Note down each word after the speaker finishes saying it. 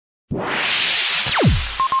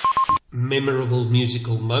memorable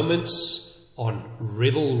musical moments on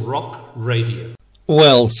Rebel Rock Radio.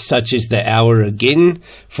 Well, such is the hour again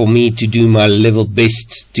for me to do my level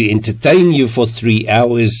best to entertain you for 3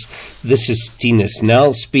 hours. This is Tina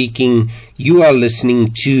Snell speaking. You are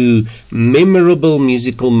listening to Memorable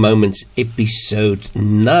Musical Moments, episode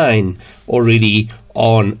 9, already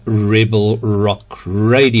on Rebel Rock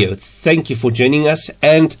Radio. Thank you for joining us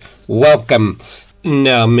and welcome.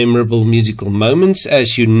 Now, Memorable Musical Moments,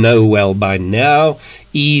 as you know well by now,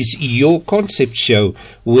 is your concept show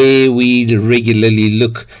where we regularly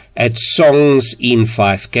look at songs in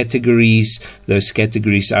 5 categories. Those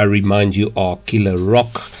categories, I remind you, are killer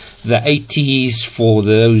rock, the 80s for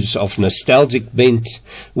those of nostalgic bent.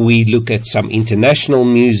 We look at some international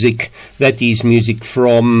music, that is music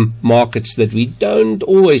from markets that we don't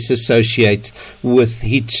always associate with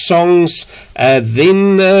hit songs.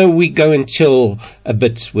 Then we go and chill a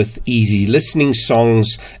bit with easy listening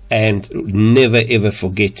songs, and never ever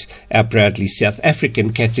forget our proudly South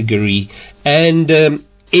African category. And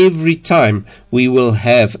every time we will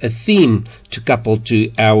have a theme to couple to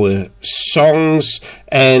our songs,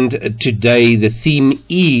 and today the theme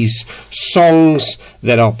is songs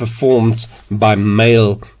that are performed by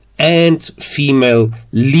male and female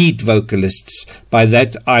lead vocalists. By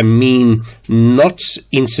that I mean not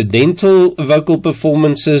incidental vocal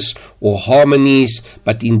performances or harmonies,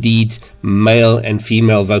 but indeed male and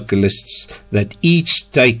female vocalists that each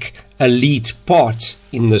take a lead part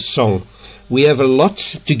in the song. We have a lot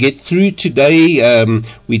to get through today.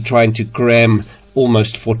 We're trying to cram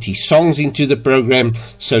almost 40 songs into the program,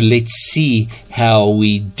 so let's see how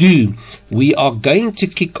we do. We are going to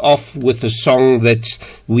kick off with a song that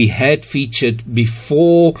we had featured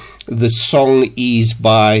before. The song is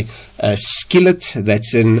by Skillet.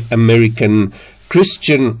 That's an American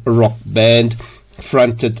Christian rock band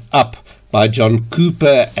fronted up by John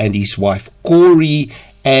Cooper and his wife Corey.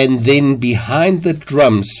 And then behind the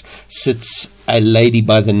drums sits a lady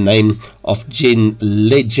by the name of Jen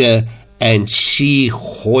Ledger, and she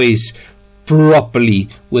hoys properly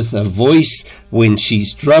with her voice when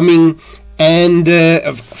she's drumming. And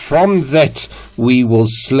from that we will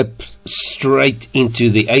slip straight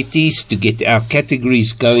into the 80s to get our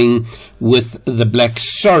categories going with the Black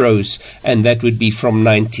Sorrows, and that would be from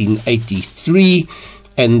 1983,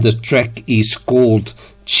 and the track is called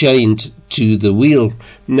Chained to the Wheel.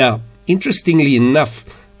 Now, interestingly enough,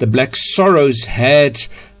 the Black Sorrows had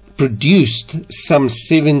produced some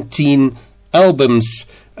 17 albums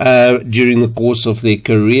during the course of their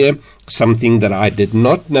career, something that I did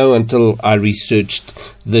not know until I researched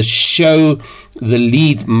the show. The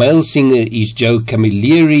lead male singer is Joe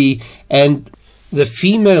Camilleri, and the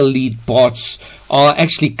female lead parts are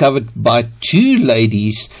actually covered by 2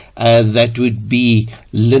 ladies, that would be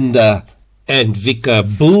Linda and Vika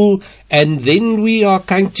Bull. And then we are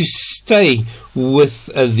going to stay with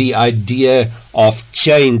the idea of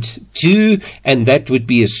Chained to, and that would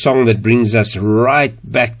be a song that brings us right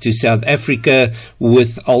back to South Africa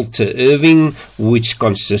with Alter Irving, which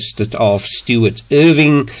consisted of Stuart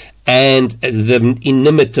Irving and the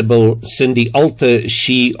inimitable Cindy Alter,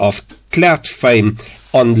 she of Clout fame,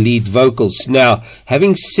 on lead vocals. Now,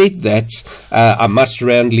 having said that, I must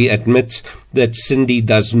roundly admit that Cindy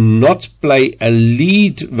does not play a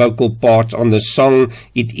lead vocal part on the song.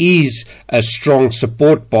 It is a strong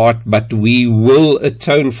support part, but we will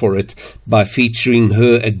atone for it by featuring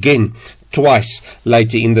her again twice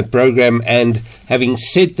later in the program. And having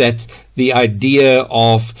said that, the idea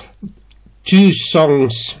of 2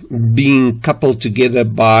 songs being coupled together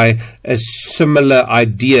by a similar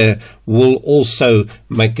idea will also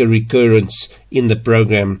make a recurrence in the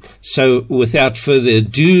program. So without further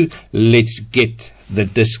ado, let's get the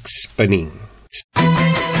disc spinning.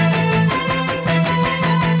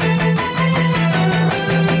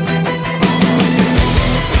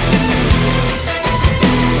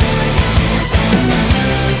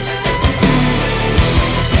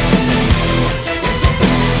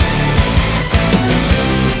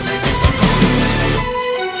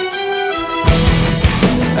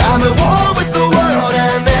 I'm at war with the world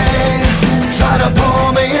and they try to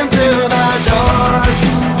pull me into the dark.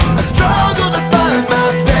 I struggle to find my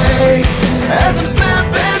faith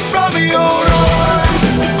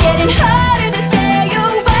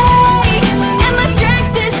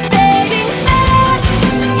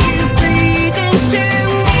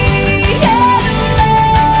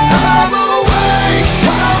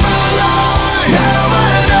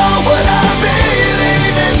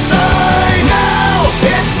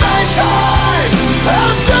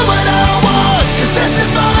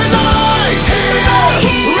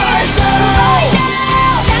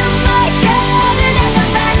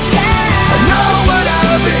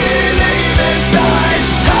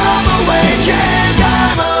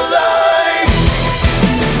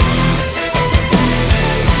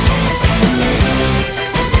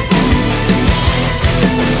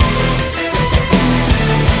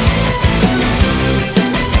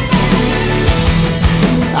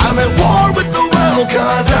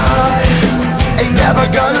never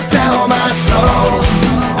gonna sell my soul.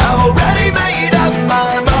 I've already made up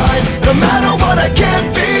my mind. No matter what, I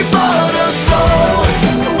can't be but a soul.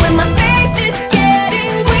 When my faith is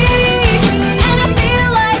getting weak and I feel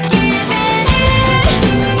like giving in,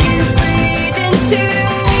 you breathe into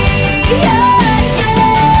me. Yeah,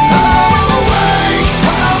 yeah. I'm awake,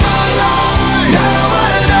 I'm alive. Now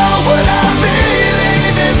I know what I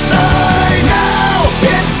believe inside. Now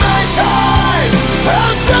it's my time.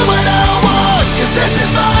 I'll do what I want, 'cause this is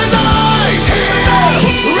my life. Here,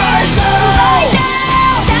 right now.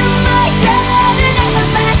 Stand like that and never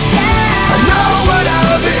back down. I know what I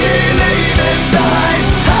believe inside.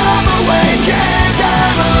 I'm awake and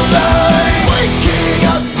I'm alive. Waking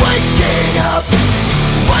up, waking up.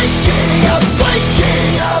 Waking up,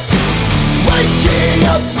 waking up. Waking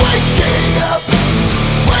up, waking up.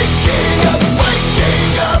 Waking up,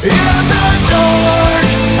 waking up. In the dark,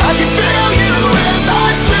 I can feel you in my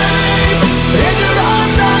sleep. In your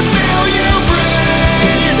arms, I feel you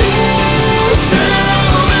breathe.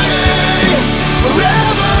 Tell me,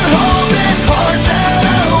 forever hold this heart that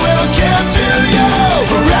I will give to you.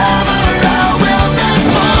 Forever I will live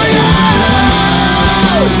for you.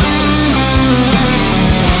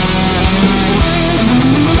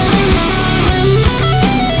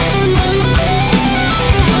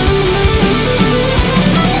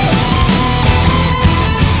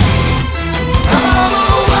 I'm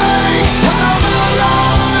awake, I'm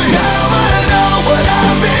alive. Now I know what I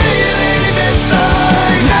believe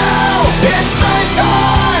inside. Now it's my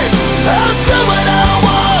time. I'll do what I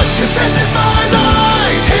want, 'cause this is my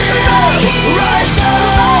life. Here, right now.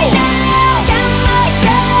 Stand like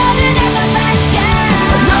that and never back down.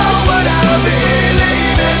 I know what I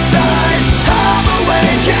believe inside. I'm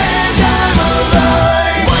awake and I'm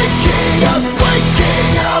alive. Waking up,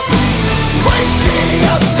 waking up. Waking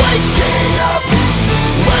up, waking up.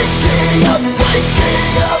 Waking up,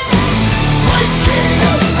 waking up. Waking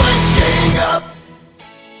up, waking up.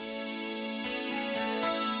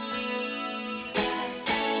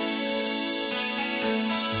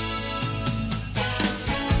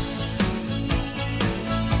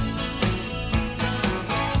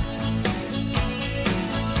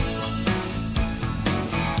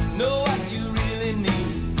 Know what you really need,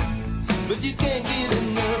 but you can't get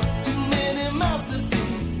enough. Too many mouths to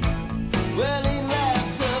feed. Well, ain't life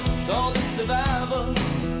tough? Call this survival.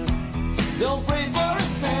 Don't pray for a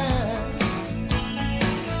sign.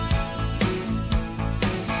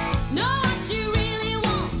 Know what you really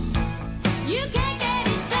want. You can't get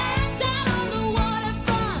it back down on the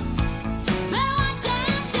waterfront. Better watch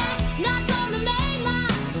out, Jack, not on the main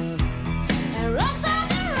line. And rust on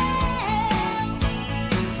the rail.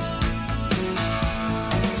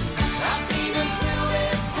 I see them swim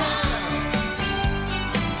this time.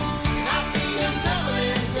 I see them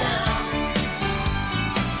tumbling down.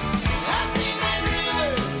 I see red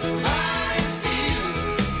rivers, fire and steel.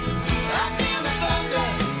 I feel the thunder,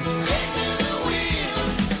 chained to the wheel.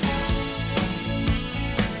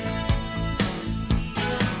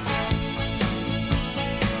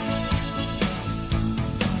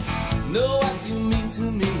 Know what you mean to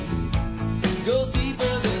me. Goes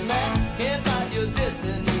deeper than that. Can't find your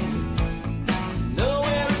destiny. Know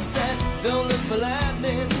where it's at. Don't look for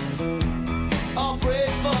lightning. Or pray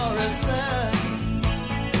for a sign.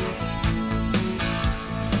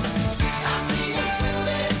 I see them swim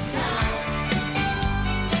this time.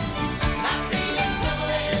 I see them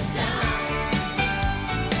tumbling down.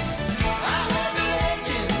 I heard the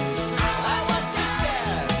legends. I watch the sky.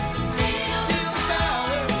 Feel the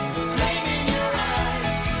power, flame in your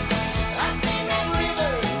eyes. I see red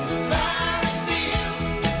rivers, fire and steel.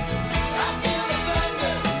 I feel the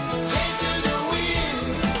thunder, chained to the wheel.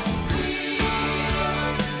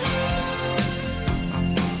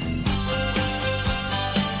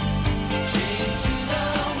 Chained to the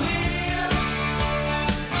wheel.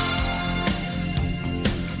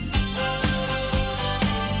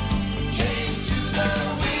 Chained to the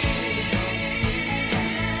wheel.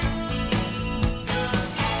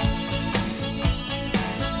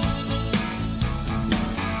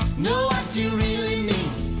 Know what you really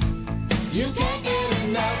need. You can't get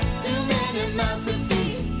enough. Too many mouths to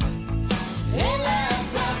feed. Ain't life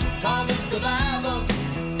tough? Call me survival.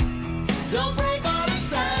 Don't pray for the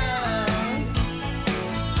sign.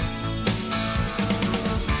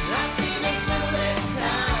 I see them swim this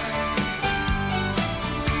time.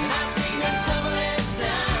 And I see them tumbling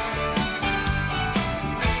down.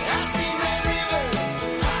 I see red rivers,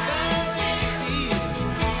 fire and steel.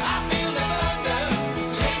 I feel the thunder,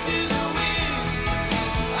 chained to the wheel.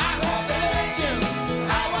 I heard the legend.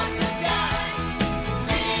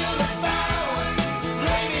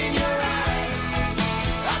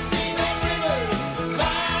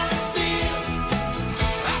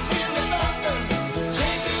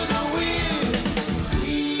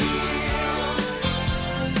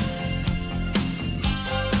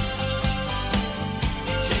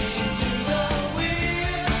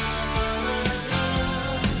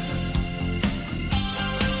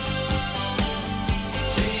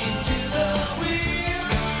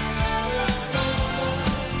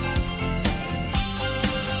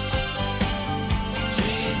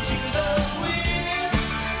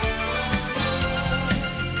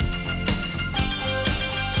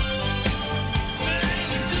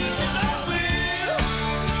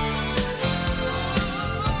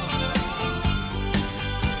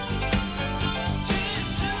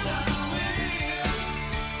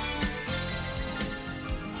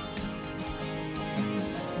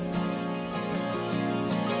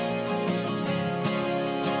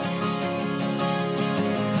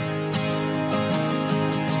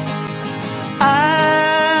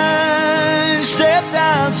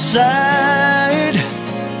 outside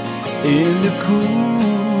in the cool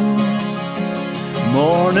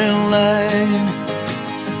morning light,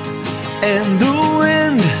 and the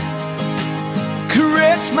wind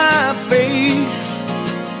caressed my face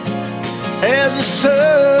as the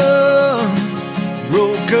sun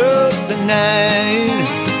broke up the night.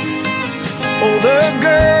 Oh, the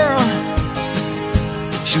girl,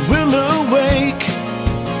 she will awake,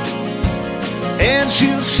 and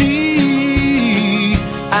she'll see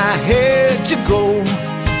I had to go,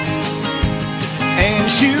 and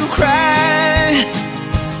she'll cry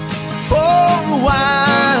for a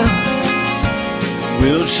while.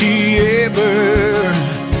 Will she ever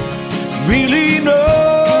really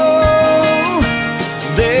know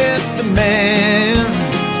that the man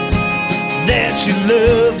that she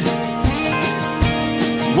loved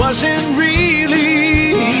wasn't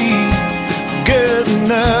really good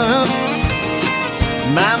enough?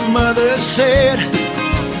 My mother said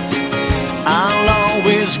I'll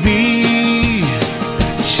always be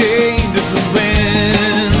chained to the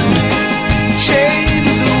wind, chained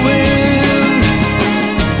to the wind,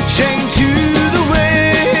 chained to the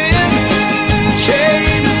wind,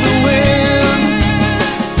 chained to the wind,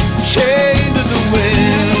 chained to the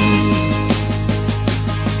wind.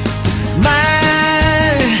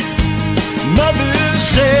 My mother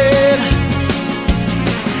said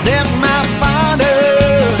that my father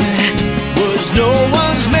was no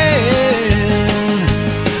one's man.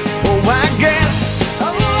 Oh, I guess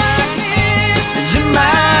it's in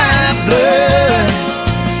my blood.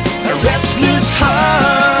 A restless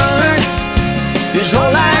heart is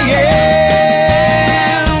all I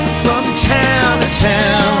am, from town to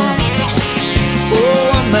town.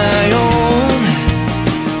 Oh, on my own,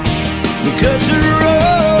 because the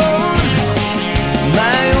road's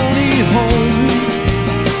my only home.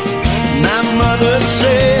 My mother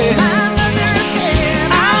said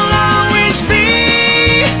I'll always be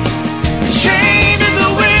chained to the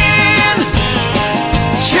wind,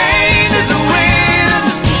 chained to the wind,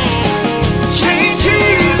 chained to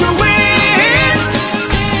the wind,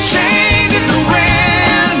 chained to the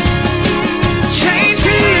wind, chained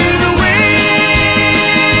to the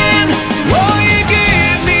wind. Oh, you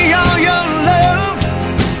gave me all your love,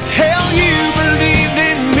 hell, you believed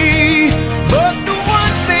in me, but the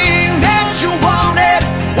one thing that you wanted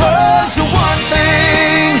was the one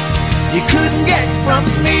thing you couldn't get from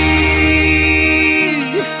me.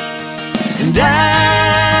 And I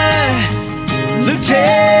looked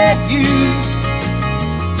at you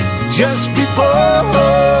just before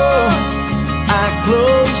I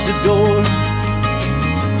closed the door.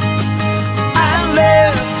 I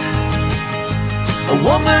left a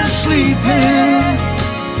woman sleeping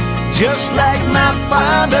just like my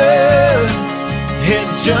father had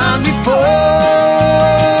done before.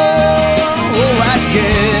 Oh, I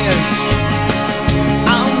guess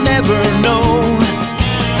I'll never know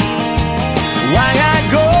why I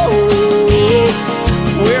go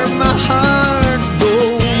where my heart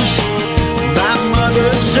goes. My mother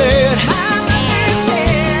said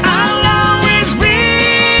I'll always be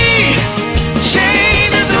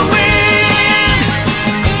chained to the wind,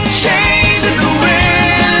 chained to the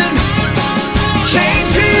wind, chained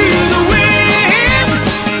to the wind,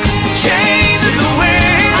 chained to the wind, chained to the wind,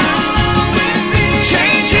 chained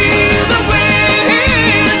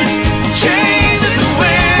to the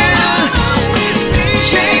wind,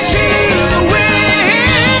 chained to the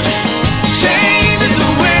wind, chained to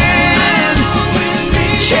the wind,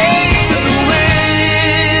 chained to the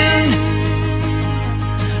wind.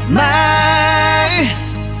 My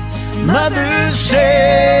mother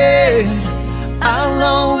said I'll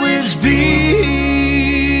always be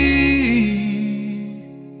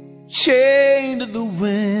chained to the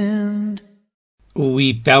wind.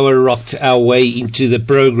 We power rocked our way into the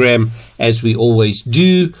program, as we always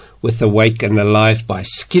do, with Awake and Alive by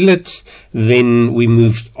Skillet. Then we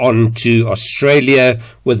moved on to Australia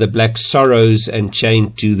with the Black Sorrows and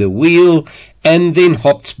Chained to the Wheel, and then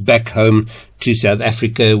hopped back home to South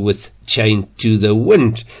Africa with Chained to the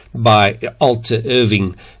Wind by Alter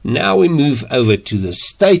Irving. Now we move over to the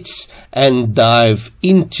States and dive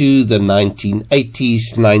into the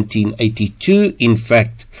 1980s, 1982, in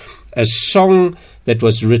fact, a song that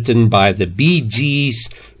was written by the Bee Gees,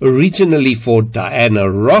 originally for Diana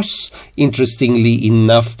Ross, interestingly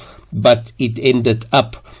enough, but it ended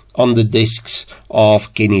up on the desks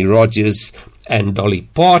of Kenny Rogers and Dolly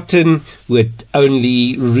Parton, who had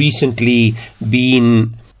only recently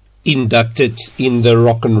been inducted in the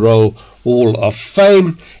Rock and Roll Hall of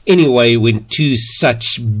Fame. Anyway, when two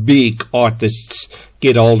such big artists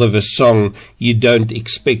get hold of a song, you don't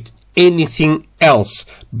expect anything else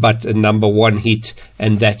but a #1 hit,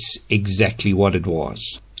 and that's exactly what it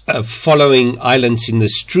was. Following Islands in the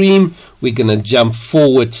Stream, we're going to jump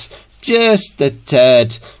forward just a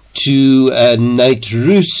tad to Nate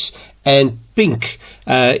Roos and Pink.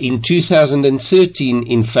 In 2013,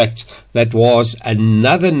 in fact, that was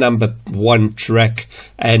another #1 track,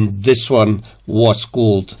 and this one was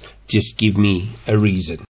called Just Give Me a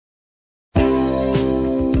Reason.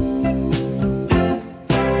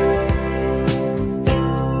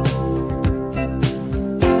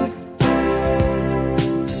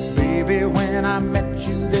 Baby, when I met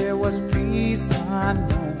you, there was peace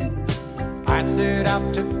unknown. I set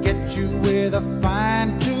out to get you with a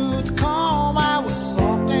fine-tooth comb. I was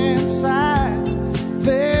soft inside.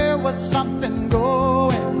 There was something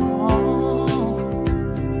going on.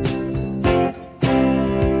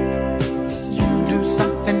 You do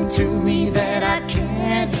something to me that I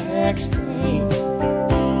can't explain.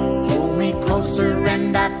 Hold me closer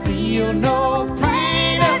and I feel no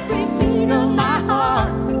pain. Every beat of my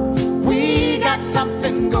heart, we got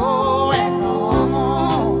something going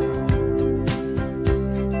on.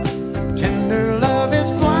 Tender love is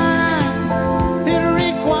blind, it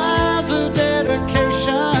requires a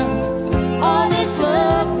dedication. All this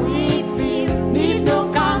love we feel needs no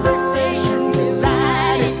conversation. We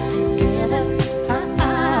light it together,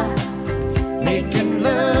 making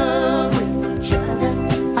love with each other.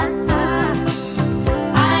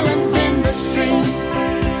 Islands in the stream,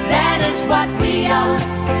 that is what we are.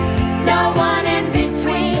 No one in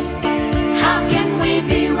between. How can we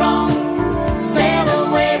be wrong? Sail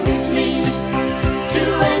away with me to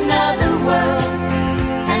another world,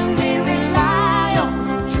 and we rely on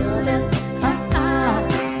each other.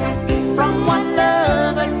 From one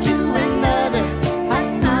lover to another.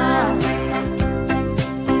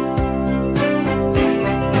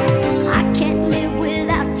 I can't live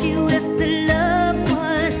without you if the love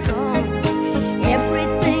was gone.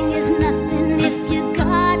 Everything is nothing if you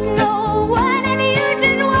got no one, and you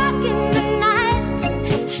just walk in the night,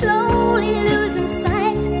 slowly losing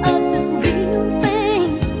sight of the real thing.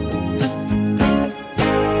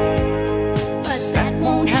 But that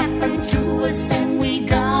won't happen to us, and we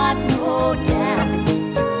got no doubt.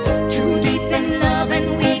 Too deep in love, and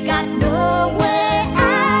we got no way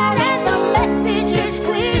out, and the message is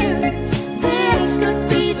clear. This could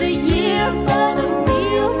be the year for the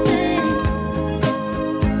real thing.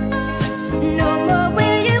 No more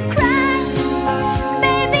will you cry,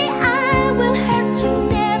 baby, I will hurt you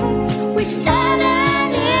never. We start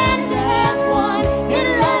and end as one, in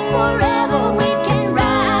love forever. We can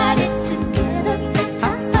ride it together,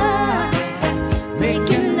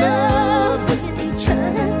 making love with each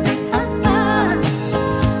other.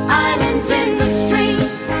 Islands in the stream,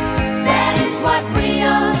 that is what we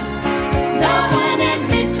are. No one in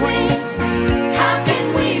between. How can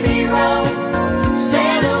we be wrong?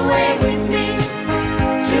 Sail away with me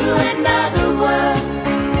to another world,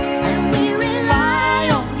 and we rely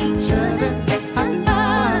on each other.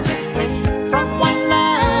 From one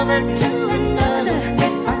lover to another.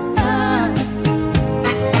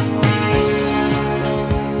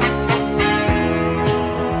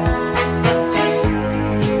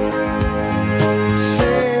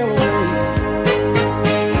 Sail away.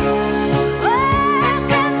 Oh,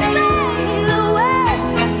 come sail away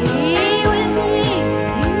with me.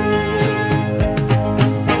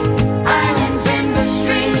 Islands in the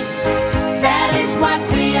stream, that is what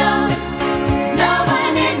we are. No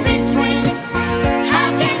one in between. How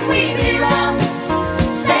can we be wrong?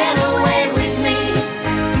 Sail away with me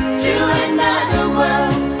to another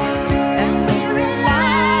world, and we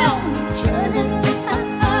rely on each other.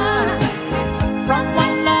 From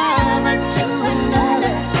one lover to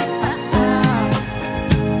another.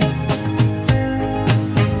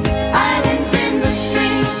 Islands in the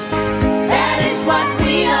stream, that is what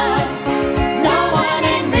we are. No one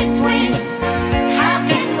in between. How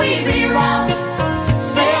can we be wrong?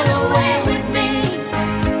 Sail away with me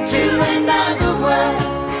to another world,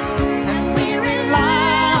 and we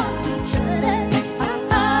rely on each other.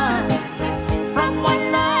 From one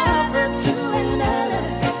lover to another.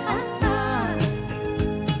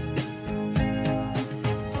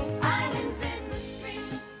 Islands in the stream,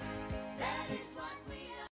 that is what we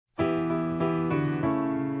are.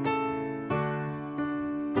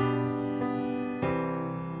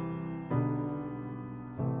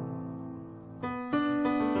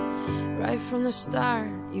 Right from the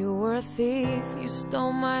start, you were a thief, you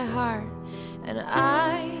stole my heart, and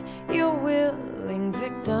I, your willing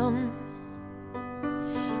victim.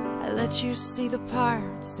 I let you see the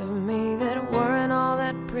parts of me that weren't all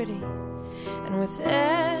that pretty, and with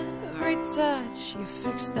every every touch you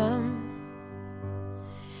fix them.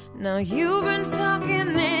 Now you've been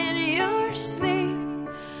talking in your sleep.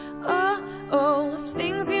 Oh, oh,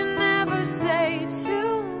 things you never say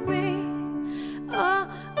to me.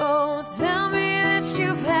 Oh, oh, tell me that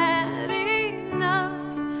you've had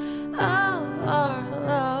enough of our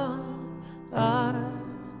love, our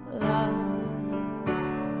love.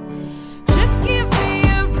 Just give me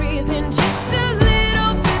a reason, just a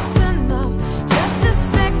little bit's enough. Just a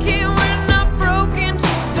second, we're not broken,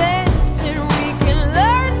 just bends, and we can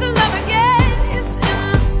learn to love again. It's in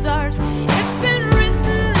the stars, it's been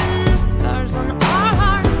written in the scars on our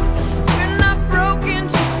hearts. We're not broken,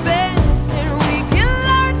 just bends, and we can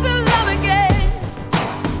learn to love again.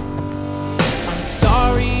 I'm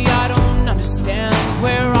sorry, I don't understand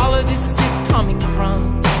where all of this is coming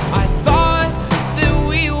from. I thought that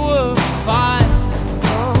we were fine.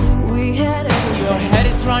 Oh, we had everything. Your head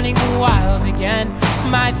is running wild again.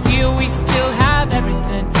 My dear, we still have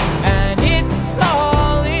everything, and it's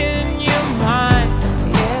all in your mind.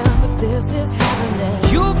 Yeah, but this is happening.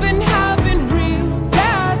 You've been having real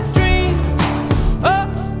bad dreams. Oh,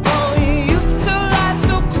 oh, you used to lie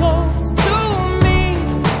so close to me.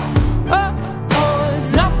 Oh, oh,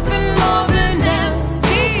 there's nothing more than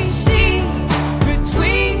empty sheets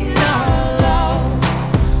between our love,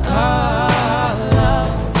 our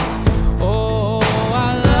love. Oh,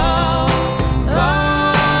 our love,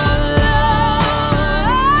 our love.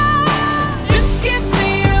 Just give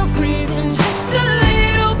me a reason, just a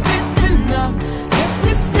little bit's enough. Just a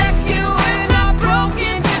second, we're not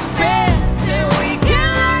broken, just bends, and we can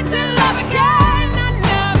learn to love again. I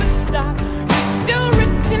never stop, you're still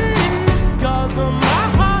written in the scars on my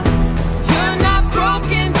heart. You're not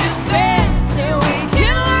broken, just bends, and we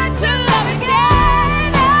can learn to love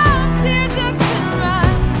again. I'll tear ducts and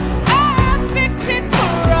rise, I'll fix it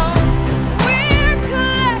for us. We're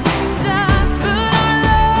collecting dust, but our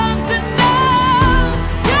love's enough.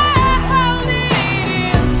 Yeah, holding it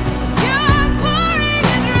in, you're pouring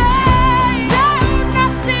it right. No,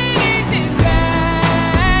 nothing is as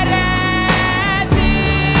bad as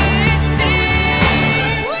it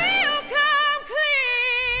seems. We'll come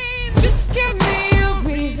clean. Just give me a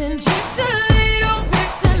reason, just a little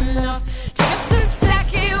bit's enough. Just a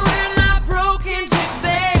second, we're not broken, just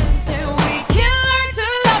bends, and we can learn to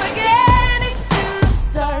love again. It's in the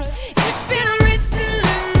stars, it's been written in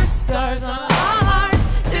the scars on our hearts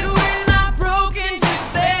that we're not broken,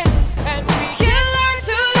 just bends, and we can learn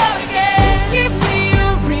to love again. Just give me a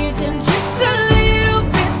reason, just a little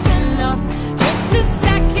bit's enough. Just a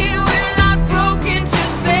second, we're not broken,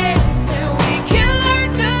 just bends, and we can learn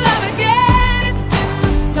to love again. It's in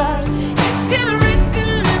the stars, it's been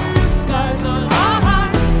written in the scars on our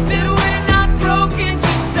hearts that we're not broken,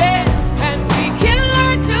 just bends, and we can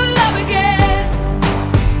learn to love again.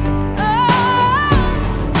 Oh,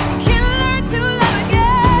 we can learn to love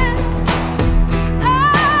again. Oh,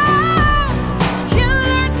 we can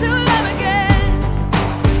learn to love again.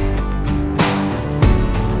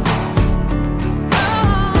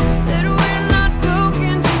 Oh, that we're not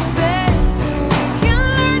broken, just bends, and we can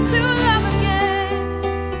learn to love again.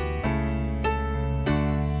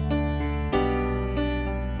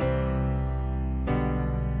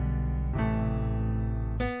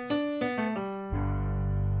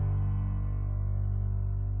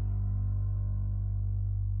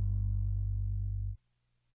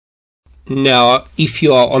 Now, if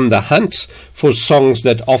you are on the hunt for songs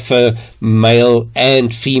that offer male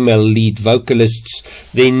and female lead vocalists,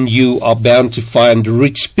 then you are bound to find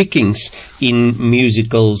rich pickings in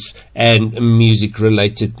musicals and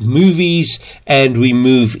music-related movies. And we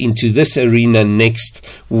move into this arena next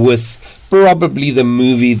with probably the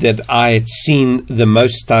movie that I had seen the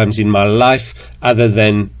most times in my life, other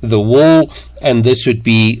than The Wall, and this would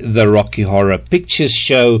be the Rocky Horror Picture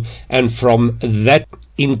Show. And from that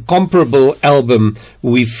incomparable album,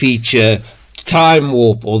 we feature Time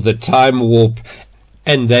Warp, or The Time Warp,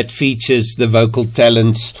 and that features the vocal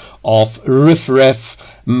talents of Riff Raff,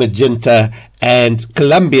 Magenta, and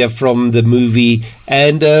Columbia from the movie.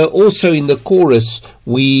 And also in the chorus,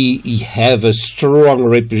 we have a strong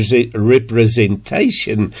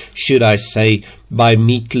representation, should I say, by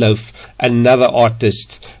Meatloaf, another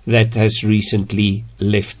artist that has recently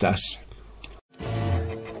left us.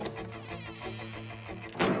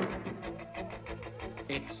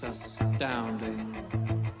 It's astounding.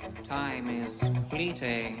 Time is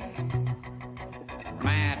fleeting.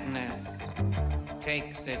 Madness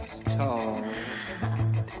takes its toll.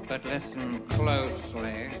 But listen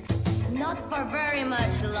closely. Not for very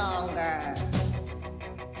much longer.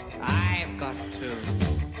 I've got to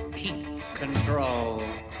keep control.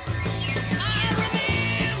 I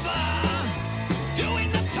remember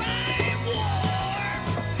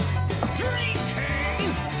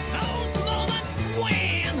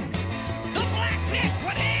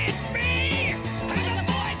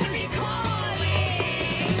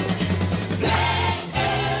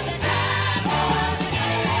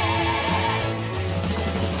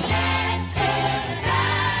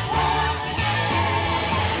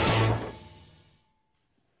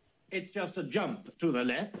It's just a jump to the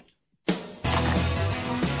left.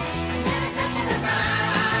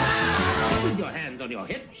 With your hands on your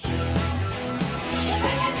hips.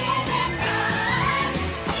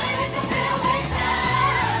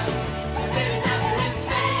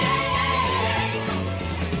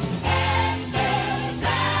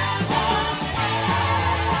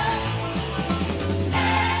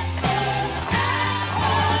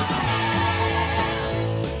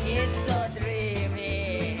 It's so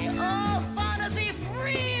dreamy. Oh, fantasy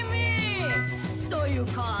free me. So you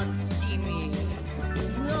can't see me.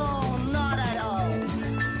 No, not at all.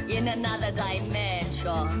 In another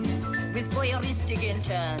dimension. With voyeuristic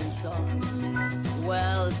intention.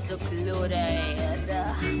 Well secluded.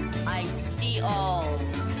 I see all.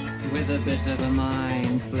 With a bit of a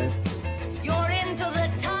mind flip. You're into the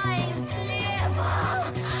time slip.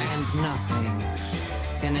 And nothing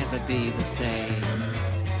can ever be the same.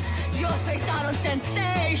 You're faced out on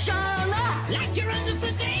sensation. Like you're under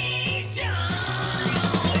sedation.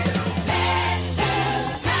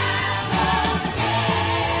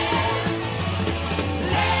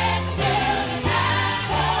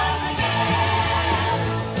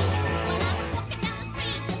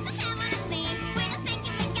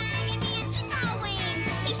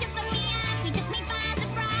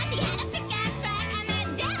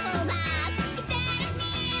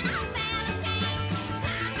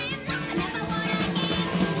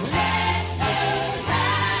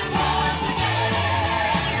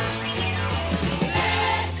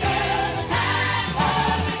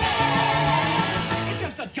 It's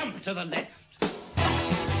just a jump to the left.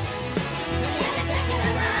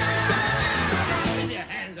 With your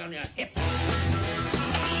hands on your hips.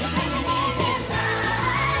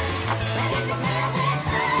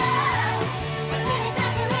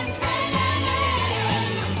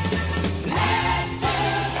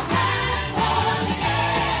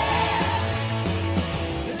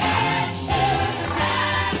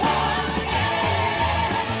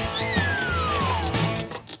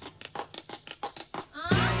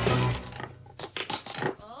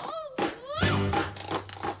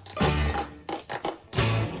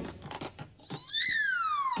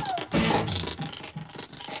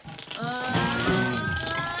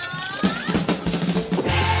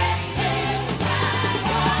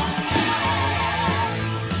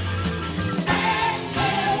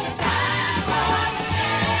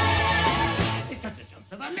 It's just a jump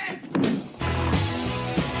to the left.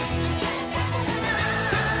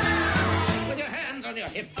 With your hands on your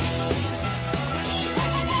hips.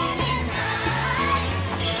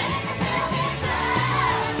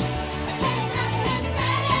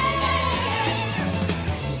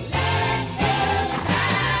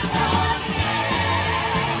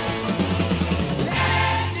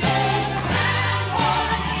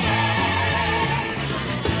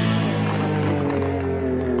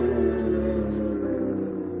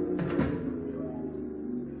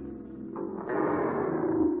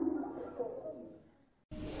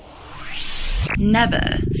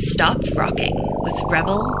 Never stop rocking with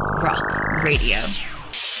Rebel Rock Radio.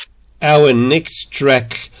 Our next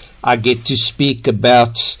track I get to speak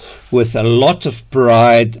about with a lot of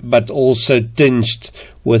pride, but also tinged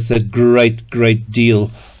with a great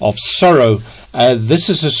deal of sorrow. This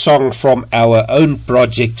is a song from our own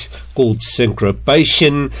project called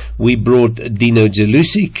Syncopation. We brought Dino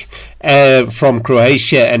Jelusic from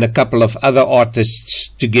Croatia and a couple of other artists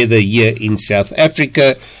together here in South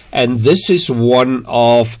Africa, and this is one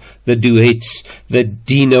of the duets that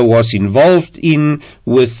Dino was involved in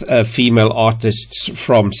with female artists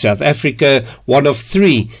from South Africa, one of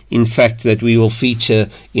three in fact that we will feature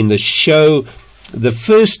in the show. The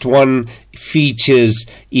first one features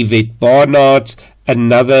Yvette Barnard,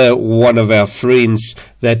 another one of our friends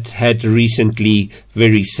that had recently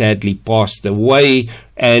very sadly passed away,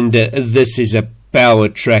 and this is a power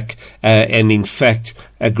track and in fact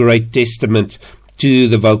a great testament to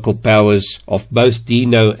the vocal powers of both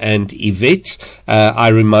Dino and Yvette. I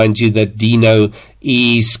remind you that Dino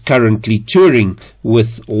is currently touring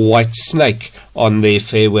with White Snake on their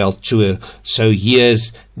farewell tour. So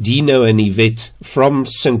here's Dino and Yvette from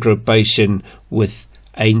Syncopation with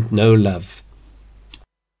Ain't No Love.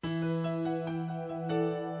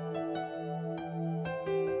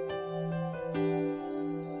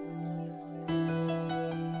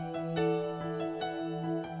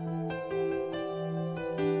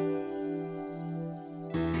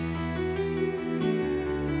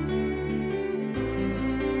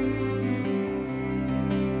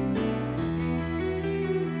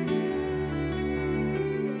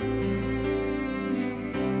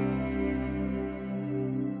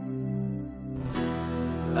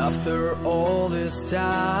 After all this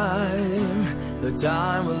time, the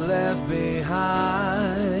time we left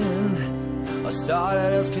behind, I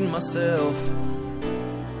started asking myself,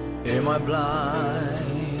 am I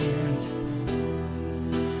blind?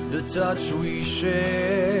 The touch we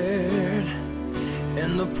shared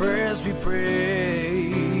and the prayers we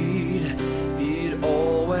prayed, it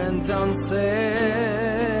all went unsaid.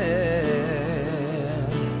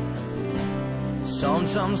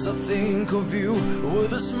 Sometimes I think of you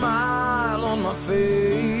with a smile on my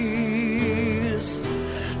face.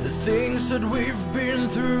 The things that we've been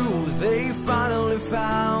through, they finally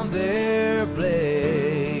found their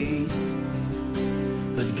place.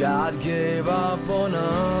 But God gave up on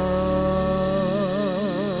us.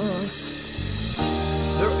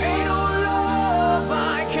 There ain't no love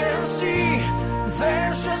I can see,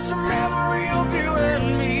 there's just a memory of you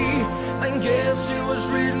and me. I guess it was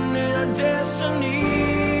written in our destiny.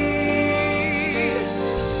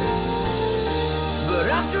 But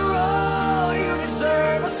after all, you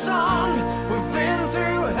deserve a song. We've been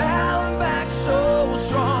through hell and back so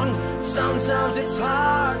strong. Sometimes it's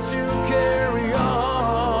hard to carry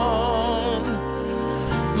on,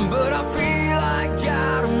 but I feel I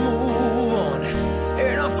gotta move on,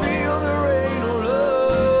 and I feel there ain't no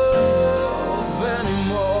love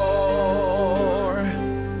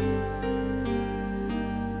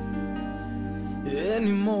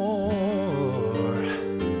anymore.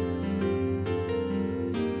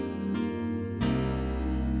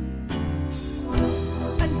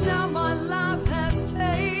 And now my life has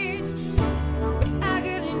changed. The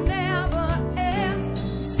agony never ends.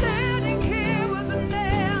 I'm sitting here with an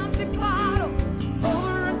empty bottle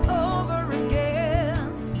over and over again.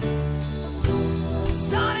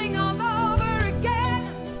 Starting all over again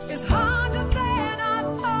is harder than I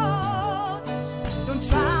thought. Don't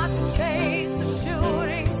try to chase a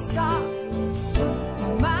shooting star, you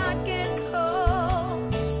might get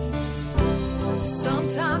cold.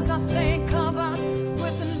 Sometimes I think of us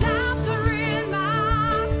with the laughter in my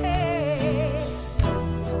head.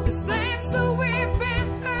 The things that we've been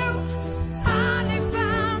through finally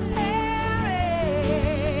found head.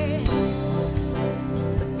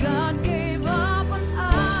 But God gave up on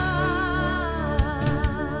us.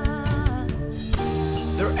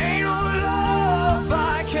 There ain't no love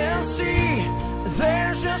I can see,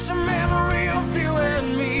 there's just a memory of you and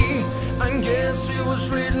me. I guess it was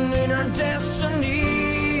written in our destiny.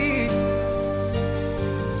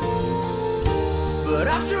 But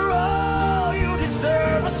after all, you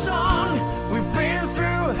deserve a song. We've been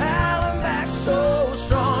through hell and back so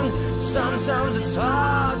strong. Sometimes it's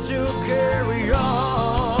hard to carry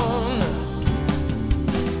on.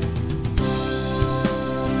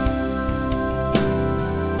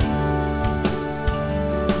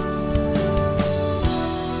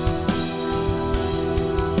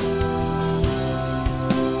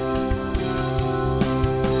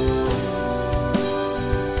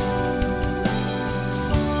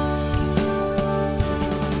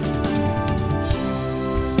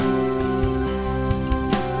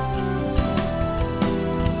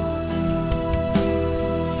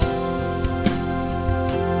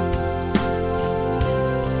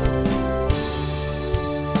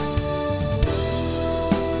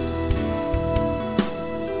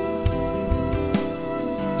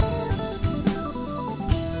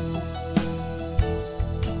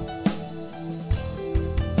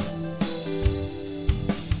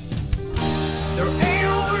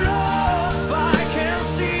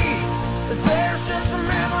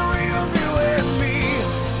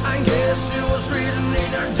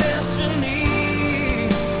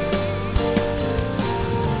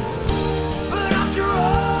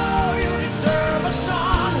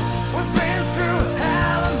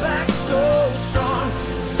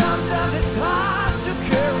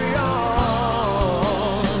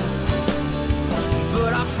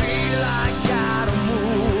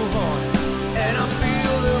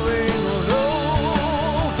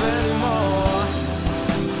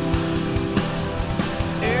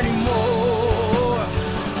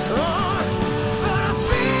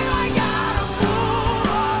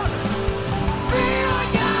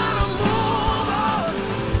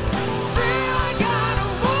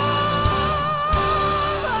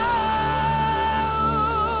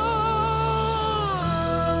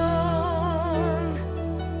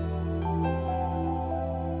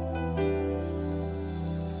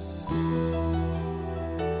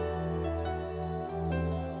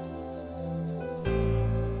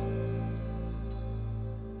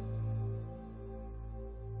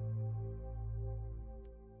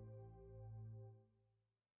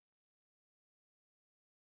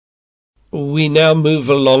 we now move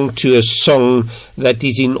along to a song that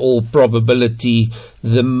is in all probability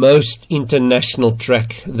the most international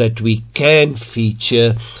track that we can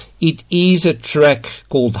feature. It is a track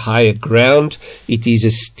called Higher Ground. It is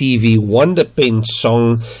a Stevie Wonder pen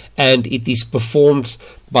song, and it is performed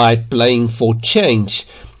by Playing for Change.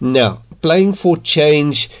 Now, Playing for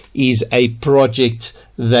Change is a project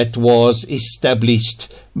that was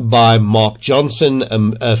established by Mark Johnson,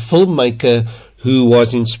 a filmmaker who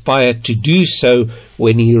was inspired to do so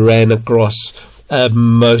when he ran across a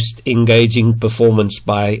most engaging performance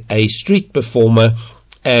by a street performer,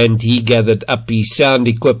 and he gathered up his sound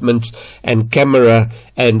equipment and camera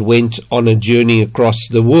and went on a journey across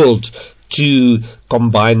the world to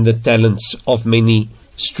combine the talents of many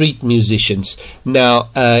street musicians. Now,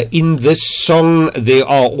 in this song, there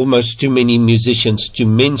are almost too many musicians to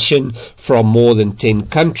mention from more than 10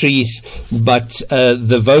 countries, but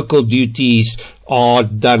the vocal duties are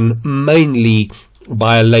done mainly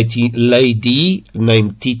by a lady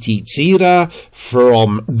named Titi Tsira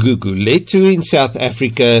from Guguletu in South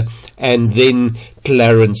Africa, and then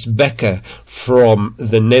Clarence Becker from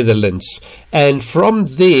the Netherlands. And from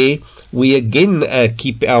there, we again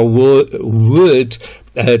keep our word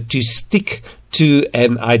to stick to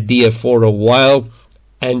an idea for a while,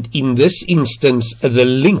 and in this instance the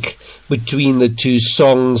link between the two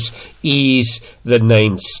songs is the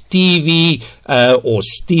name Stevie or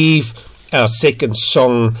Steve. Our second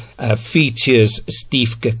song features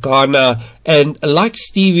Steve Kekana, and like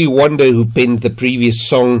Stevie Wonder, who penned the previous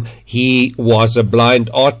song, he was a blind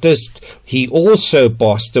artist. He also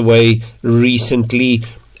passed away recently,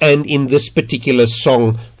 and in this particular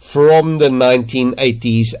song from the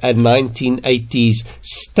 1980s and 1980s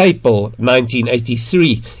staple,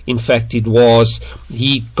 1983 in fact it was,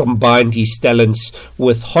 he combined his talents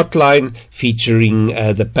with Hotline, featuring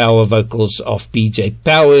the power vocals of PJ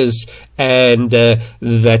Powers, and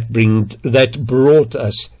that brought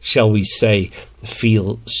us, shall we say,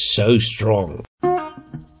 Feel So Strong.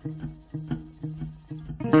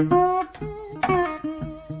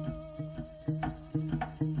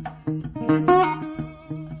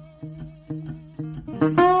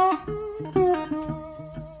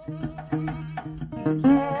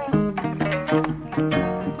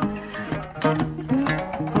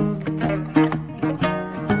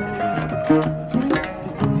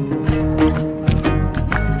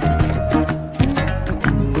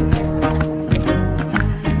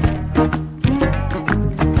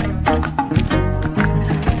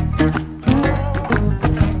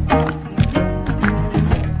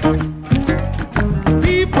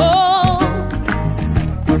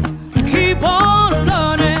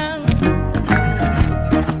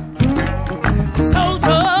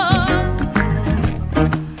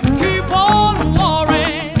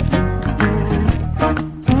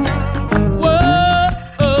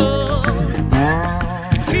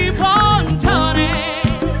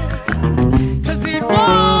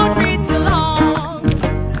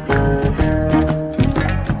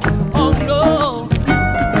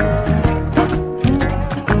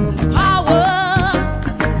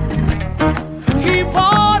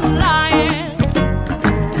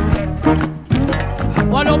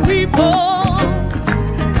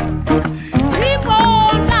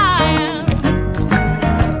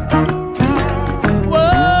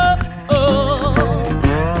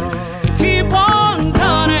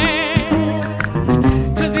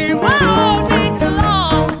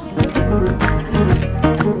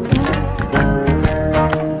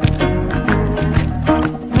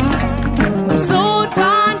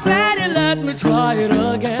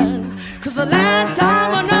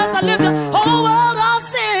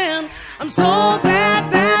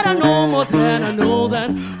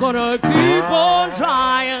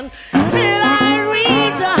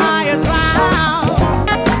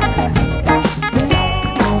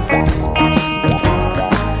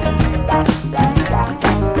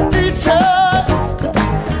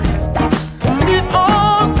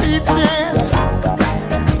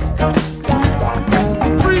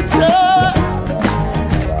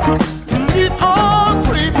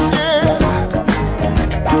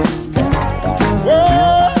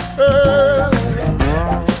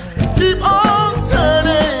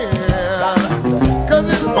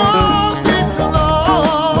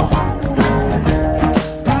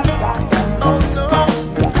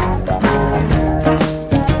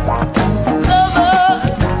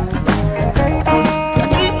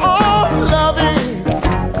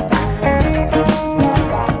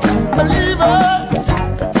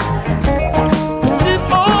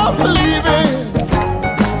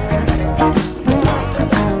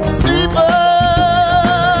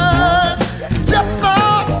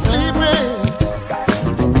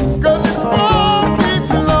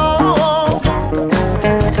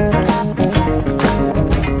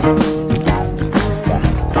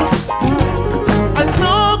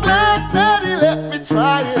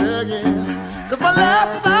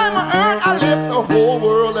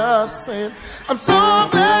 saying, I'm so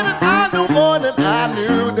glad that I know more than I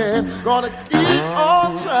knew then. Gonna keep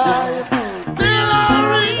on trying till I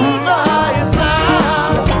reach the highest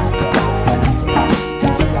cloud.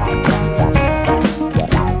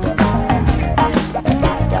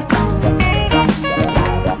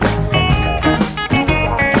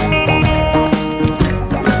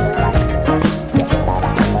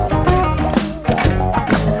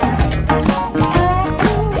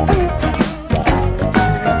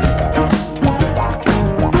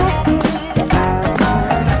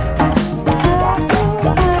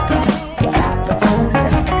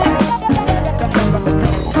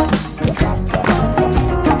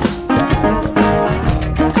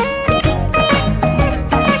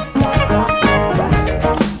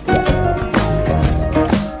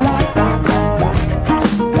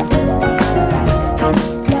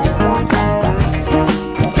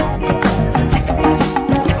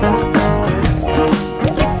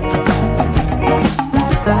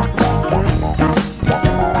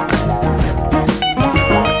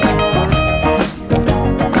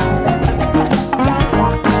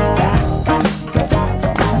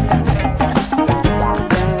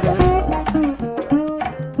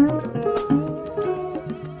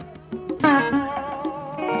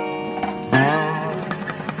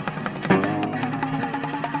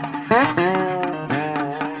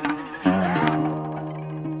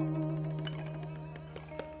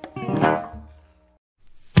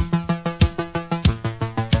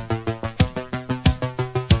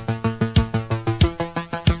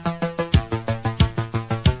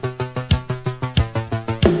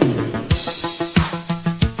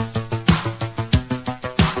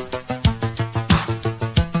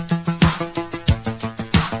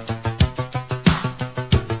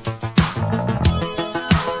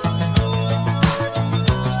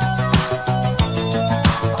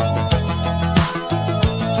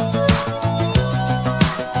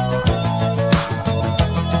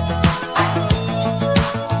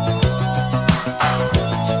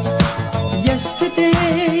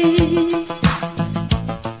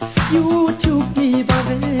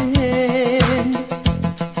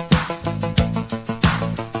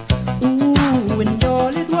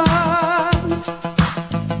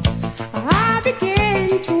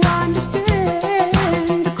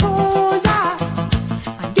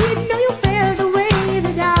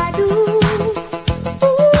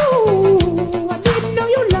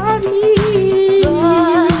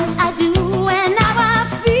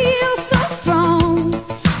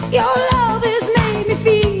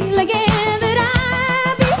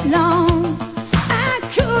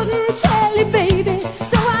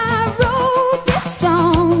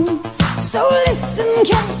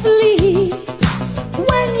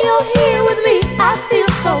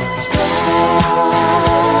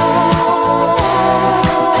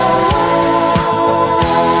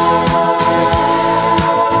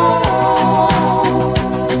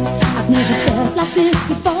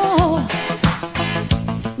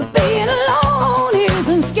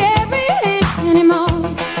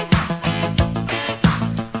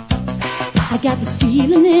 got this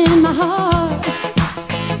feeling in my heart.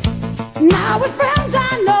 Now with friends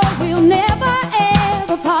I know we'll never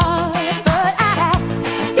ever part. But I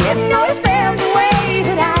didn't know you felt the way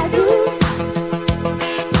that I do.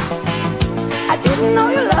 I didn't know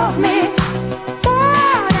you loved me,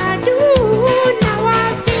 but I do. Now I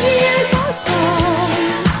feel so strong.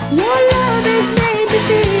 Your love has made me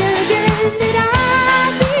feel again that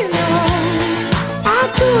I belong. I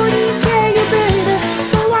couldn't tell you better,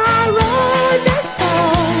 so I wrote this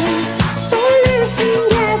song.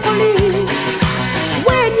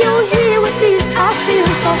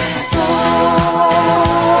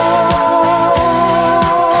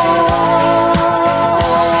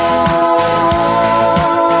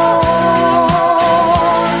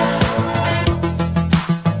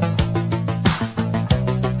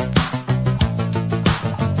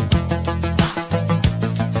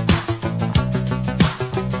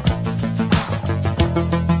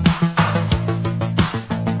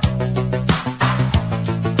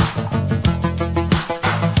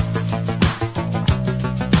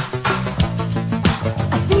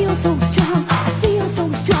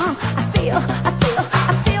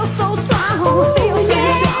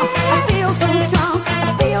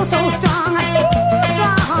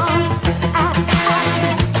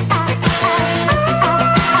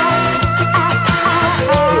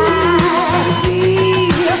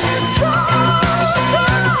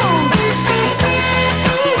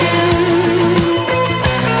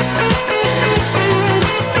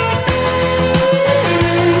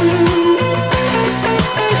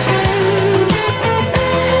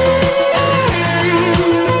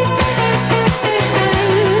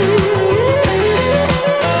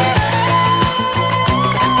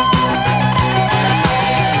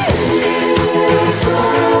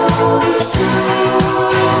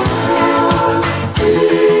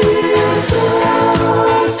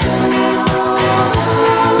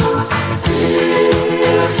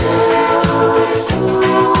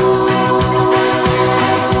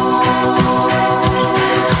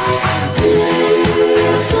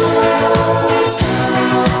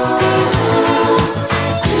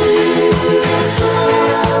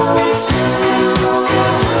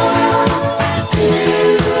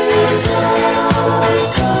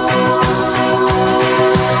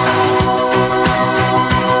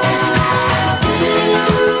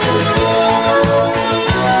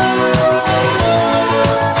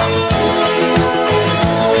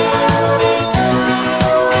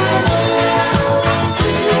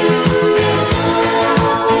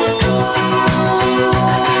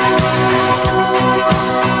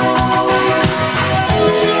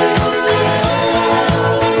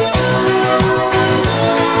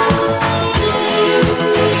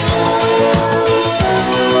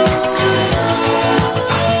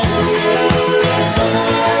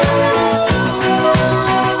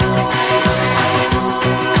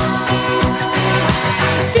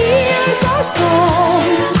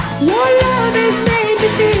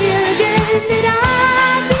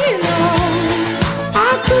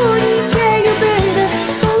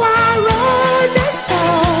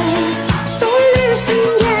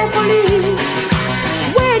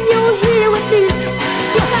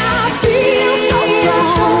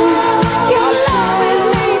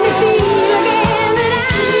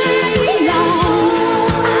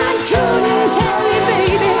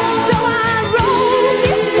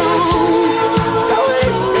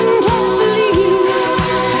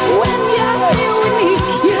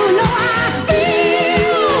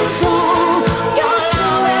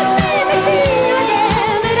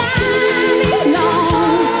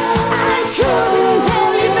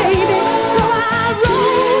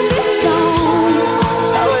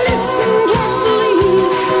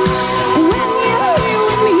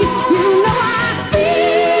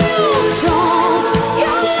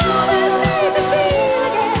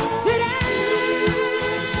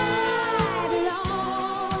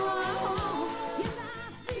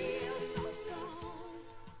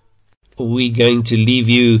 we're going to leave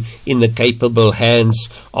you in the capable hands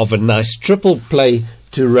of a nice triple play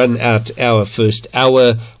to run out our first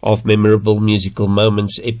hour of Memorable Musical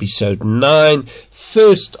Moments, episode 9.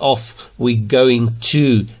 First off, we're going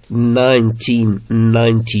to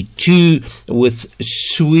 1992 with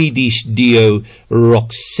Swedish duo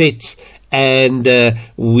Roxette, and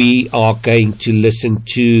we are going to listen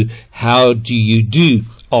to How Do You Do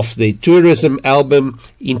of their tourism album.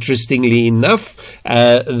 Interestingly enough,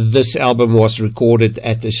 this album was recorded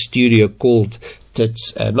at a studio called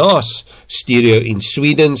Tits and Ass Studio in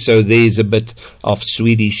Sweden, so there's a bit of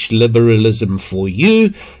Swedish liberalism for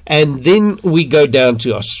you. And then we go down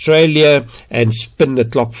to Australia and spin the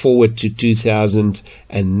clock forward to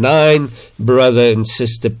 2009. Brother and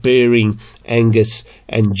sister pairing Angus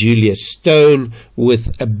and Julia Stone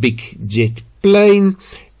with A Big Jet Plane.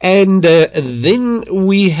 And then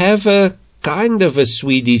we have a kind of a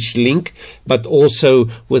Swedish link, but also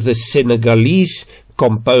with a Senegalese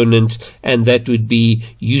component, and that would be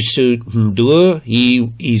Youssou N'Dour. He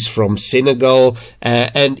is from Senegal,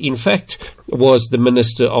 and in fact was the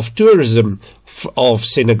Minister of Tourism of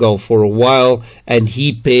Senegal for a while, and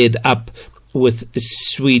he paired up with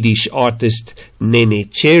Swedish artist Nene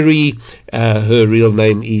Cherry. Her real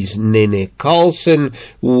name is Nene Carlson,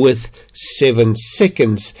 with 7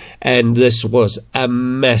 Seconds, and this was a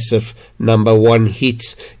massive #1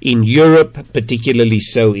 hit in Europe, particularly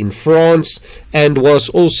so in France, and was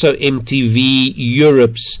also MTV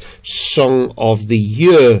Europe's Song of the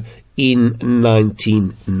Year in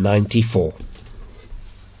 1994.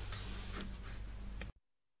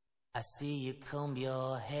 I see you comb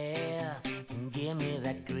your hair and give me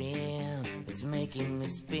that grin. It's making me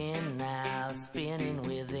spin now, spinning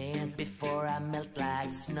within. Before I melt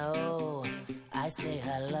like snow, I say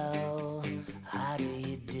hello, how do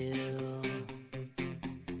you do?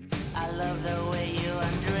 I love the way you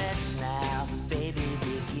undress now, baby,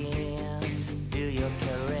 begin. Do your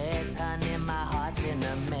caress, honey, my heart's in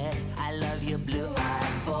a mess. I love your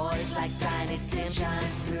blue-eyed voice like Tiny Tim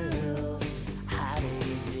shines through. How do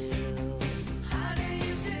you do?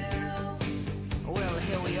 Well,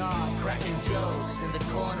 here we are, cracking jokes in the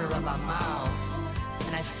corner of our mouths,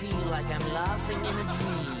 and I feel like I'm laughing in a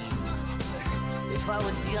dream. If I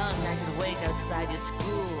was young, I could wait outside your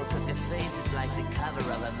school, 'cause your face is like the cover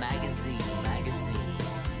of a magazine.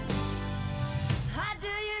 How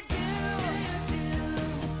do you do?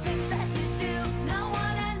 The things that you do, no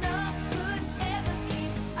one I know could ever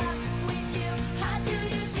keep up with you. How do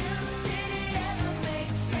you do? Did it ever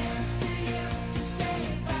make sense to you to say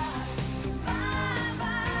bye, bye,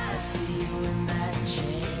 bye? I see you in that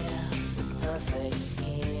chair, perfect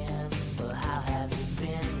skin. Well, how have you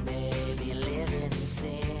been, baby, living in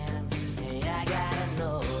sin? Hey, I gotta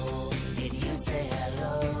know, did you say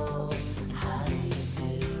hello?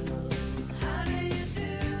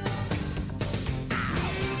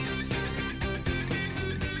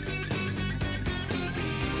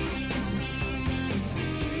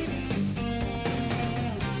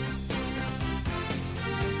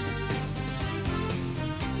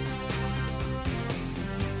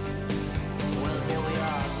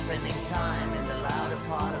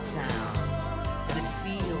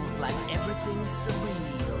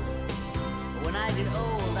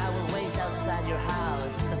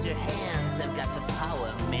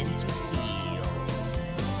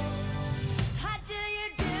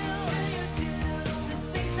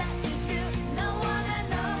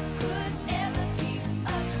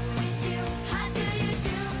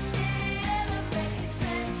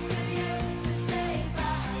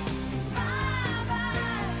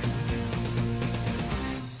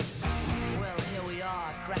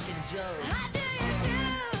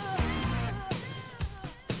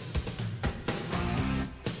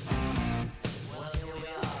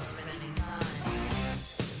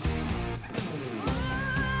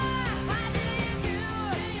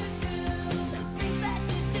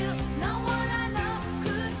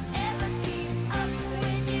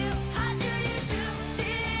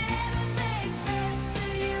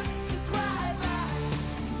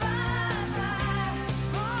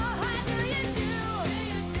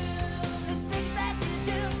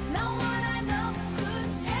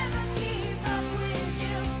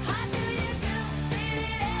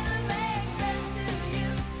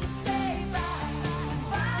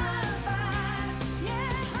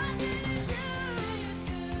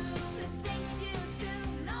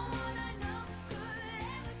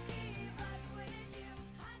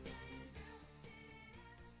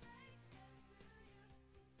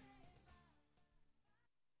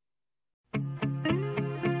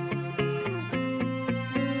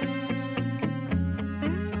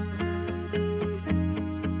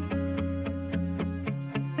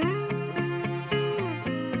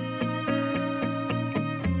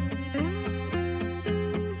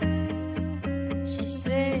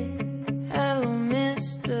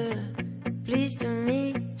 pleased to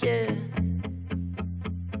meet you.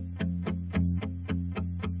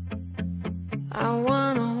 I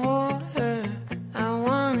wanna hold her, I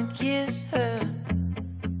wanna kiss her.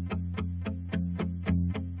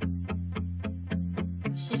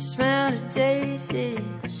 She smelled a daisy,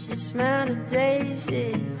 she smelled a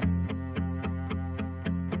daisy.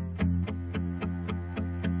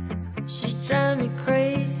 She drive me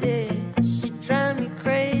crazy, she drive me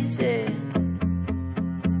crazy.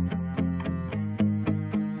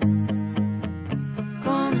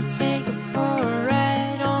 Gonna take her for a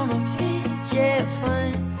ride on a PJ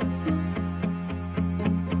fun.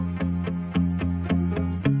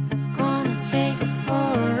 Gonna take her for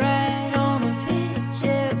a ride on a PJ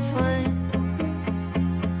fun.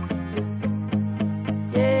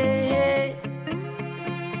 Yeah, yeah.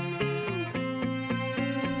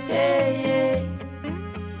 Yeah, yeah.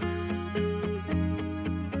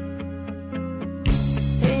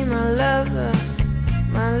 Hey, my lover,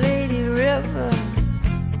 my lady river.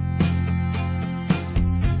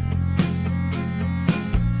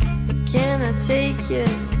 Can I take you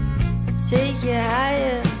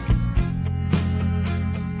higher?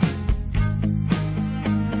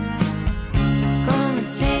 Gonna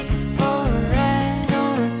take you for a ride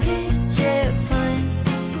on a PJ fun.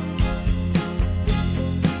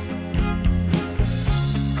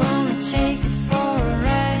 Gonna take you for a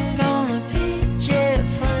ride on a PJ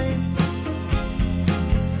fun.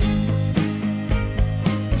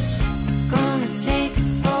 Gonna take you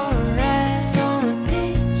for a ride on a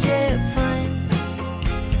PJ fun.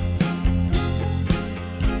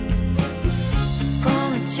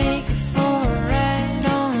 Gonna take you for a ride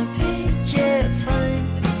on a PJ fun.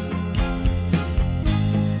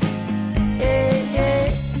 Yeah, yeah.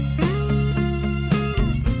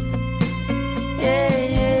 Yeah,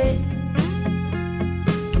 yeah.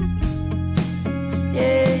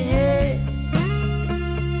 Yeah, yeah.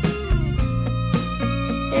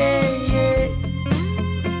 Yeah, yeah.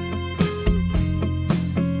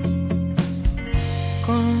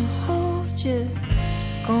 Gonna hold you,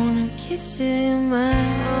 gonna kiss you in my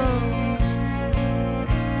arms.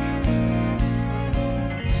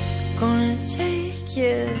 Gonna take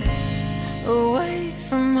you away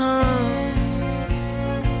from home.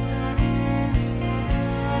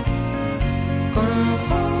 Gonna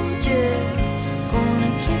hold you, gonna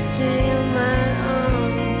kiss you in my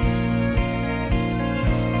arms.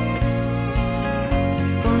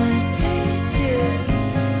 Gonna take you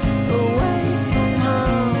away from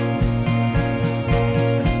home.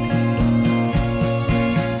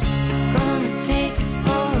 Gonna take you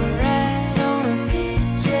for a ride on a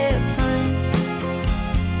PJ fun.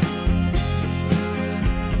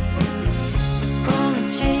 Gonna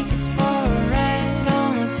take you for a ride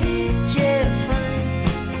on a PJ fun.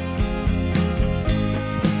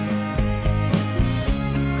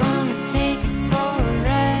 Gonna take you for a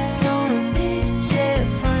ride on a PJ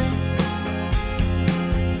fun.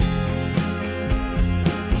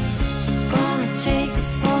 Gonna take you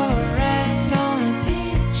for a ride on a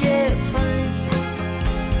PJ fun.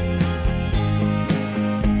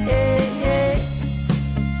 Yeah, yeah.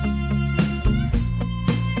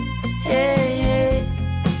 Yeah, yeah.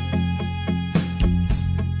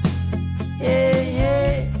 Yeah,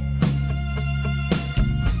 yeah.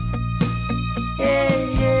 Yeah,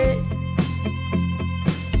 yeah.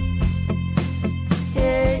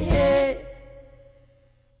 Yeah, yeah.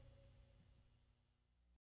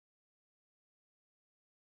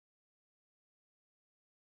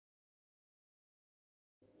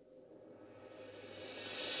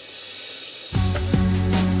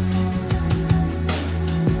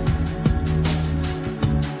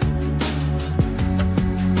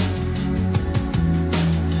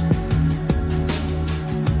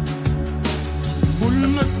 bul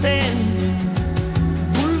ma seen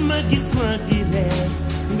bul ma gis ma di reer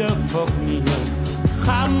nga foog ni yow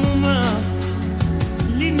xamuma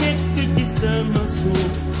li nekk ci sama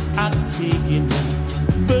suuf ak si ginnaaw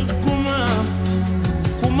bëgguma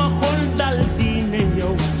ku ma xool dal di ne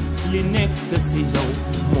yow li nekk si yow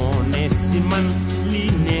moo ne si man li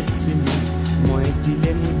ne si man mooy di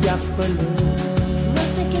leen jàppale.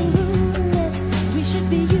 Nothing can ruin this. We should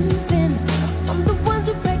be using. I'm the ones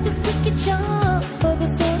who practice wicked charms for the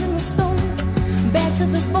sword and the stone. Bad to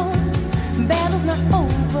the bone. Battle's not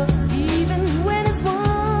over, even when it's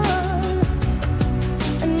won.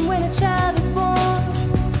 And when a child is born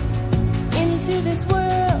into this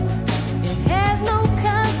world, it has no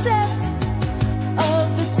concept of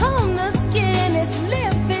the tone the skin is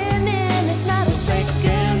living in. It's not a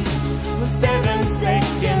second, we're 7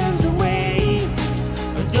 seconds away.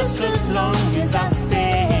 Just as long as I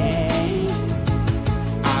stay,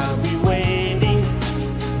 I'll be waiting.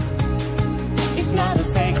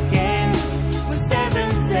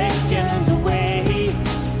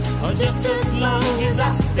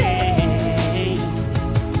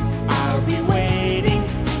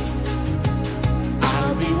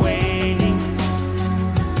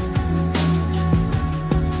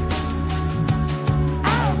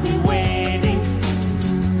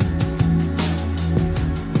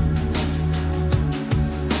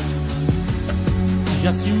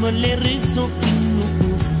 J'aime les raisons qui nous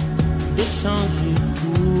poussent de changer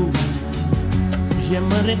tout.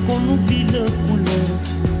 J'aimerais qu'on oublie le couleur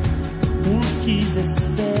pour qu'ils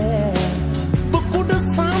espèrent. Beaucoup de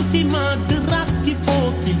sentiments, de race qu'il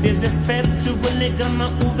faut qu'ils désespèrent. Je veux les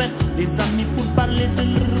gamins ouverts, les amis pour parler de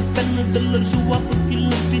leur peine, de leur joie pour qu'ils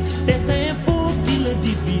le vivent. Des infos qui ne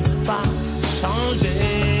divisent pas.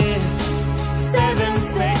 Changer. 7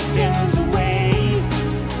 seconds away,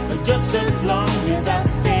 just as long as I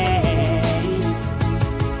stay,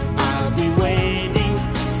 I'll be waiting.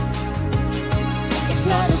 It's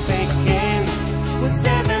not a second, we're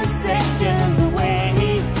 7 seconds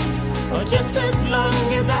away, or just as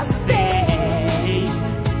long as I stay,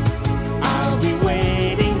 I'll be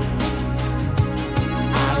waiting.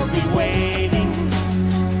 I'll be waiting.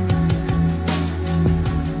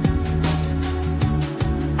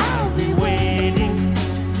 I'll be waiting.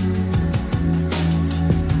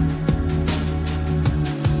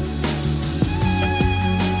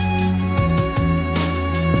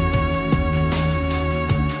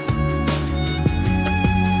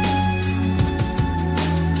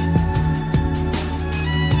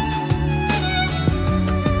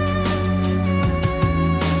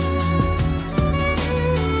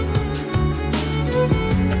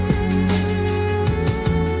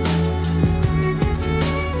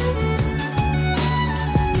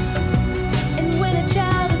 And when a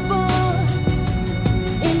child is born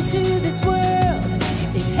into this world,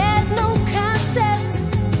 it has no concept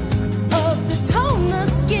of the tone the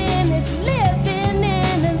skin is living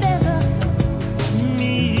in, and there's a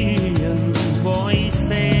Million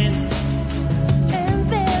voices, and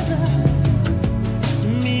there's a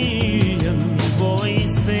million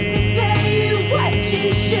voices. tell you what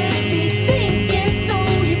you should be thinking, so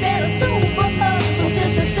you better sober up for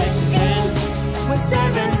just a second. We're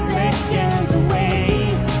 7 seconds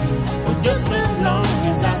away, or just as long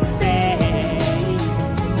as I stay,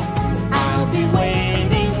 I'll be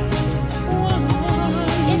waiting.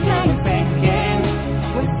 It's not a second,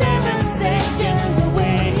 we're 7 seconds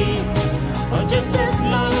away, or just as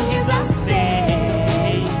long as I stay,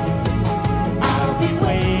 I'll be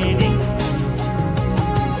waiting.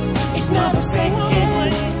 It's not a second,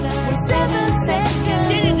 we're 7 seconds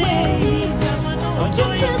away, or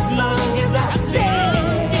just as long as I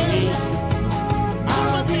stay,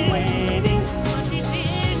 I'll be waiting.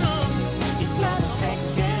 It's not a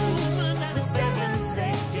second, we're 7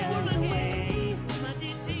 seconds away,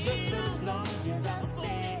 just as long as I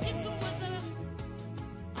stay,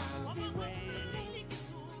 I'll be waiting.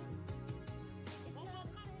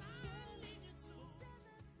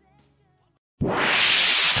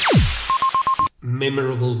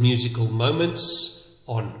 Memorable musical moments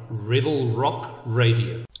on Rebel Rock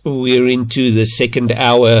Radio. We're into the second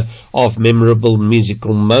hour of memorable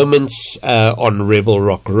musical moments on Rebel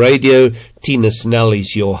Rock Radio. Tina Snell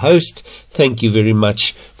is your host. Thank you very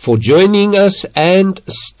much for joining us and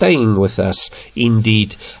staying with us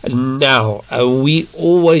indeed. Now, we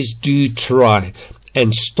always do try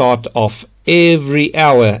and start off every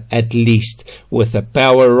hour at least with a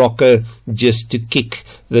power rocker just to kick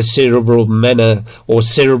the cerebral matter,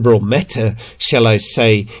 shall I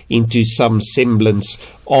say, into some semblance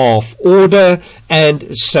of order.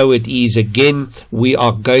 And so it is again. We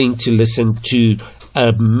are going to listen to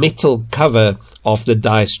a metal cover of the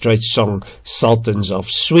Dire Straits song Sultans of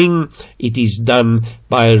Swing. It is done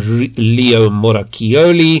by Leo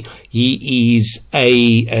Moracchioli. He is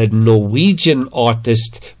a Norwegian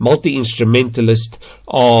artist, multi-instrumentalist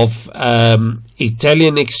of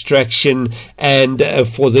Italian extraction, and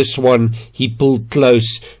for this one he pulled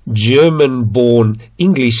close German-born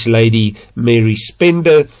English lady Mary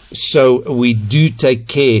Spender. So we do take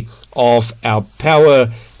care of our power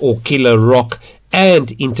or killer rock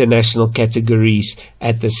and international categories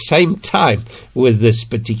at the same time with this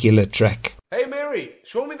particular track. Hey Mary,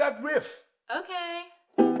 show me that riff. Okay.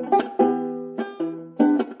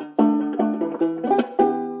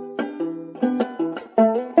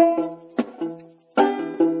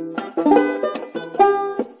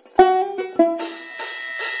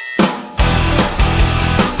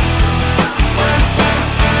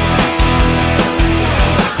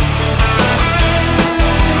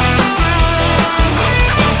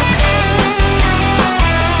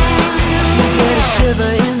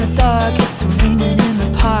 Shiver in the dark, it's raining in the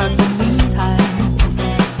park. The meantime,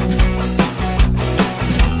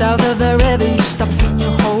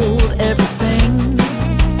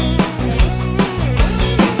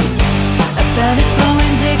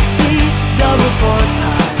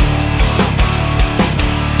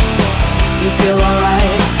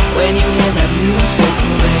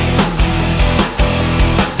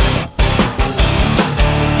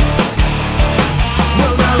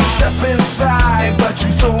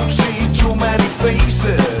 don't see too many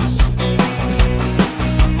faces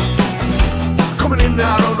coming in and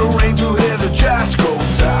out on the rain to hear the jazz go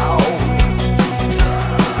down.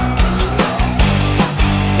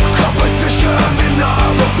 Competition in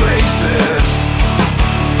other places.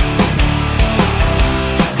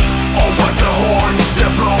 Oh, but the horns,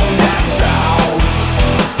 they're blowing that sound.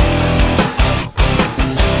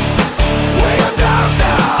 Way on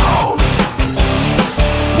downtown.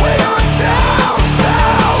 Way on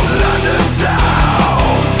downtown, London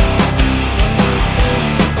town.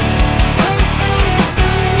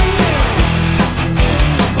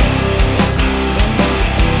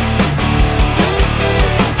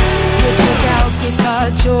 You check out Guitar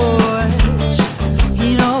George, he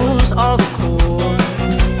knows all the chords.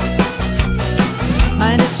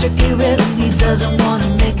 Mine is strictly rhythm, he doesn't want to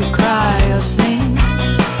make her cry or sing.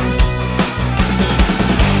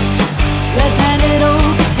 Red-handed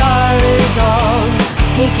old guitar is all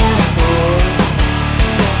he can afford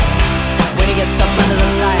when he gets up under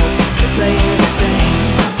the lights to play his thing.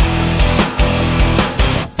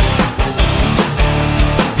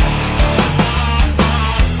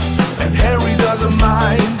 And Harry doesn't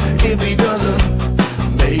mind if he doesn't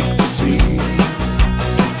make the scene.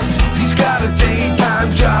 He's got a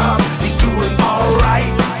daytime job, he's doing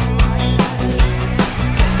alright.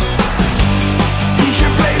 He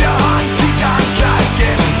can play the honky-tonk like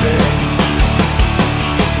anything,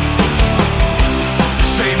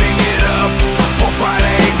 saving it up for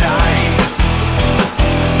Friday night.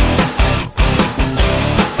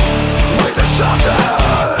 With the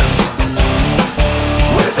Sultans,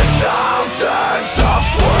 with the Sultans of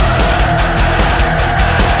Swing,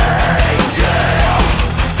 yeah.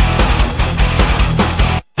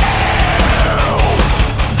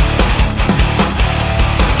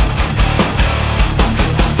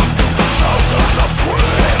 Sultans of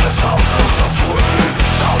Swing, the Sultans of Swing,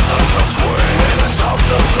 Sultans of Swing, the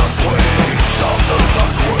Sultans of Swing, Sultans of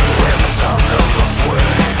Swing, the Sultans of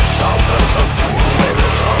Swing, Sultans of Swing, the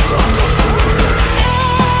Sultans of Swing.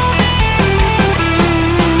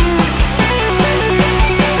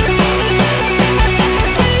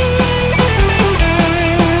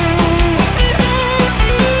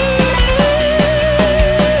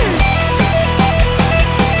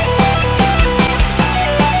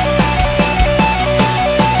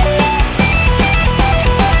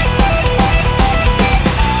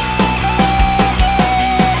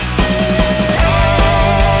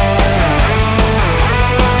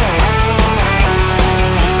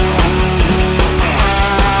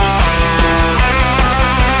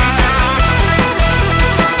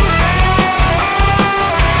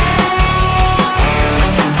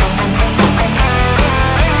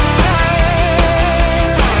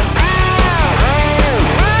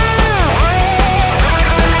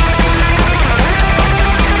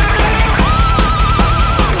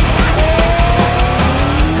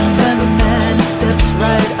 And then the man steps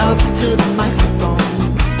right up to the microphone,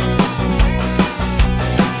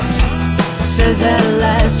 says at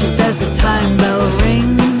last, just as the time bell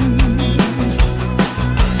rings,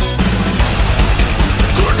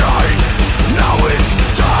 Good night, now it's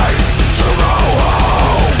time to go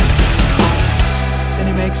home. then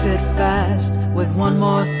he makes it fast with one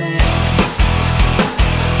more thing.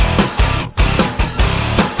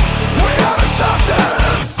 We are the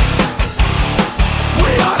Sultans.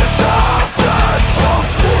 We are the Sultans of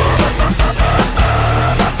Swing.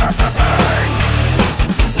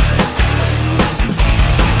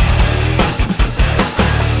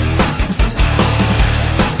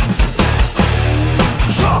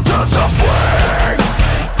 Sultans of Swing.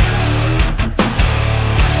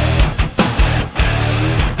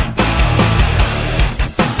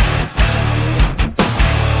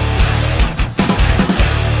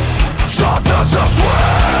 Sultans of Swing.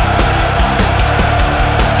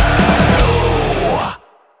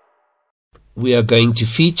 We are going to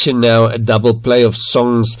feature now a double play of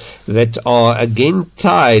songs that are again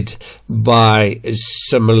tied by a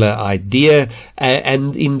similar idea,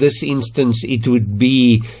 and in this instance it would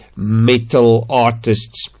be metal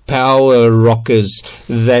artists, power rockers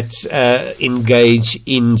that engage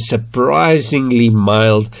in surprisingly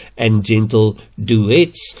mild and gentle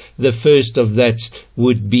duets. The first of that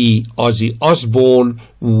would be Ozzy Osbourne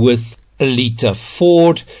with Alita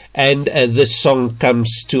Ford, and this song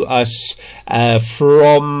comes to us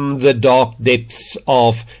from the dark depths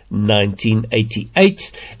of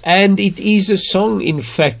 1988, and it is a song, in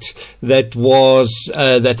fact, that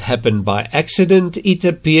happened by accident. It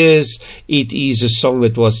appears it is a song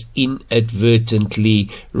that was inadvertently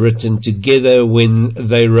written together when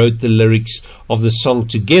they wrote the lyrics of the song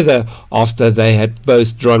together after they had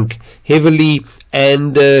both drunk heavily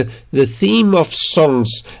And the theme of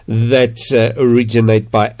songs that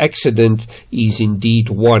originate by accident is indeed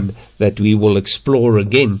one that we will explore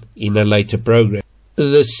again in a later program.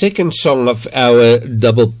 The second song of our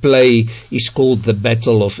double play is called The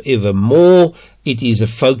Battle of Evermore. It is a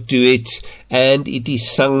folk duet, and it is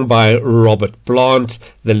sung by Robert Plant,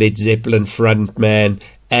 the Led Zeppelin frontman,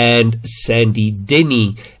 and Sandy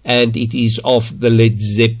Denny, and it is off the Led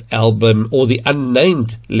Zepp album, or the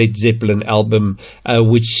unnamed Led Zeppelin album,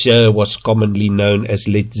 which was commonly known as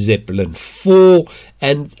Led Zeppelin 4.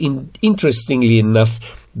 And interestingly enough,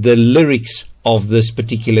 the lyrics of this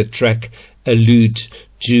particular track allude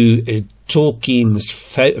to Tolkien's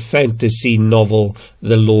fantasy novel,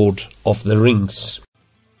 The Lord of the Rings.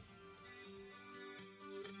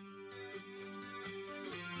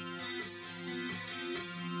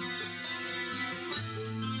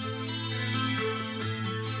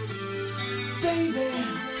 Baby,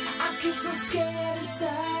 I get so scared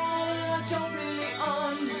inside and I don't really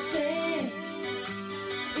understand.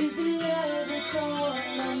 Is it love that's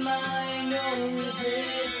on my mind or is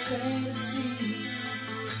it fantasy?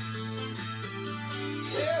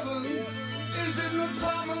 Heaven is in the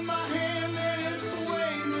palm of my hand and it's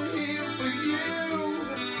waiting here for you.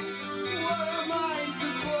 What am I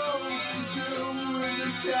supposed to do with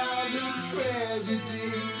a childhood tragedy?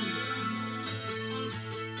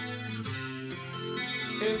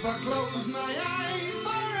 If I close my eyes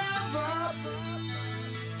forever,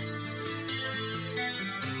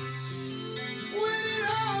 will it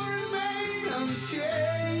all remain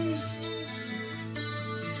unchanged?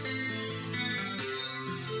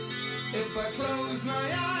 If I close my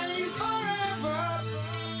eyes forever,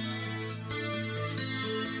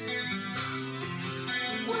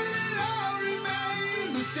 will it all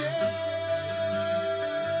remain the same?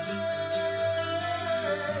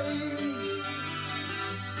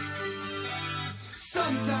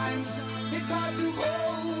 Sometimes it's hard to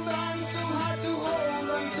hold on, so hard to hold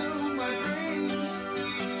on to my dreams.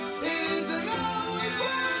 It isn't always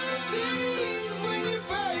what it seems when you're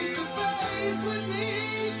face to face with me.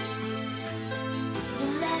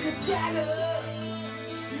 Like a dagger,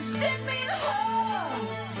 you slit me in the heart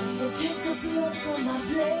and taste the blood from my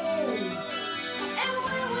blade. And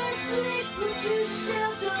when we sleep, would you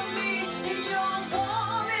shelter me in your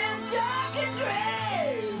warm and darkened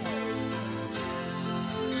grave?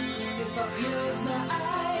 If I close my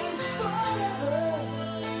eyes forever,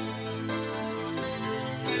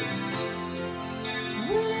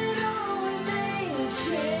 will it all remain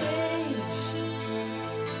changed?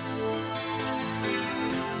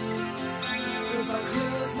 If I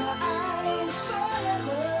close my eyes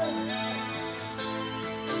forever,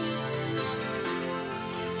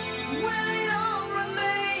 will it all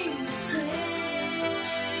remain the same?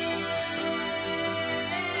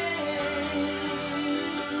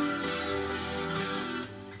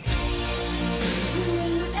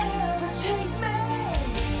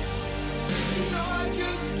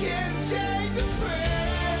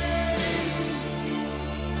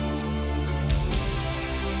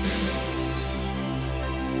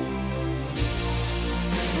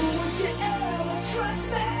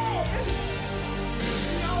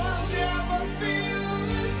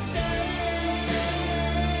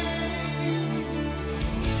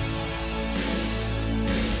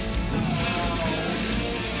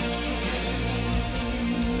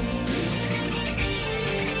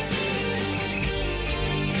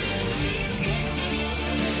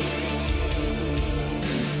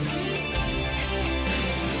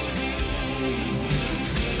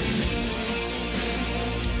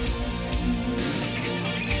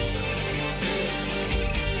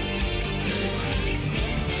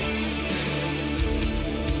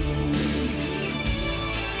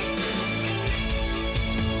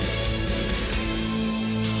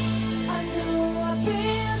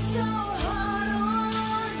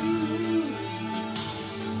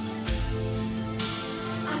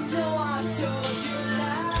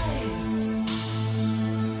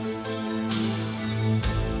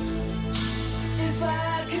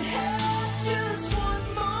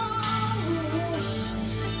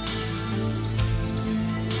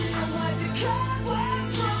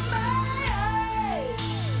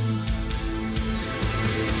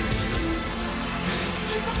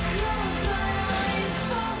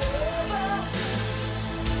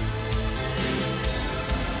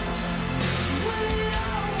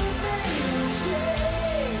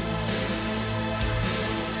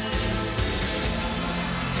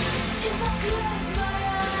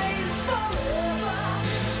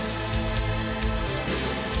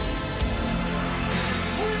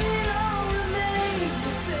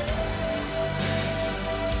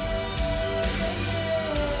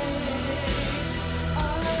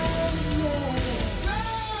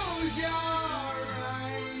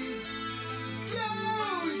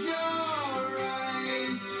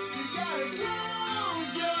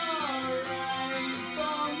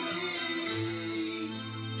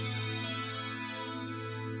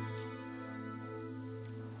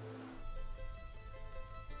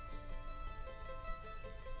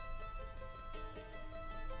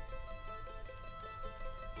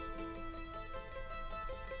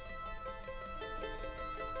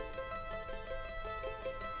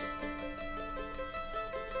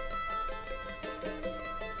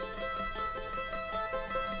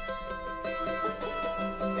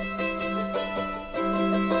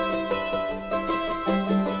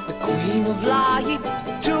 beam of light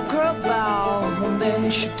took her bow, and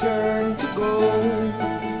then she turned to go.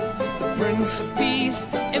 The Prince of Peace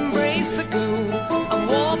embraced the gloom and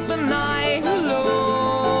walked the night alone.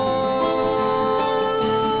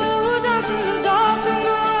 Dancing in the dark of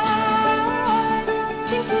night,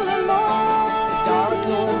 sing to the moon. Dark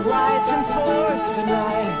Lord rides in force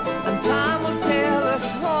tonight, and time will tell us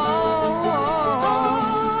wrong.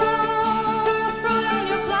 Throw down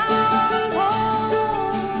your blind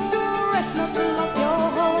pole, rest not to lock your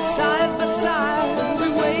home. Side by side, we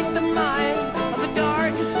wait the night of the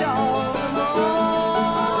darkest dawn.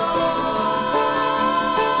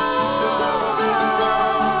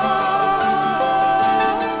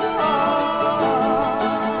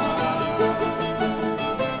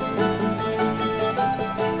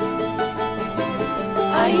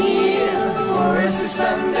 I hear voices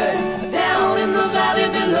thunder down in the valley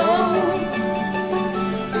below.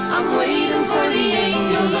 I'm waiting for the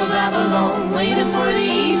angels of Babylon, waiting for the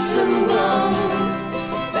eastern glow.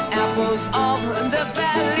 The apples of the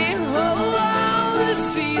valley, oh, the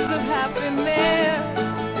seas of happiness.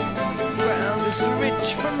 Ground is rich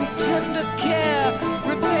from tender care,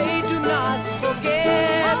 repay, do not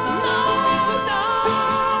forget. No, no,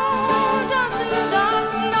 dance in the dark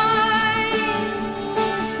night,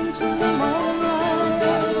 listen to the moonlight.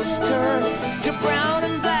 Colors turn to brown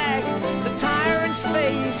and black, the tyrant's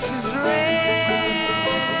face is red.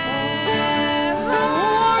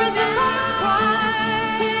 War is the common cry,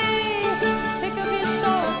 pick up your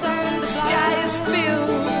swords and the sky is filled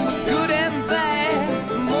with good and bad,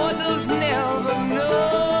 mortals never know.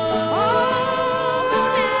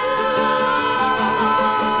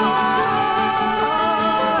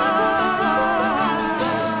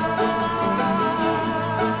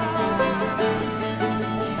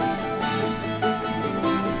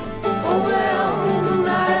 Oh well, the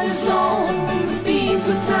night is long, the beats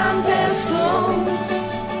of time pass slow.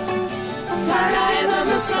 Tired-eyed on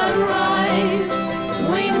the sunrise,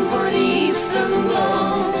 waiting for the eastern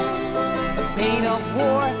glow. The pain of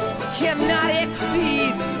war cannot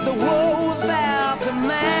exceed the woe without the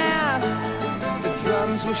man. The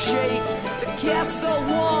drums will shake, the castle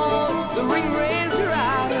wall, the ring raised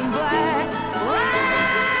right and black.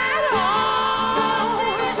 Right on,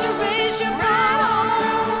 right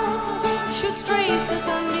on, shoot straight to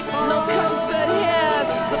the before. No comfort here,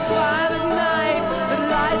 the fire at night, the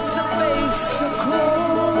lights the face so cold.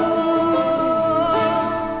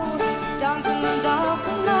 Dance in the dark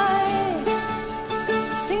of night,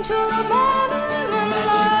 sing to the morning and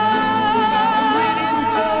light. Red and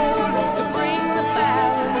gold to bring the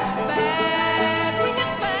balance back, bring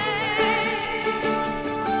it back.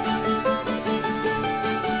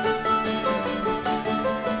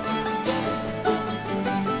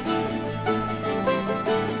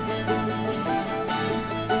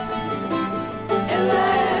 At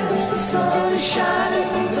last the sun is shining,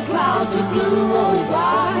 the clouds are blue or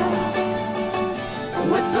white.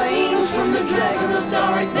 With flames from the dragon of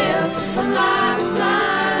darkness, the sunlight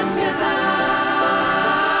blinds his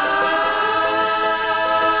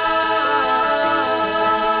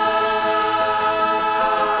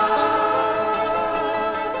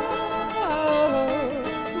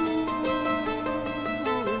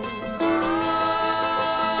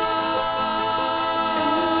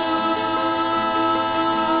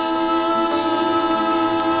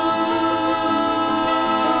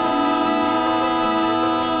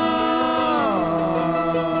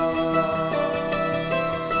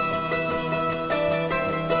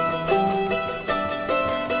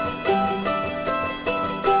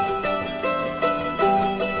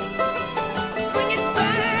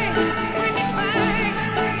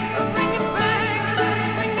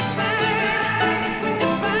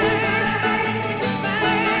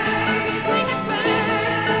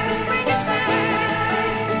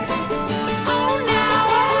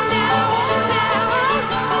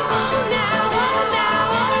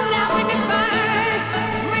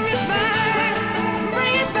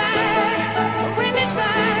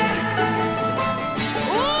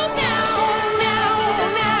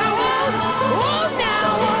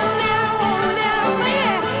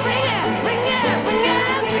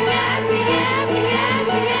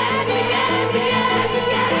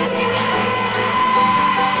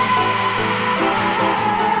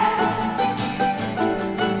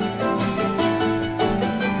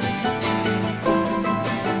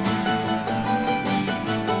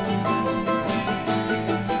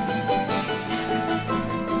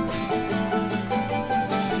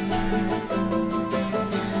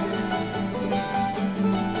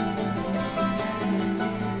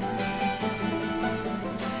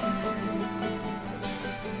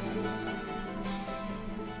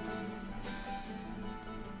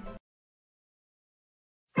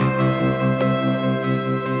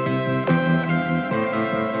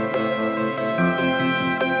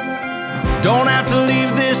Don't have to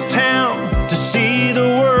leave this town to see the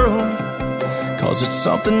world, 'cause it's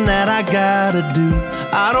something that I gotta do.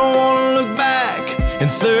 I don't wanna look back in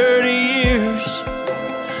 30 years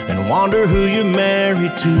and wonder who you're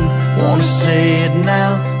married to. Wanna say it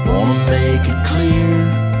now, wanna make it clear,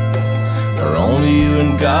 for only you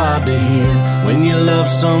and God to hear. When you love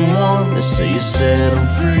someone, they say you set them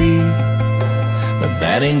free, but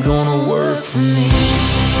that ain't gonna work for me.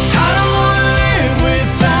 I don't wanna live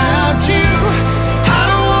without you. I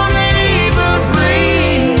don't wanna even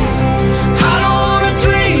breathe. I don't wanna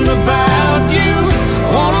dream about you. I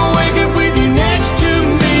wanna wake up with you next to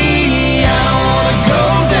me. I don't wanna go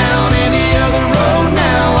down any other road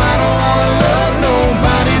now. I don't wanna love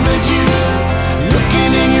nobody but you.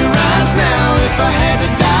 Looking in your eyes now, if I had to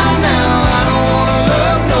die now, I don't wanna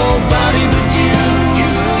love nobody but you.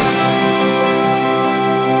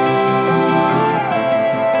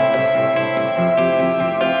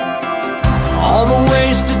 All the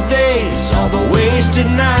wasted days, all the wasted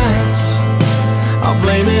nights, I'll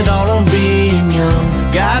blame it all on being young.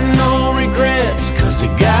 Got no regrets, 'cause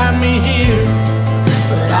it got me here,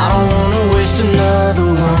 but I don't wanna waste another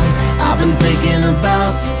one. I've been thinking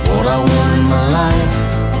about what I want in my life.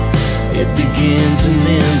 It begins and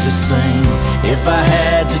ends the same. If I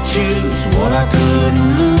had to choose what I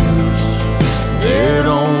couldn't lose, there'd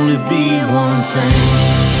only be one thing.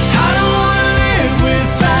 I don't wanna live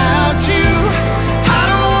without you. I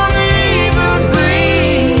don't wanna even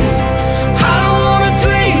breathe. I don't wanna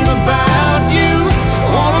dream about you. I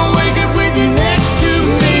wanna wake up with you next to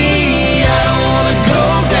me. I don't wanna go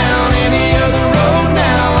down any other road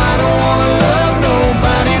now. I don't wanna love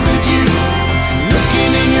nobody but you.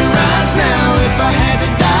 Looking in your eyes now, if I had to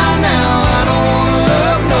die now, I don't wanna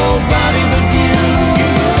love nobody but you.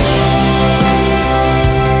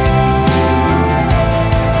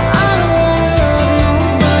 I don't wanna love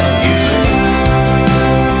nobody but you.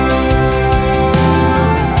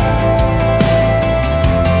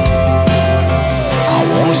 I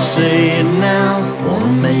wanna say it now,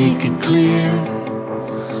 wanna make it clear,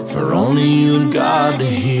 for only you and God to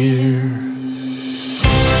hear.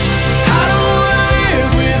 I don't wanna live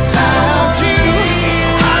without you.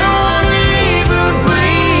 I don't wanna even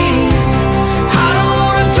breathe. I don't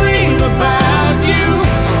wanna dream about you.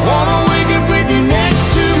 Wanna wake up with you next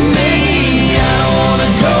to me. I don't wanna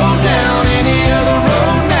go down any other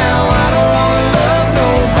road now. I don't wanna love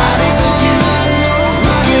nobody but you.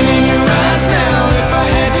 Looking in your eyes now, if I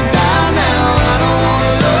had to die now, I don't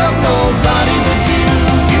wanna love nobody but you.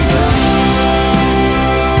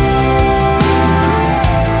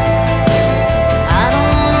 I don't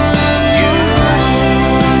wanna love nobody.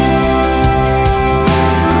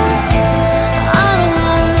 I don't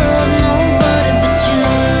wanna love nobody but you.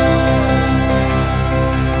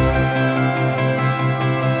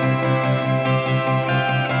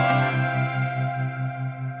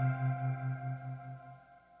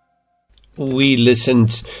 We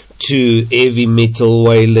listened to heavy metal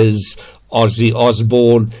wailers Ozzy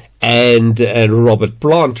Osbourne and Robert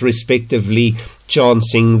Plant, respectively,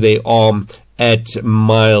 chancing their arm at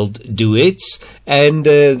mild duets. And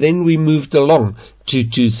then we moved along to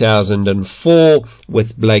 2004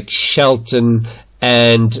 with Blake Shelton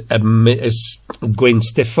and Gwen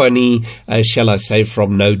Stefani, shall I say,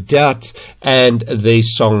 from No Doubt, and their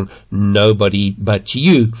song Nobody But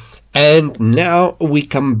You. And now we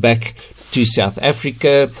come back to South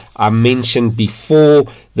Africa. I mentioned before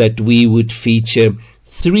that we would feature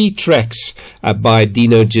 3 tracks by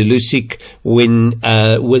Dino Jelusic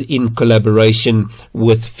in collaboration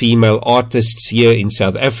with female artists here in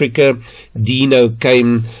South Africa. Dino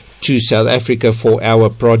came to South Africa for our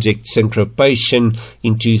project Syncopation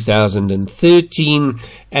in 2013,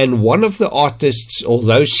 and one of the artists,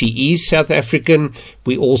 although she is South African,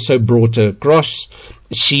 we also brought her across.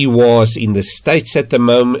 She was in the States at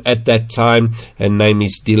that time. Her name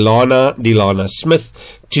is Delana Smith,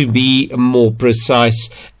 to be more precise,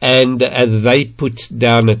 and they put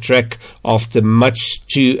down a track after much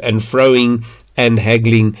to and froing and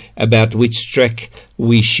haggling about which track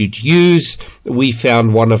we should use. We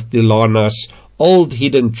found one of Delana's old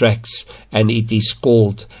hidden tracks, and it is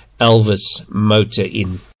called Elvis Motor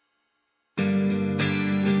Inn.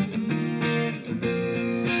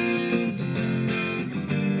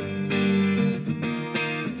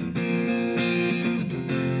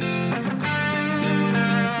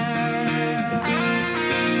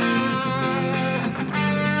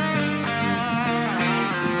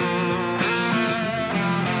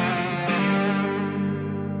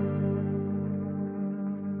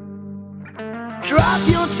 Drop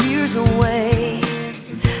your tears away,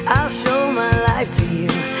 I'll show my life to you.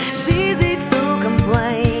 It's easy to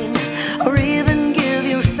complain or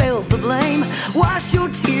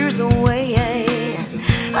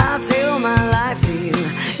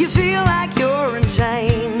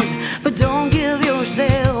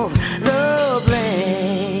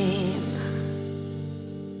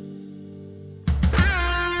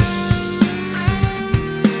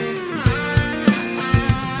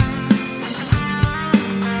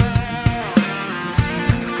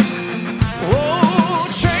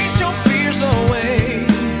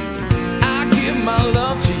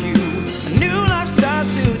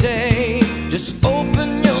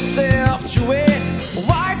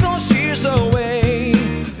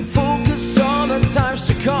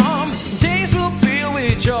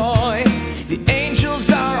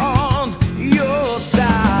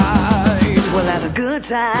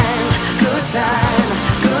time, good time,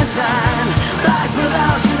 good time. Life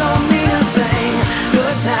without you don't mean a thing.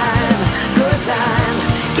 Good time, good time.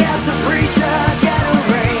 Get the preacher, get a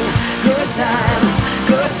ring. Good time,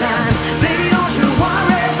 good time. Baby, don't you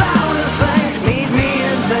worry about a thing. Meet me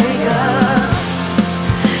in Vegas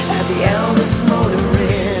at the Elvis Motor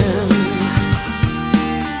Inn.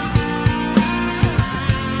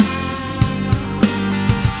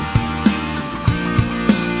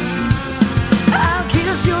 I'll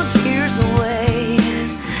kiss your tears away.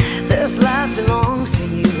 This life belongs to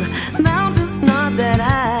you. The mountain's not that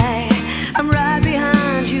high. I'm right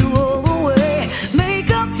behind you all the way. Make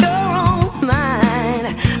up your own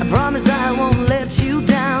mind. I promise I won't let you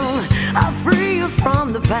down. I'll free you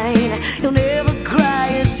from the pain. You'll never cry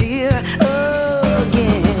a tear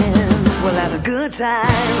again. We'll have a good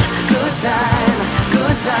time, good time,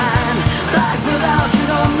 good time. Life without you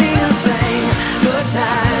don't mean a thing. Good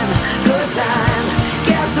time, good time.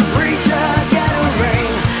 Get the preacher, get a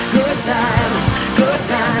ring. Good time, good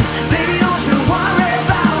time. Baby, don't you worry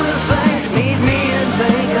about a thing. Meet me in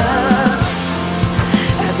Vegas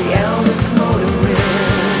at the Elvis Motor Inn.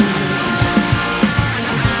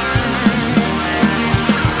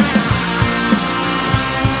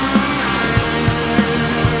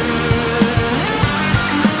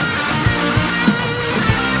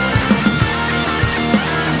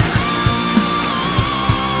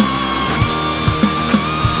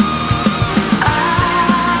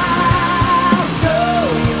 I'll show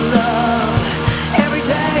you love every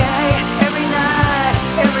day, every night,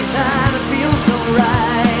 every time it feels so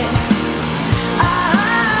right.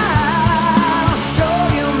 I'll show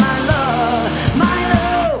you my love, my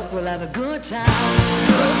love. We'll have a good time,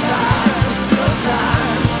 good time, good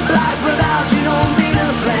time. Life without you don't mean a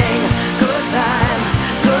thing. Good time,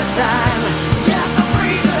 good time. Get the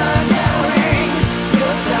preacher, get a ring.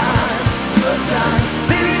 Good time, good time.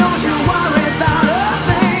 Baby, don't you worry about a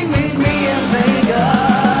thing. Meet me in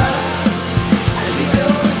Vegas at the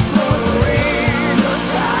Elvis Motor Inn. Good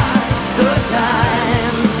time, good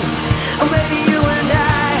time. Oh, baby, you and I.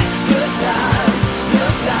 Good time,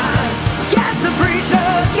 good time. Get the preacher,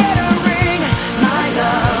 get a ring. My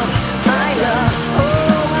love, my love.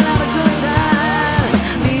 Oh, we'll have a good time.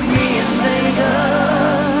 Meet me in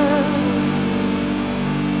Vegas.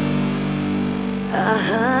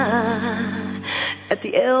 At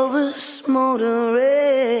the Elvis Motor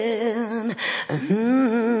Inn.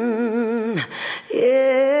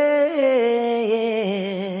 Yeah.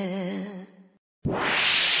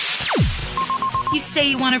 You say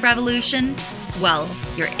you want a revolution? Well,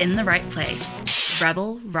 you're in the right place.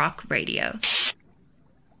 Rebel Rock Radio.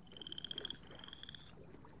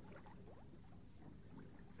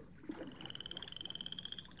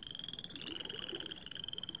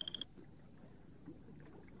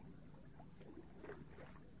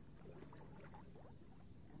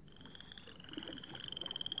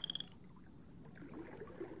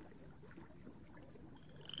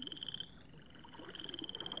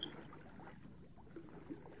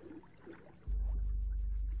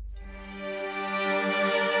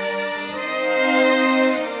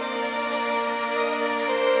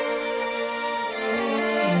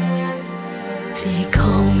 They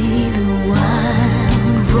call me the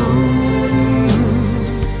wild rose,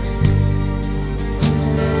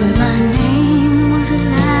 but my name was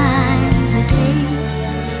Eliza Day.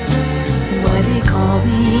 Why they call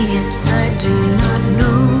me it, I do not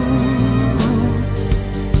know.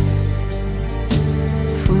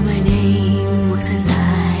 For my name was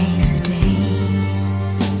Eliza Day.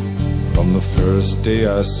 From the first day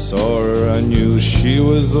I saw her, I knew she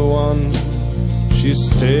was the one. She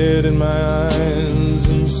stared in my eyes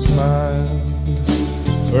and smiled,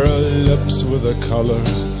 for her lips were the color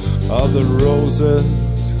of the roses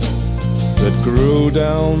that grew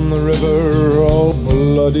down the river, all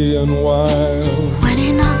bloody and wild. When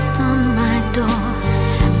he knocked on my door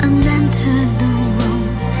and entered the room,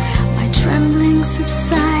 my trembling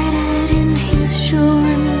subsided in his sure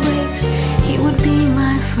embrace. He would be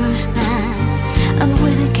my first man, and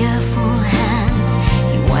with a careful hand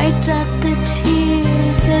he wiped out the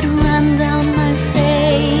tears that ran down my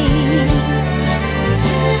face.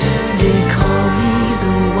 They call me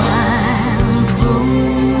the wild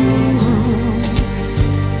rose,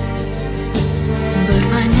 but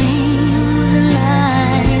my name was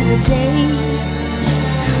Eliza Day.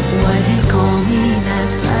 Why they call me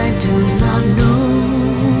that I do not know,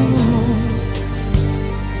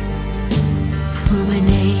 for my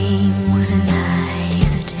name was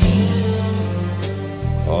Eliza Day.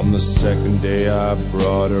 On the second day I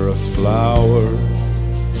brought her a flower.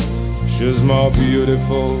 She was more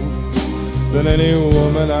beautiful than any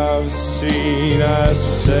woman I've seen. I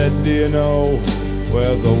said, do you know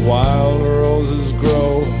where the wild roses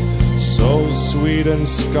grow, so sweet and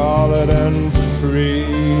scarlet and free?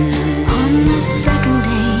 On the second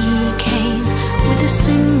day he came with a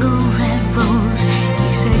single red rose. He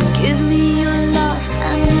said, give me your loss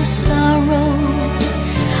and your sorrow.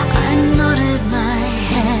 I nodded my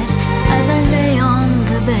head as I lay on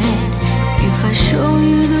the bed. If I show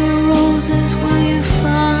you the roses, will you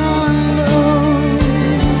follow?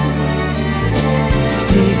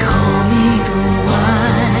 They call me the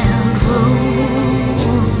wild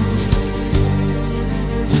rose,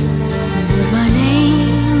 but my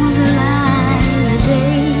name was Eliza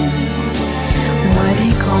Day. Why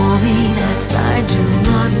they call me that I do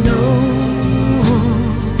not know,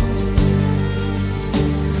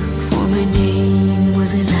 for my name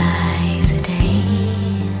was Eliza Day.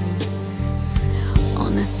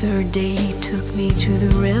 On the third day he took me to the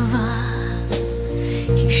river.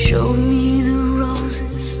 He showed me the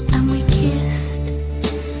roses and we kissed,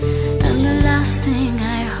 and the last thing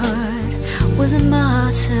I heard was a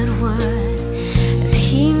muttered word as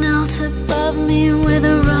he knelt above me with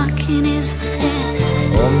a rock in his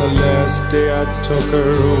fist. On the last day I took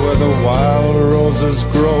her where the wild roses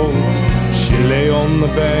grow. She lay on the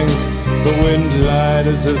bank, the wind lied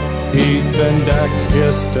as a thief, and I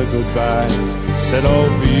kissed her goodbye, said all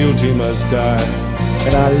beauty must die.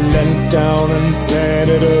 And I leant down and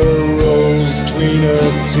planted a rose between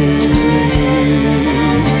her teeth.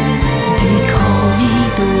 They call me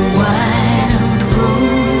the wild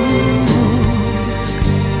rose,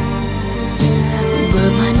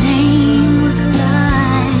 but my name was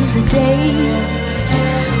Eliza Day.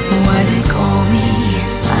 Why they call me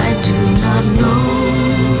it I do not know,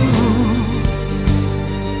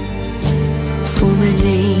 for my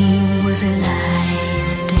name was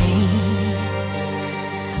Eliza Day.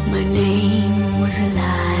 My name was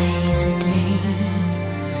Eliza Day,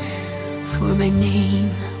 for my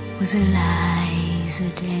name was Eliza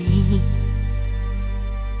Day.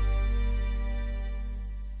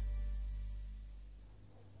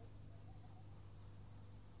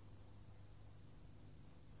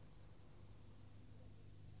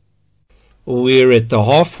 We're at the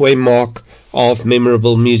halfway mark of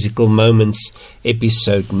Memorable Musical Moments,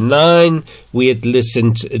 episode 9. We had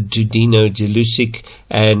listened to Dino DeLucic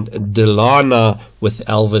and Delana with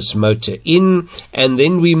Elvis Motor Inn, and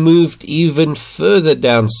then we moved even further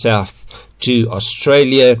down south to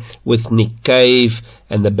Australia with Nick Cave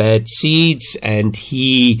and the Bad Seeds, and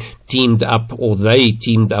he teamed up, or they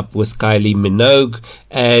teamed up with Kylie Minogue,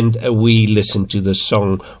 and we listened to the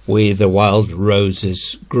song Where the Wild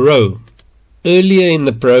Roses Grow. Earlier in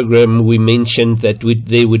the program, we mentioned that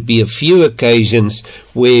there would be a few occasions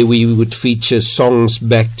where we would feature songs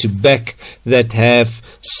back to back that have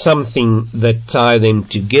something that tie them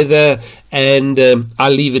together, and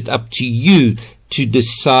I'll leave it up to you to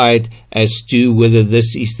decide as to whether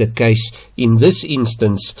this is the case. In this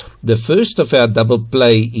instance, the first of our double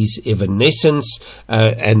play is Evanescence,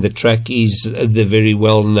 and the track is the very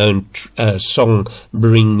well-known song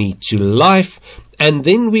Bring Me to Life. And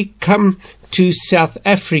then we come to South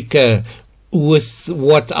Africa with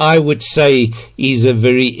what I would say is a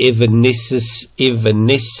very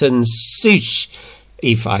evanescence-ish,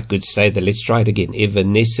 if I could say that. Let's try it again.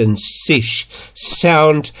 Evanescence-ish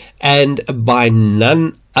sound, and by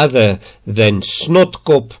none other than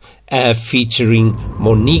Snotkop, featuring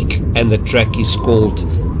Monique, and the track is called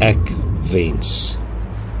Ek Wens.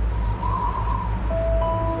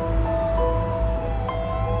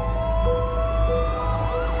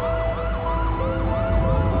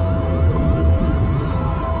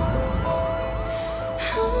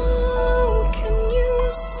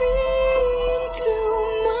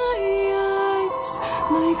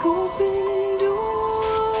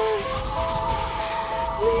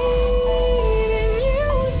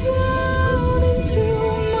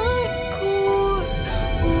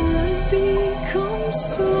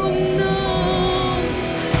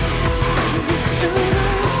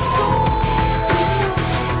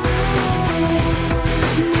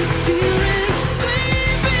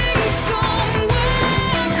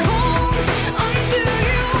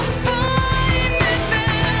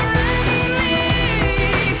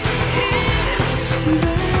 Yeah.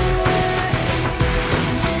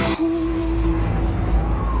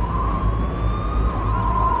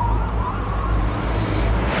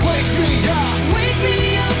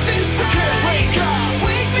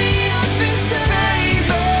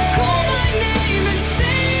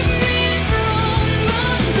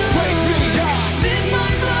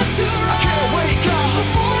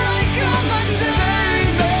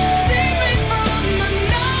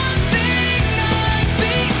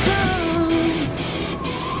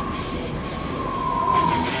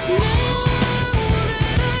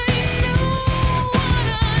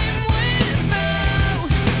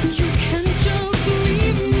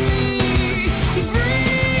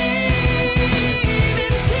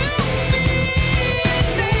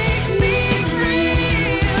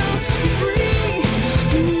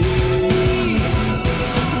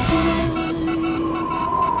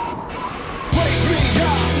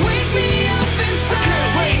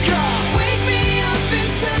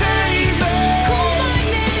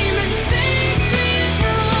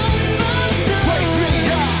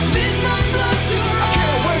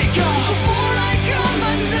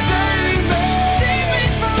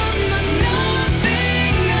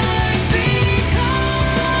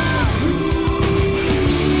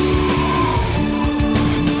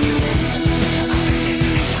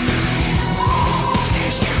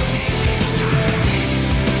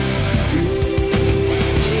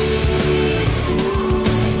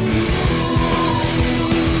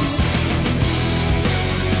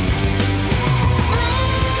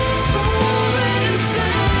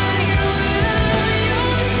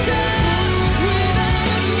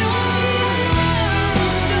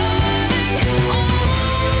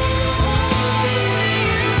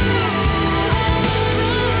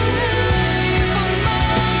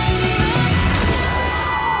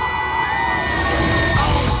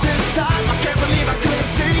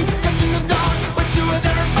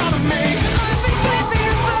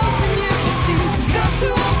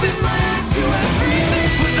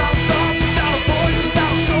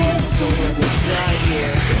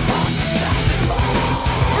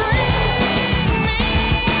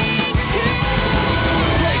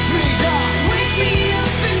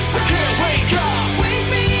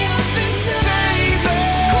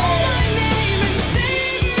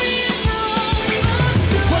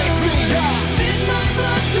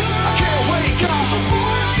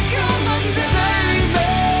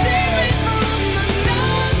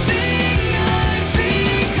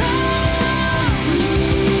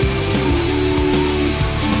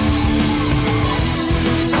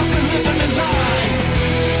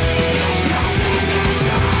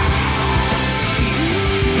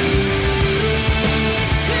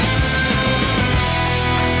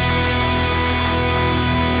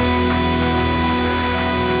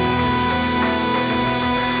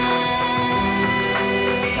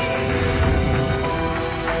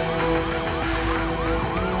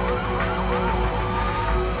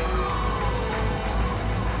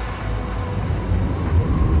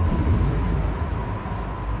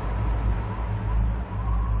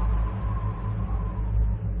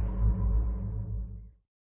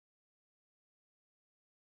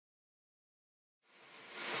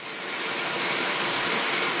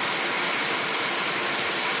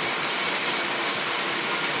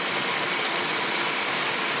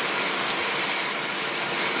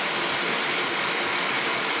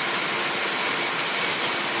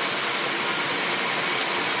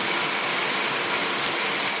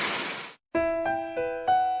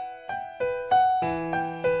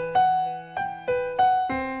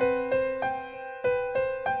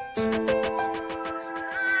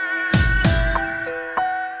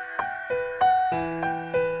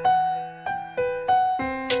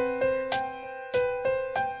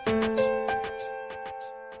 Ek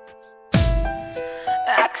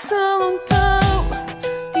sal onthou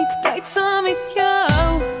die tyd saam met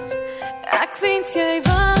jou. Ek wens jy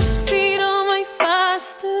was hier om my vas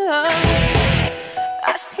te hou.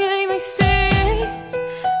 As jy my sê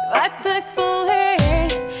wat ek wil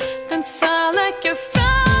hê, dan sal ek jou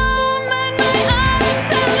vra met my alles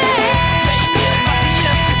te lê. Nee, was die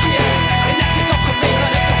eerste keer en ek het ook geweet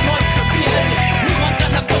dat ek nog nooit gebeur nie. Niemand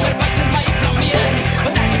kan dat onderwijs in my blameer nie,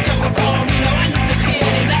 want ek het jou gevra om nie nou aan te gee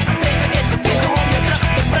nie. En ek vrees ek het verkeerd om jou terug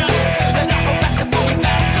te bring. De nacht op weg te vol die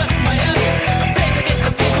pijl sit my in. Ek vrees ek het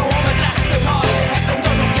verkeerd om het recht te maak. Ek kom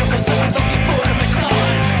dan nog jou gezicht asof jy voor my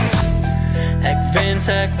staan. Ek wens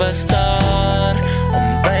ek was daar om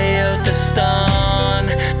by jou te staan,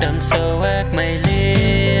 dan sou ek my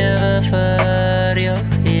lewe vir jou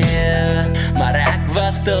gee. Maar ek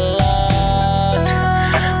was te laat,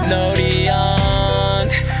 nou die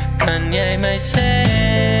aand, kan jy my sê?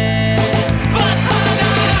 Wat gaan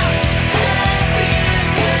aan? Ek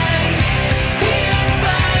weet jy is steeds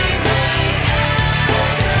by my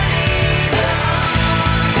elke liewe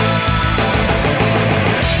aand.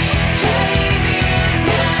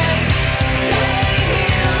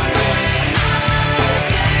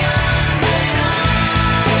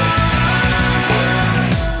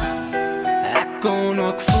 Ek kon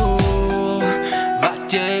ook voel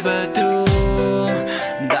wat jy bedoel,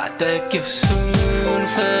 dat ek jou soen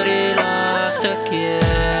vir die laaste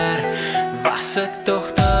keer. Was ek toch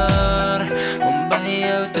daar om by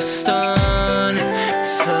jou te staan,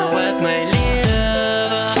 sou ek my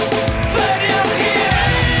lewe vir jou gee.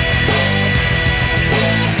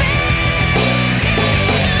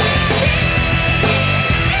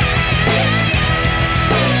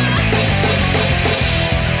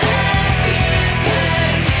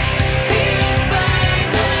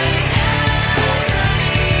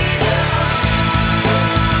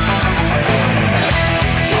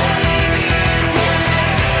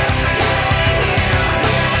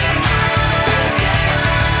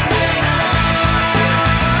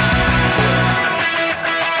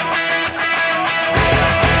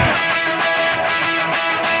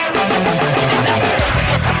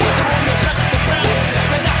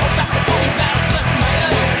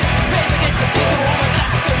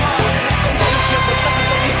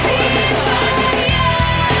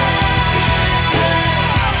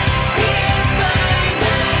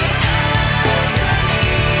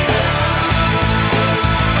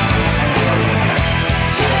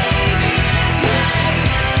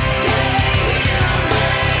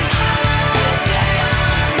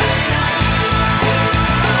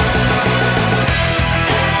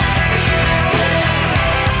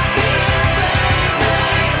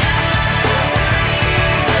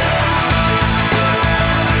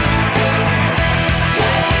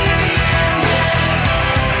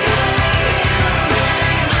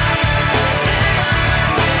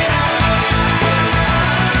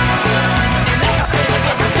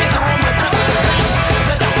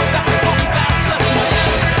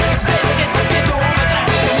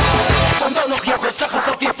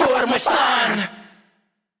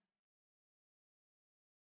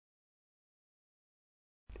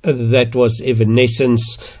 That was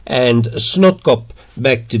Evanescence and Snotkop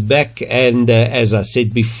back to back, and as I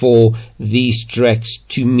said before, these tracks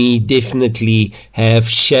to me definitely have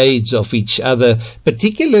shades of each other,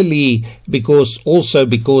 particularly because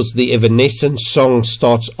the Evanescence song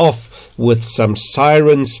starts off with some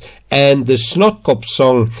sirens, and the Snotkop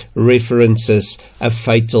song references a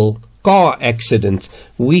fatal car accident.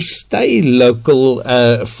 We stay local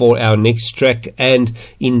for our next track, and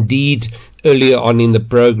indeed earlier on in the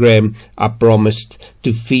program I promised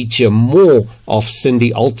to feature more of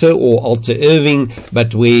Cindy Alter or Alter Irving,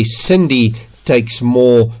 but where Cindy takes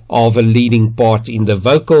more of a leading part in the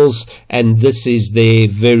vocals, and this is their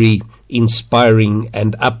very inspiring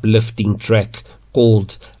and uplifting track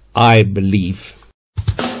called I Believe.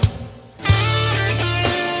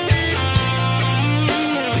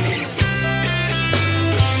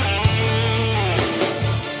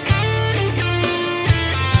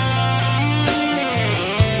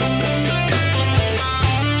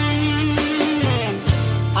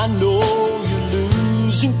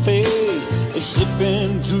 Faith is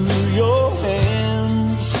slipping through your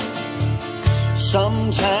hands.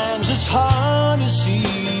 Sometimes it's hard to see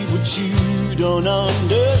what you don't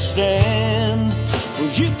understand. Well,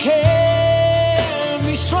 you can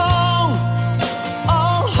be strong.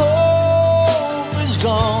 All hope is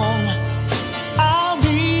gone. I'll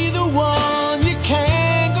be the one you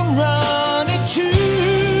can come running to.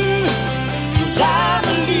 'Cause I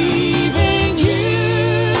believe in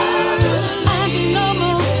you. I can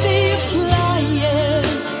almost see you flying.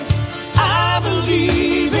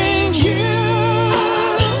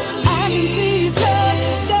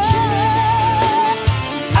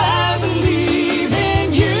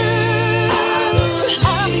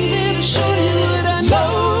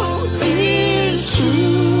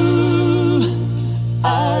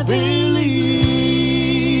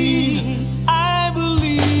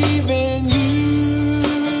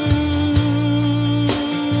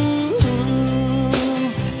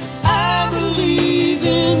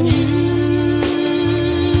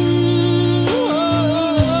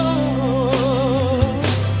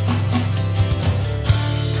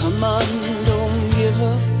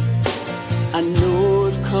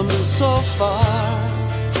 come so far.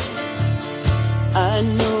 I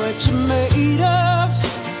know what you're made of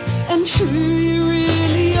and who you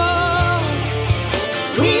really are.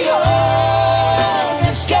 We all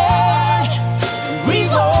get scared.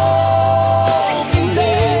 We've all been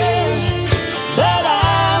there. That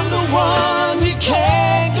I'm the one you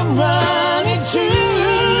can't come running to.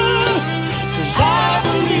 'Cause I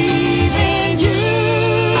believe in you.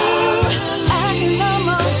 I can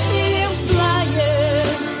almost see you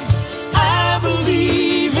flying. I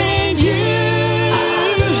believe in you.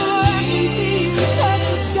 I can see you touch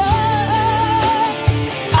the sky.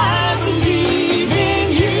 I believe in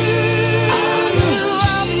you.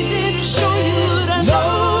 I'll be there to show you what I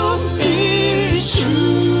know is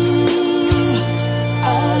true.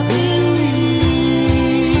 I believe in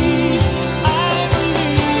you.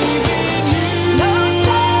 No, it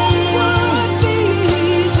said it would be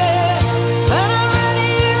easy, but I'm right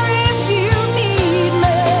here if you need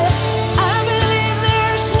me. I believe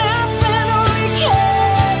there's nothing we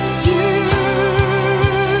can't do.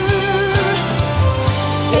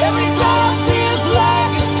 Every door feels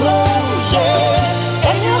like it's closing,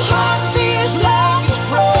 and your heart feels like it's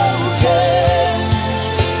broken.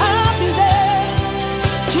 I'll be there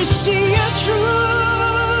to see you through.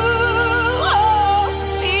 Oh,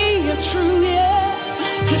 see you through, yeah.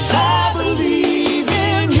 'Cause I believe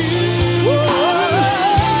in you.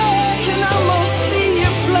 I can almost see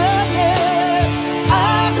you flying.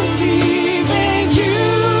 I believe in you.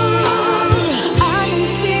 I can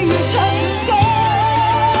see you touch the sky.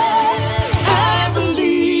 I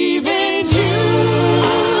believe in you.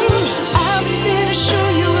 I'll be there to show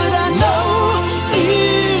you what I know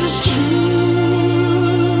is true.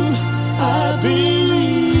 I believe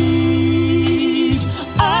in you.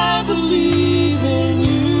 I believe in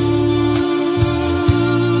you.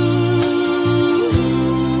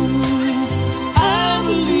 I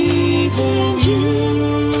believe in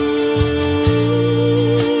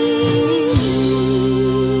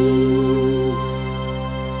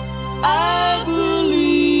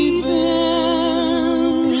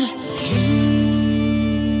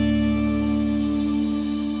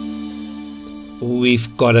We've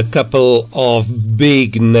got a couple of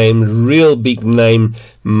big name, real big name,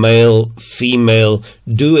 male, female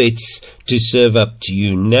duets to serve up to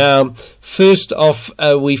you now. First off,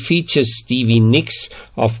 we feature Stevie Nicks.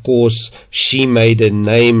 Of course, she made a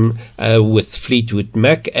name with Fleetwood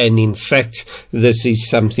Mac, and in fact, this is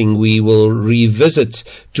something we will revisit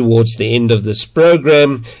towards the end of this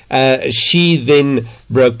program. She then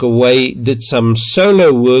broke away, did some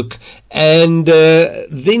solo work, and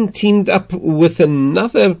then teamed up with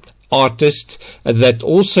another artist that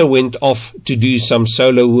also went off to do some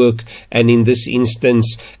solo work, and in this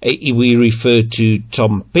instance we refer to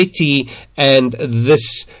Tom Petty, and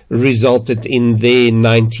this resulted in their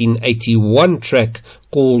 1981 track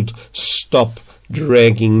called Stop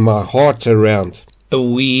Dragging My Heart Around.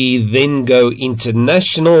 We then go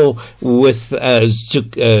international with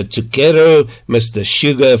Zucchero, Mr.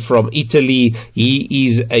 Sugar from Italy. He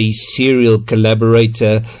is a serial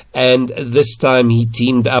collaborator, and this time he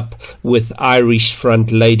teamed up with Irish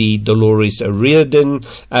front lady Dolores O'Riordan,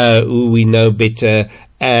 who we know better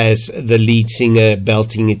as the lead singer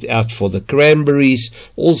belting it out for the Cranberries,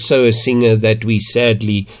 also a singer that we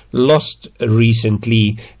sadly lost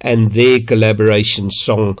recently, and their collaboration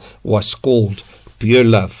song was called Pure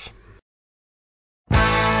Love.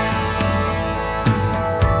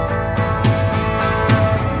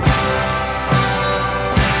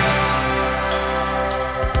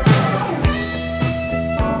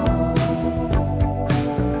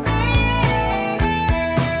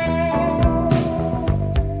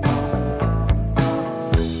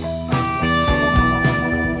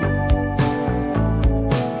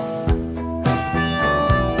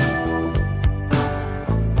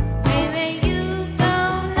 Baby, you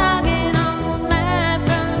don't know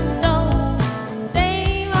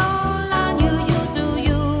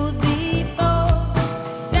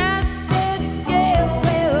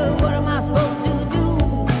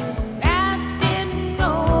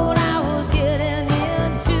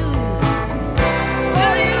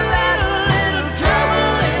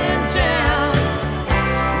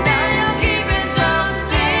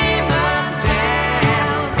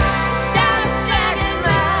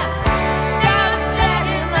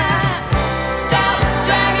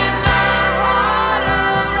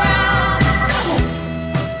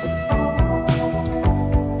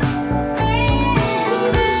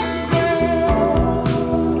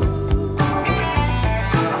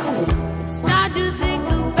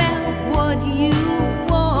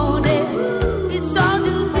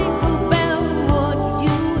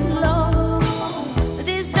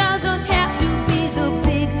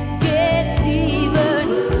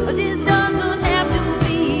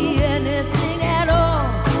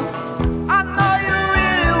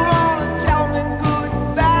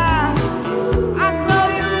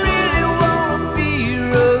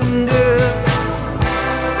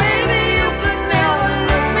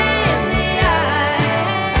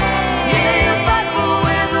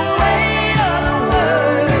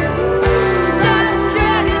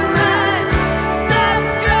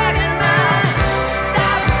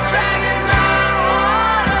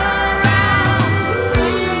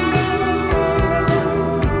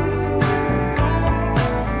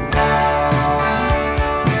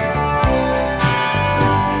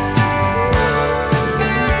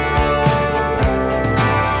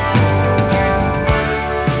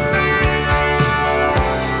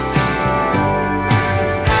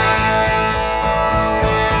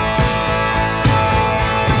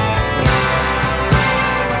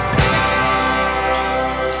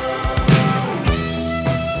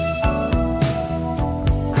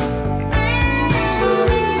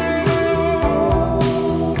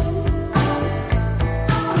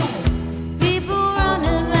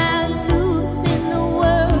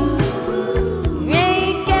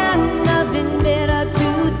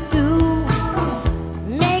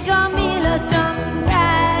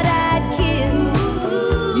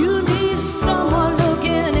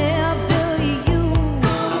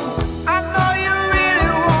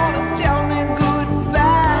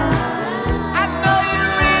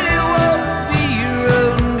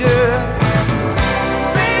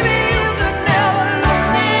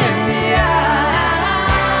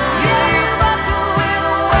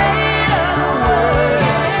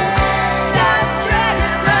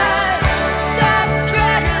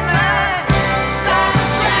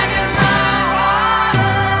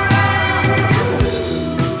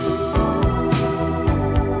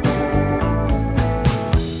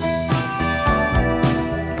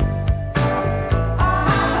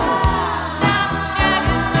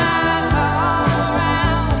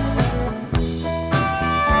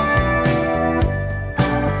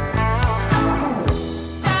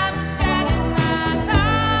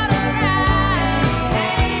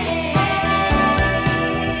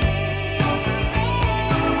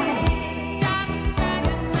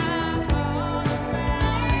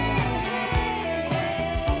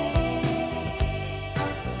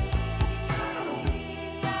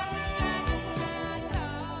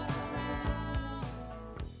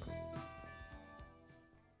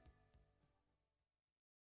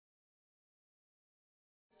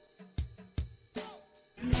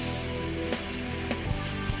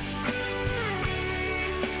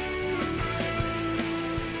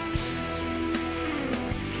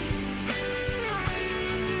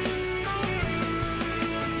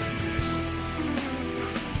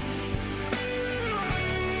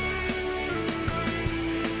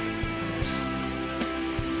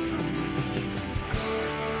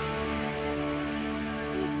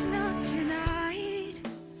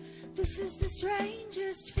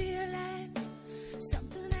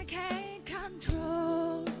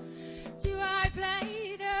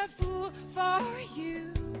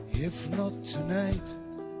If not tonight,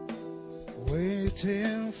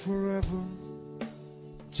 waiting forever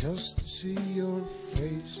just to see your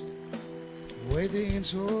face. Waiting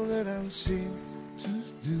is all that I'm seeing to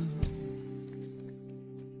do.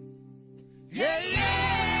 Yeah,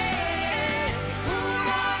 yeah, put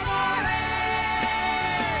on on it.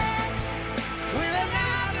 Will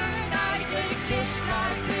another night exist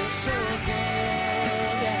like this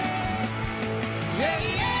again? Yeah,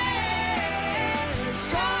 yeah,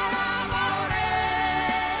 it's all about it.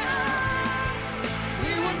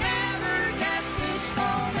 We will never get this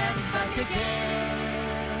moment back again.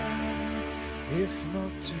 If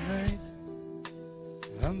not tonight,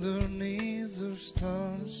 underneath the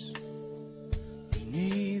stars,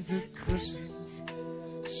 beneath the crescent,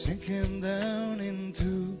 sinking down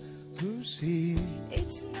into the sea.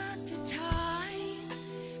 It's not the time,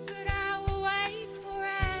 but I will wait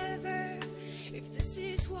forever. If this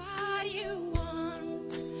is what you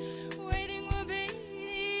want, waiting will be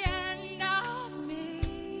the end of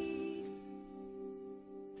me.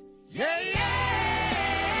 Yeah,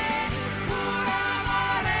 yeah, put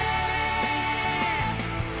on it.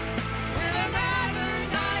 Will another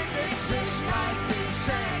night exist like this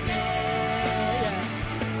again?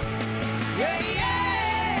 Yeah,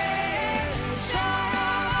 yeah, it's all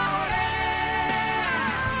about it.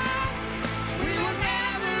 We will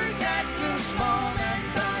never get this moment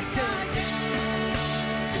back again.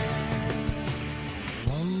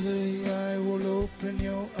 One day I will open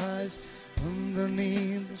your eyes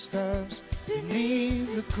underneath the stars,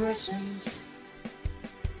 beneath the crescent.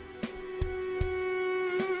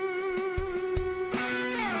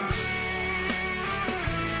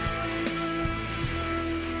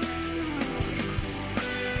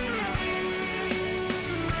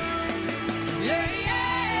 Yeah,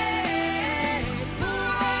 yeah,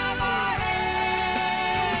 put on it.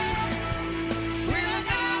 Will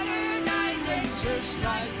another night exist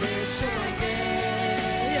like this again?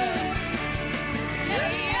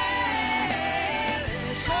 Yeah, yeah,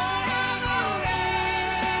 it's all about it.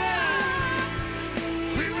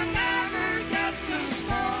 We will never get this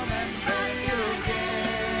moment back again.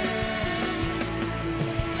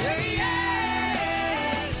 Yeah,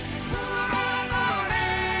 yeah, put on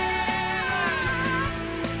it.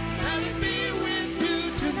 Let it be with you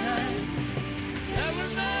tonight. There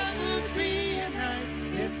will never be a night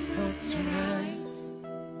if not tonight.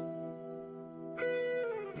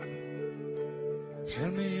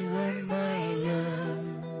 Tell me when, my love.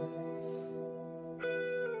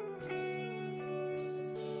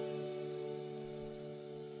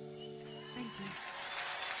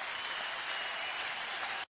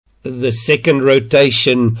 The second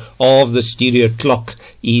rotation of the studio clock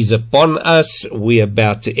is upon us. We're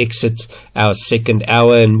about to exit our second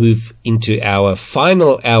hour and move into our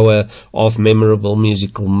final hour of memorable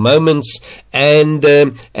musical moments. And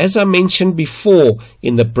as I mentioned before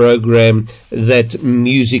in the program, that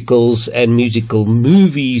musicals and musical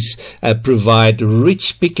movies provide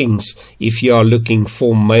rich pickings if you are looking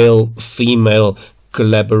for male-female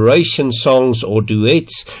collaboration songs or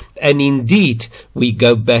duets. And indeed, we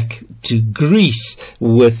go back to Greece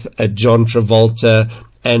with John Travolta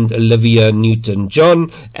and Olivia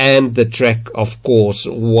Newton-John, and the track, of course,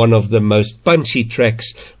 one of the most punchy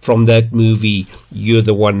tracks from that movie, You're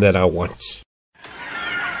the One That I Want.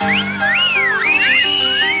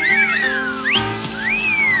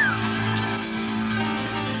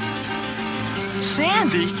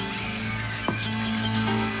 Sandy?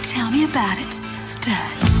 Tell me about it, stud.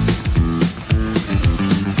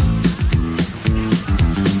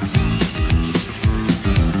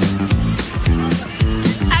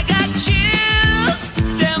 I got chills,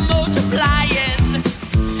 they're multiplying,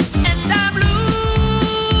 and I'm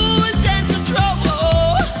losing control.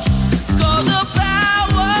 'Cause the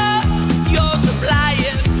power you're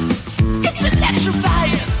supplying, it's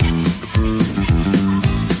electrifying.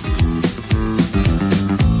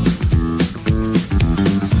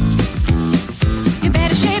 You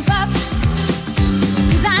better shape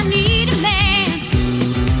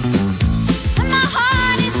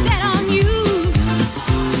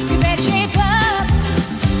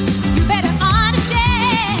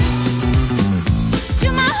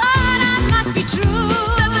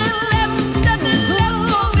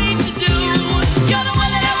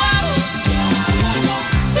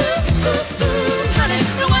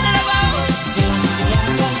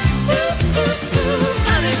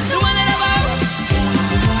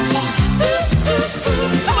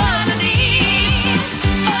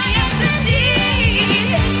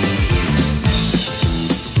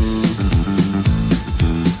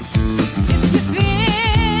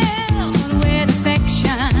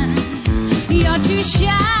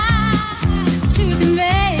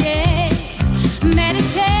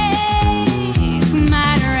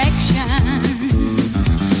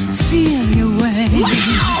I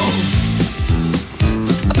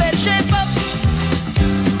better shape up,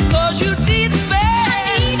 'cause you need a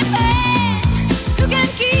man. Who can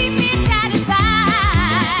keep me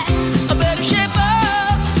satisfied? I better shape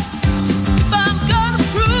up if I'm gonna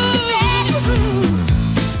prove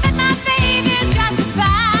That my faith is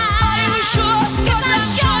justified. Are you sure? 'Cause I'm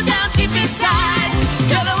sure down deep inside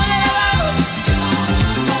you're the one that I want.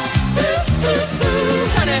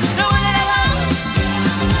 Honey, the one that I want.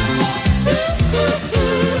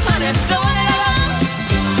 Honey, the one that I want.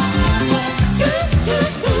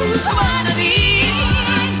 The one I need.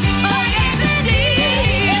 Oh yes indeed.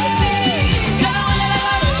 You're the one that I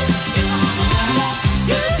want.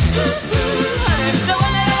 Honey, the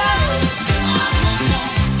one that I want.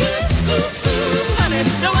 Honey,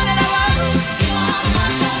 the one that I want.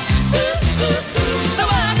 The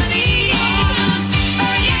one I need.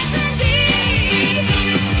 Oh yes indeed.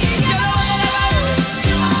 You're the one that I want.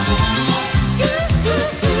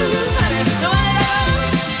 Honey, the one that I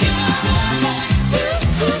want.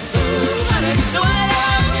 Honey, the one that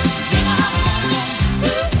I want.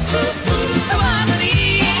 The one I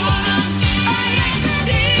need. Oh yes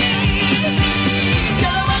indeed.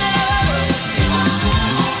 You're the one that I want.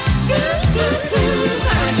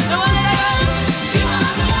 Honey, the one that I want.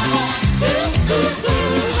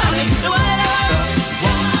 Honey, the one that I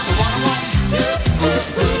want.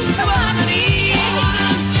 The one I need.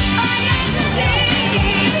 Oh yes indeed.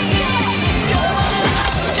 You're the one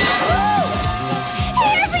that I want.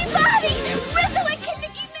 Hey everybody! Rizzo and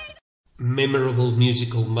Kinnicky made Memorable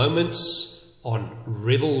musical moments on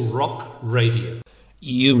Rebel Rock Radio.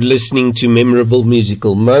 You're listening to Memorable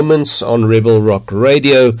Musical Moments on Rebel Rock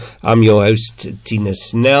Radio. I'm your host, Tina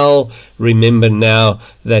Snell. Remember now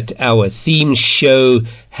that our theme show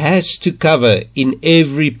has to cover in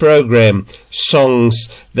every program songs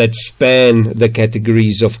that span the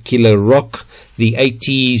categories of killer rock, the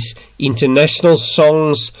 80s, international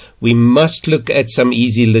songs. We must look at some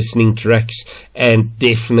easy listening tracks and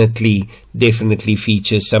definitely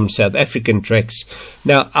feature some South African tracks.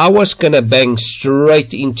 Now, I was going to bang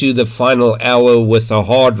straight into the final hour with a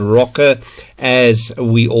hard rocker, as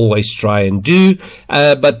we always try and do,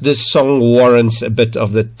 but this song warrants a bit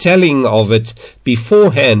of the telling of it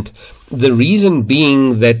beforehand. The reason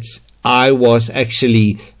being that I was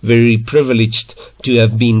actually very privileged to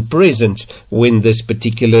have been present when this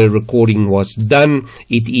particular recording was done.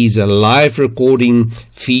 It is a live recording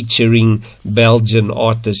featuring Belgian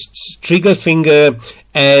artists Triggerfinger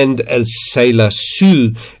and Sailor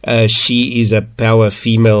Sue. She is a power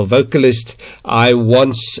female vocalist. I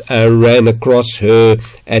once ran across her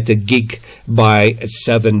at a gig by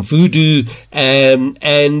Southern Voodoo, and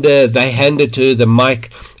they handed her the mic,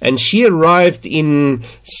 and she arrived in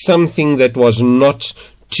something that was not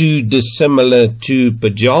too dissimilar to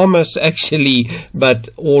pajamas actually, but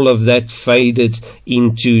all of that faded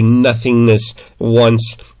into nothingness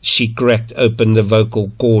once she cracked open the vocal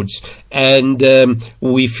cords. And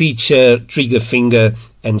we feature Triggerfinger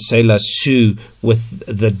and Sailor Sue with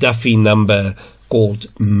the Duffy number called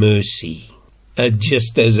Mercy.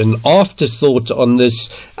 Just as an afterthought on this,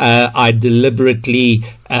 I deliberately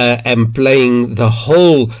am playing the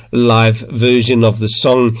whole live version of the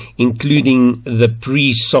song, including the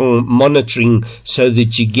pre-song monitoring, so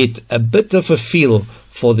that you get a bit of a feel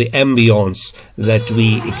for the ambience that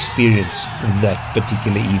we experience that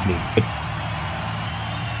particular evening.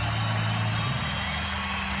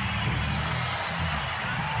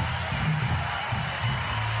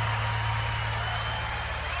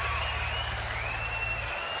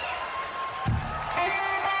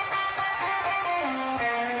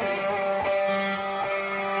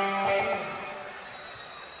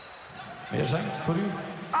 Meer zang voor u?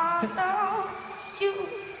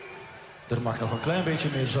 Er mag nog een klein beetje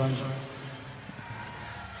meer zang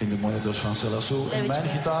in de monitors van Celasso. En mijn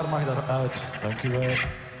gitaar mag daaruit. Dank u wel.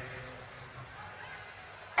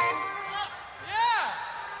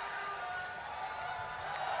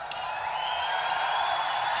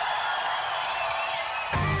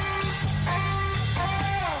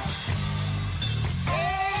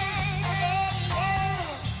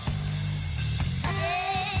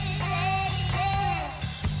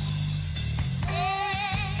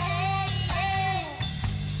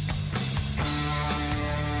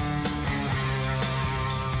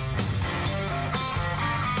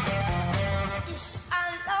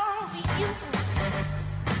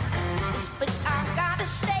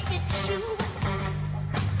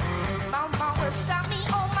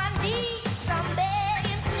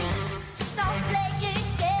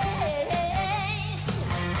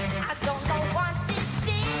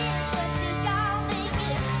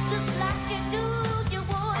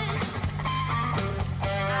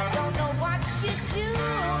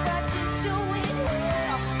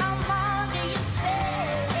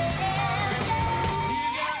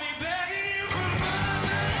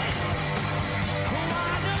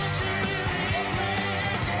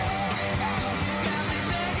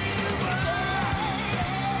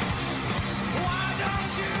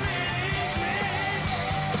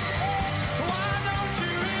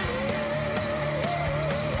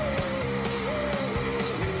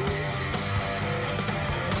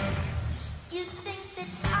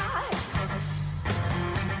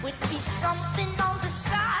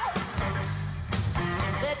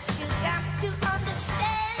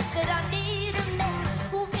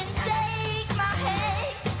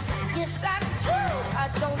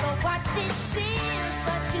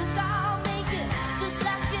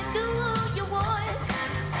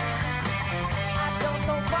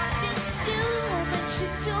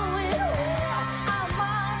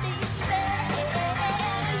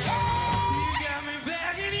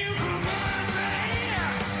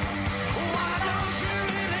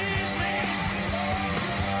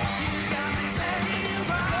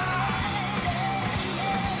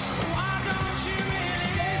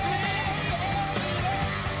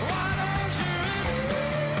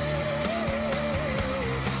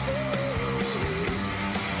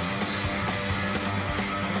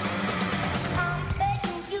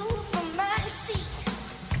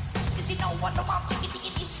 you know what I want to get in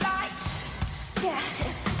these slides. Yeah,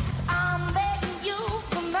 so I'm begging you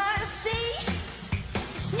for mercy.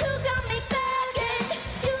 'Cause you got me begging,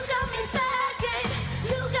 you got me begging,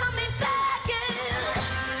 you got me begging.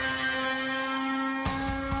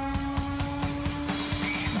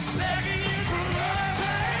 Begging you for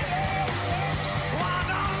mercy. Why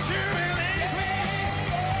don't you release me?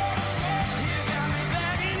 You got me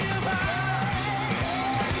begging you for.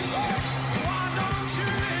 Why don't you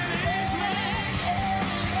release me?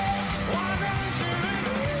 Why don't you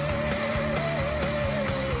release me?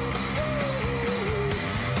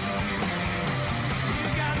 You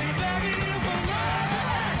got me begging you for mercy.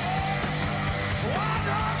 Why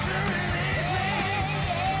don't you release me?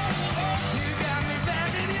 You got me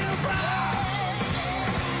begging you for.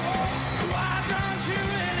 Why don't you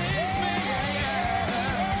release me?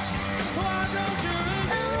 Why don't you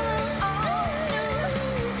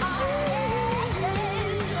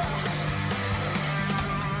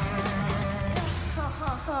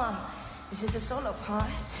This is a solo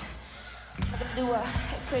part. I'm gonna do a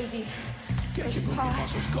crazy part.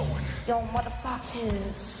 going. Yo,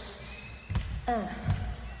 motherfuckers. 1,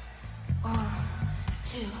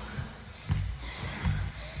 2.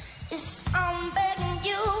 Yes, I'm begging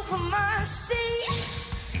you for mercy.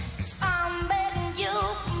 Yes, I'm begging you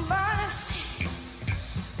for mercy.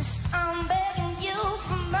 Yes, I'm begging you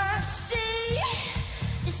for mercy.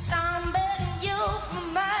 Yes, I'm begging you for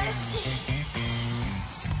mercy.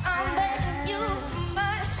 Yes, I'm begging you for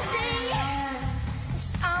mercy. Yes,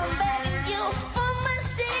 I'm begging you for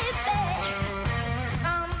mercy, babe. Yes,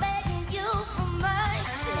 I'm begging you for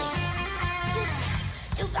mercy. Yes,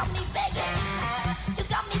 you got me begging. You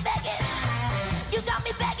got me begging. You got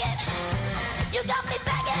me begging. You got me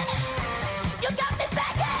begging. You got me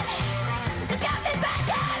begging. You got me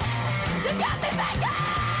begging. You got me begging.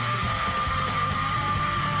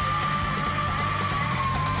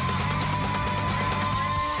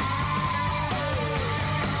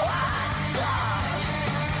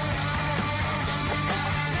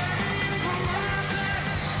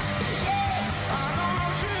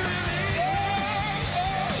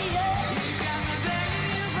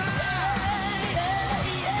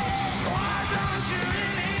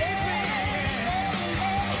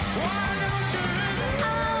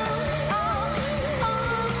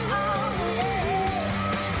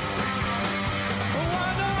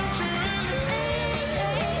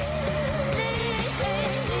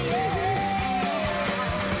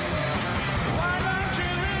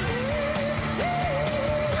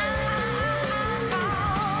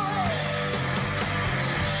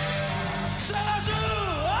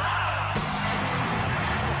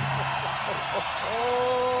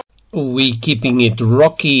 We're keeping it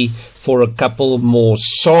rocky for a couple more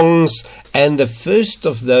songs, and the first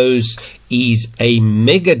of those is a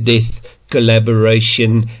Megadeth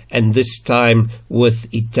collaboration, and this time with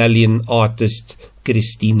Italian artist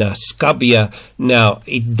Cristina Scabbia. Now,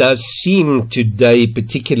 it does seem today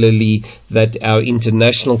particularly that our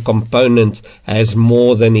international component has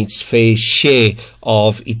more than its fair share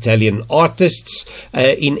of Italian artists.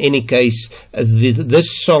 In any case,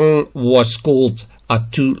 this song was called A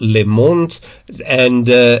tout le monde, and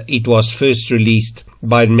it was first released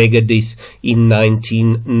by Megadeth in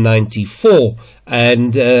 1994,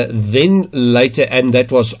 and then later, and that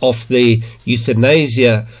was off their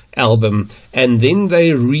Euthanasia album, and then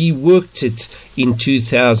they reworked it in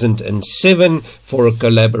 2007 for a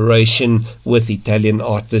collaboration with Italian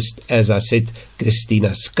artist, as I said,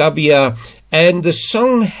 Cristina Scabbia, and the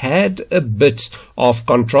song had a bit of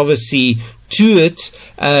controversy to it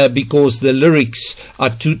because the lyrics "À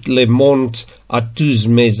tout le monde, à tous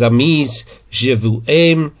mes amis, je vous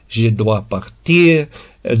aime, je dois partir,"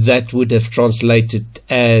 that would have translated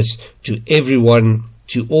as "to everyone,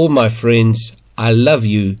 to all my friends, I love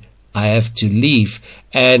you, I have to leave,"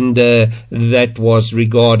 and that was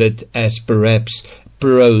regarded as perhaps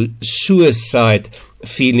pro-suicide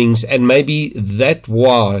feelings, and maybe that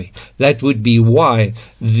would be why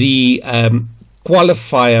the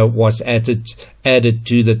qualifier was added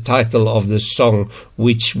to the title of the song,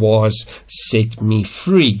 which was "Set Me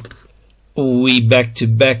Free." We back to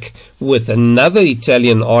back with another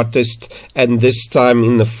Italian artist, and this time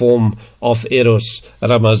in the form of Eros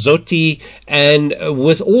Ramazzotti, and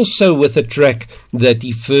also with a track that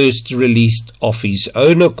he first released of his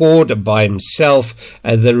own accord by himself.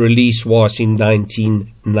 The release was in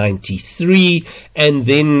 1993, and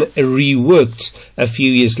then reworked a few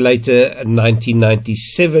years later,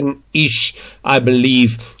 1997-ish, I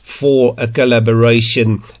believe, for a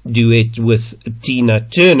collaboration duet with Tina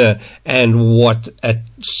Turner, and what a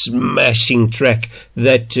smashing track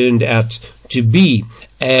that turned out to be.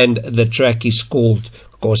 and the track is called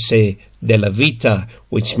Cose della Vita,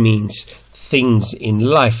 which means things in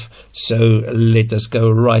life. So let us go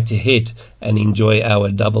right ahead and enjoy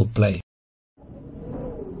our double play.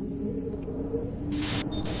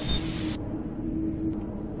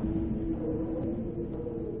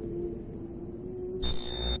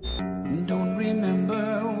 Don't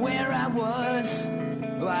remember where I was.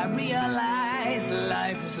 I realized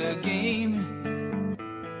life was a game.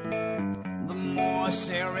 The more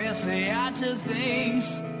seriously I took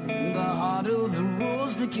things, the harder the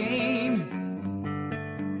rules became.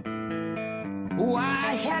 Oh,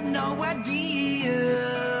 I had no idea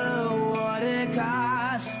what it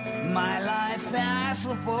cost. My life passed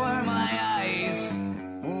before my eyes.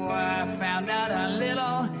 Oh, I found out how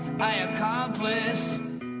little I accomplished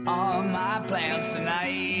all my plans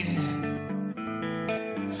tonight.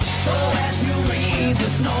 So as you read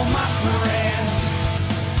this note, my friends,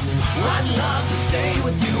 I'd love to stay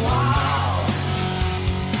with you all.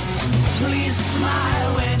 Please smile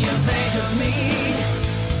when you think of me.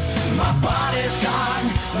 My body's gone,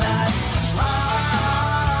 that's all.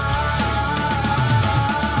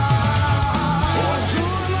 What do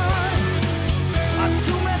I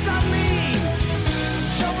do mess on me?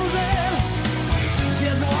 Shovels in,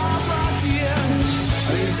 c'est droit partir.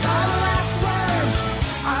 These are the last words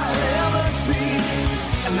I'll ever speak,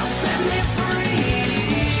 and they'll set me free.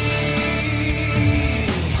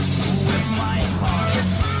 With my heart,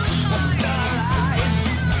 with star eyes,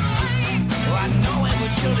 I know it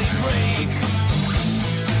would surely break.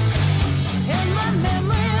 And my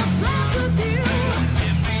memory is left with you.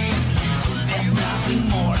 There's nothing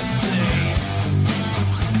more to say.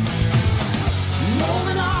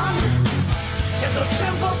 Moving on is a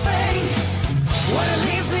simple thing. What it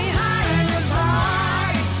leaves behind is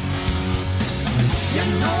hard. You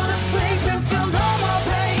know the sleeping feel no more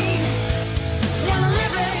pain. You're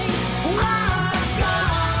living while it's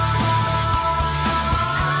gone.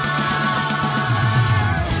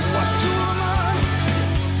 What do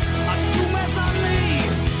I do mess on me?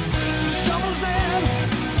 Shovels in,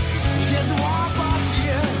 je dois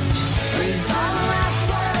partir. These are the last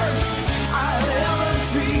words I'll ever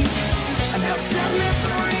speak, and they'll set me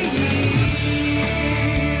free.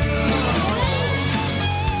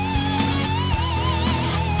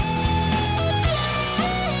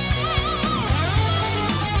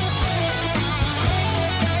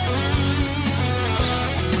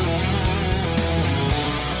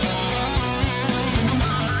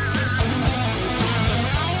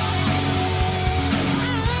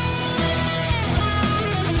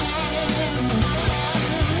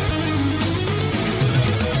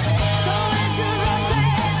 So as you wrote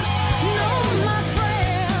this, know my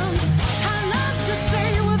friend, I'd love to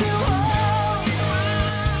stay with you all.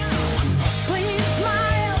 Please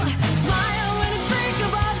smile, smile when you think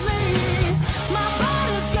about me. My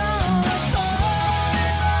body's gone, that's all.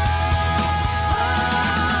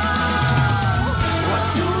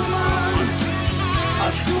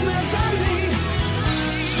 What do mes amis?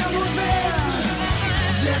 Shovels in,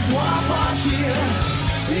 je dois partir.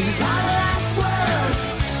 These are the last words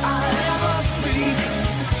I'll ever speak,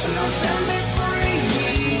 and they'll set me free.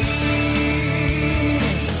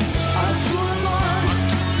 À tout le monde,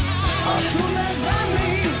 à tous mes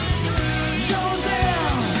amis, shovels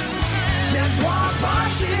in, je dois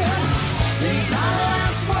partir. These are the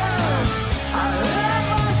last words I'll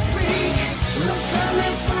ever speak, and they'll set me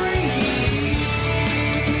free.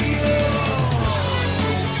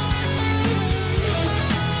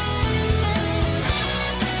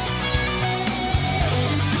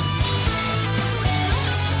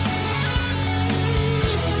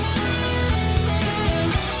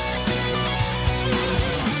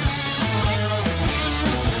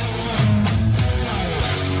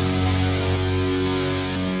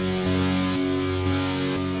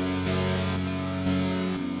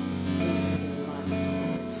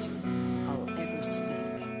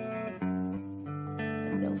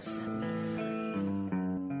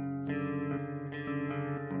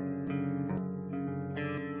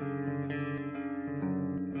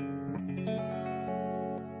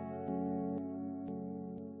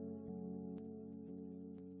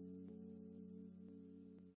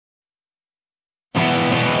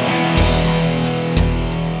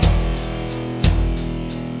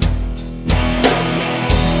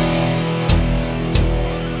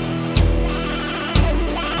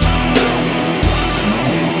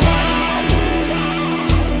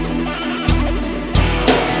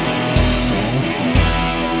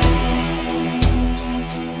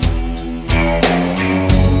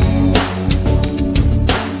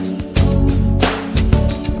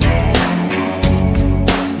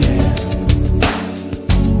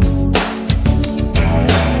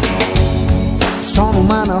 Son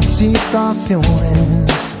humanas situaciones,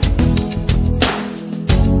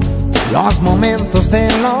 los momentos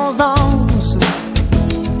de los dos,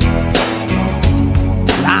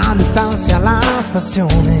 la distancia, las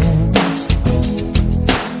pasiones,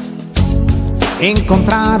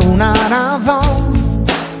 encontrar una razón.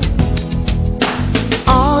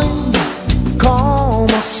 Hoy, como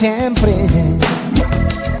siempre,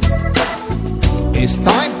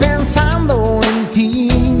 estoy pensando en ti.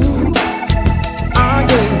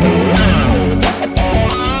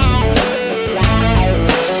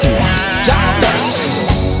 Sí, ya ves.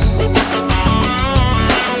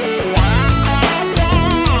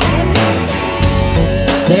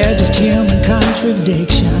 They're just human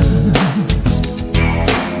contradictions.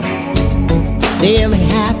 Feeling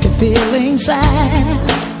happy, feeling sad.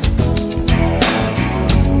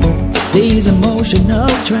 These emotional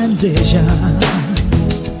transitions.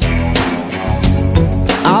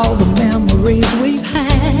 All the memories we've had.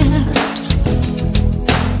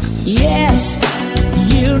 Yes,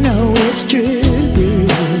 you know it's true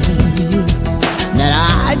that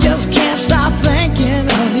I just can't stop thinking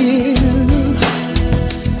of you.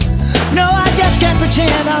 No, I just can't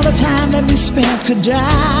pretend all the time that we spent could die.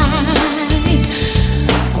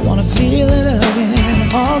 I wanna feel it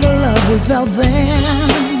again, all the love we felt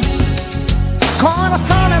then.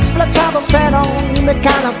 Corazones flechados pero de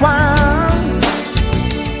cada cual.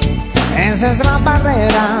 Esa es la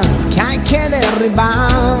barrera que hay que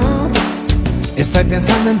derribar. Estoy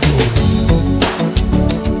pensando en ti.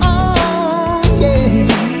 Oh,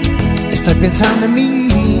 yeah. Estoy pensando en mí.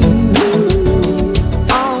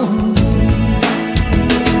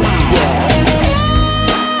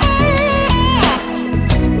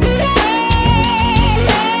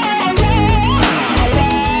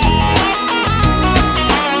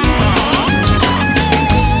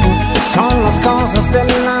 Son las cosas de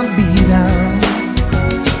la vida,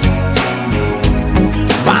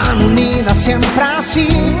 van unidas siempre así.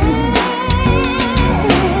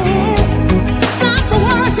 Some for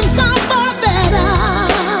worse and some for better,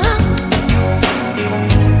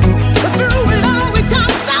 but through it all we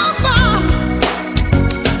come so far.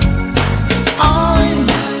 Hoy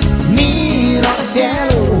miro al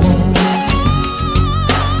cielo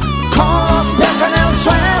con los pies en el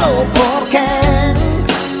suelo porque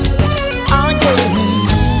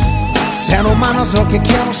ser humano es lo que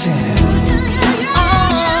quiero ser. Oh,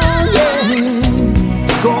 yeah.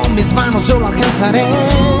 Con mis manos yo lo alcanzaré.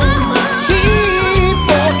 Sí,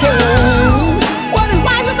 porque What is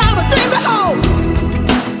life without a dream to hold?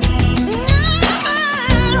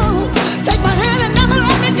 Take my hand and never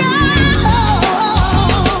let me go.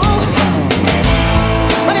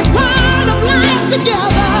 But it's part of life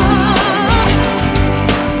together.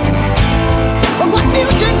 But what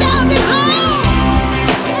future does it hold?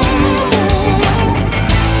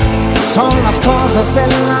 son las cosas de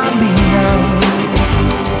la vida.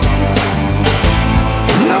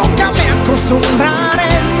 Nunca me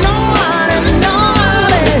acostumbraré, no haré, no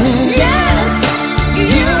haré. Yes,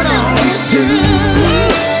 you know it's true.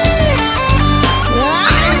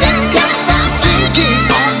 I just can't stop thinking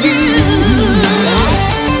of you.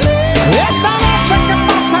 Esta noche que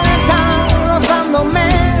pasa lenta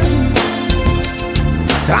rozándome,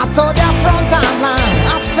 trato de afrontarla,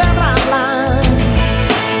 aferrarla.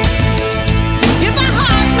 If my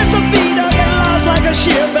heart misses a beat, I get lost like a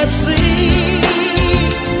ship at sea.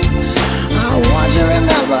 I want you to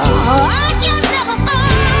remember, I can never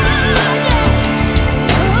forget.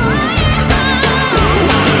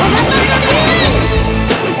 Was I thinking of you?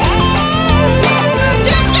 I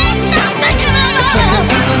just can't stop thinking of you.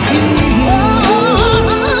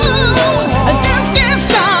 I just can't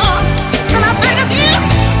stop when I think of you.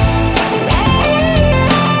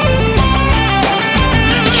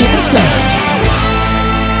 Can't stop.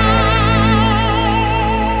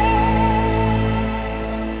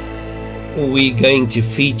 We're going to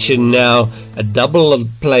feature now a double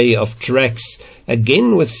play of tracks,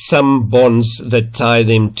 again with some bonds that tie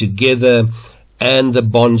them together, and the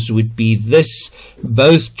bonds would be this.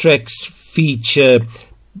 Both tracks feature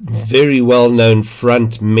very well-known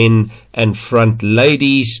front men and front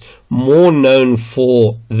ladies, more known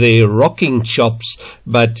for their rocking chops,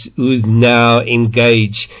 but who now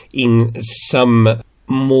engage in some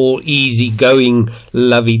more easygoing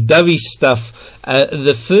lovey-dovey stuff.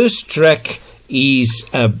 The first track is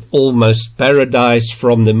Almost Paradise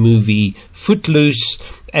from the movie Footloose,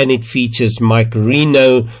 and it features Mike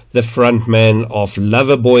Reno, the frontman of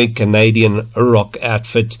Loverboy, Canadian rock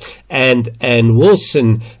outfit, and Ann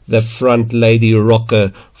Wilson, the front lady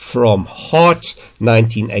rocker from Heart,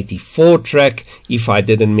 1984 track, if I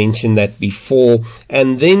didn't mention that before.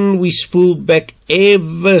 And then we spool back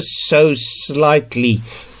ever so slightly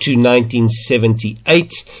to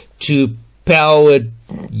 1978 to powered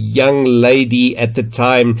young lady at the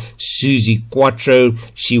time, Susie Quattro.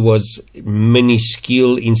 She was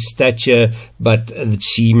minuscule in stature, but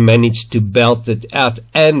she managed to belt it out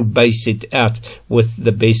and bass it out with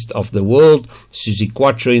the best of the world. Susie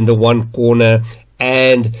Quattro in the one corner,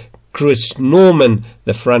 and Chris Norman,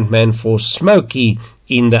 the frontman for Smokey,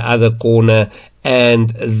 in the other corner, and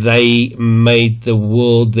they made the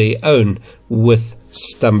world their own with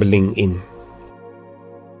Stumbling In.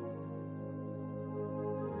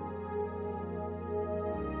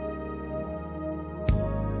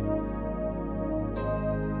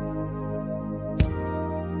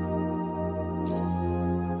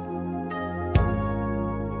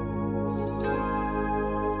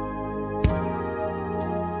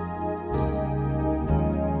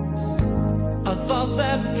 I thought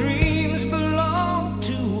that dreams belonged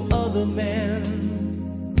to other men,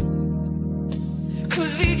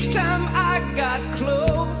 'cause each time I got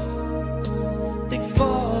close, they'd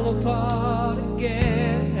fall apart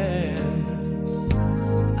again.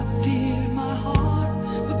 I feared my heart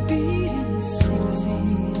would beat in secrecy.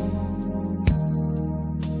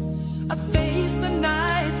 I faced the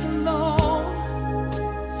nights alone.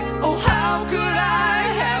 Oh, how could I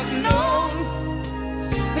have known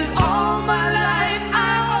that all my life I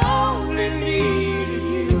only needed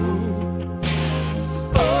you?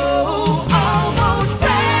 Oh, almost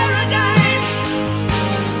paradise.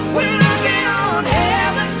 We're knocking on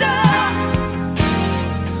heaven's door.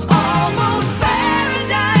 Almost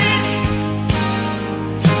paradise.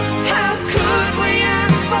 How could we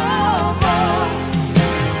ask for more?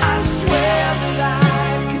 I swear that I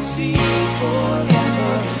could see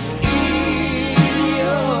forever in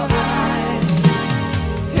your eyes.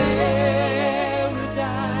 Paradise.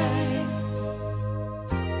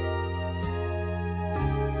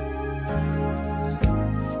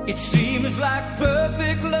 It seems like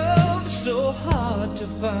perfect love so hard to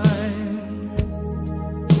find.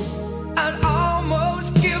 I'd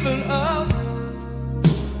almost given up.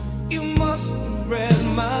 You must have read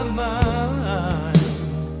my mind.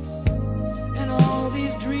 And all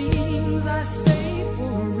these dreams I save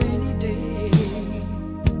for a rainy day,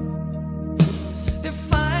 they're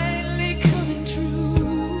finally coming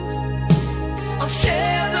true. I'll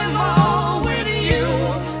share them all with you,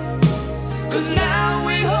 'cause now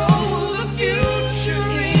we hold the future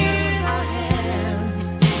in our hands.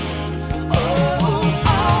 Oh,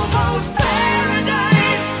 almost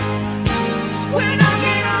paradise. We're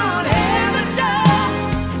knocking on heaven's door.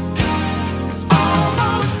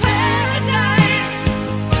 Almost paradise.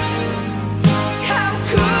 How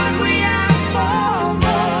could we ask for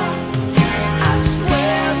more? I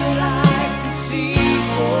swear that I can see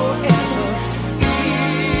forever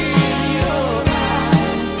in your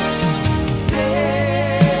eyes.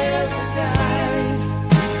 Paradise.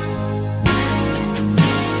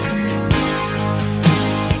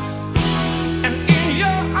 And in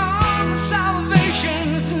your arms,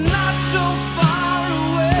 salvation's not so far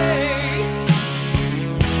away.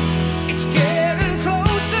 It's getting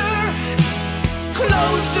closer,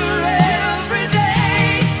 closer every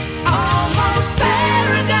day. Almost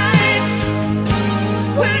paradise.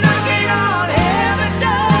 We're knocking on heaven's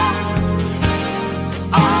door.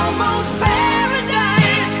 Almost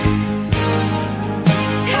paradise.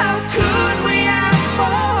 How could we ask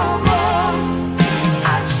for more?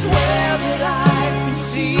 I swear that I can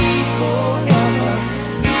see forever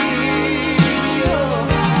in your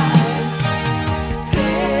eyes.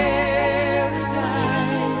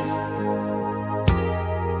 Paradise.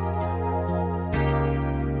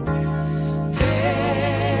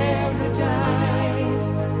 Paradise.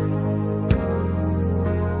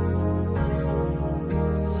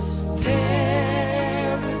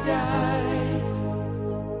 Paradise.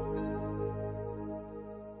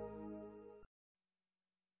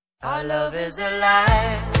 Our love is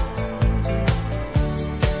alive,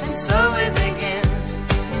 and so we begin,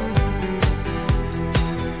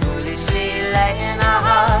 foolishly laying our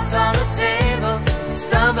hearts on the table,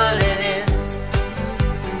 stumbling in.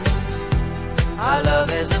 Our love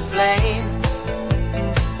is a flame,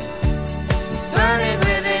 burning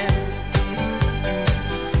within.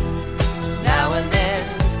 Now and then,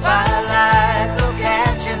 firelight will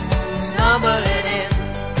catch us, stumbling in.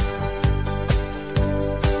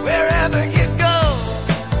 Wherever you go,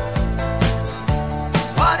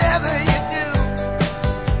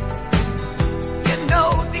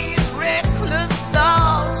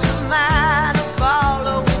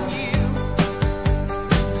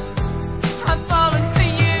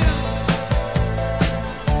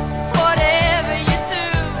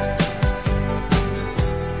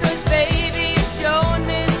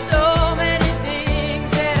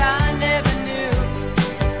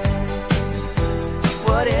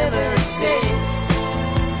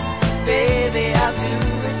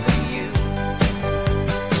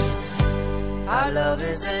 love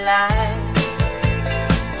is alive.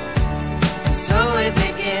 So we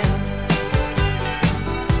begin,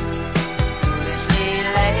 foolishly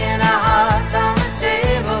laying our hearts on the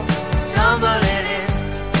table, stumbling in.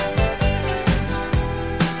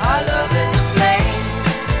 Our love is a flame,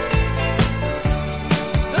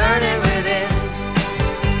 burning within.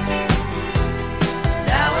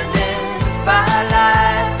 Now and then,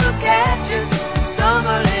 firelight will catch us,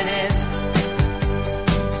 stumbling in.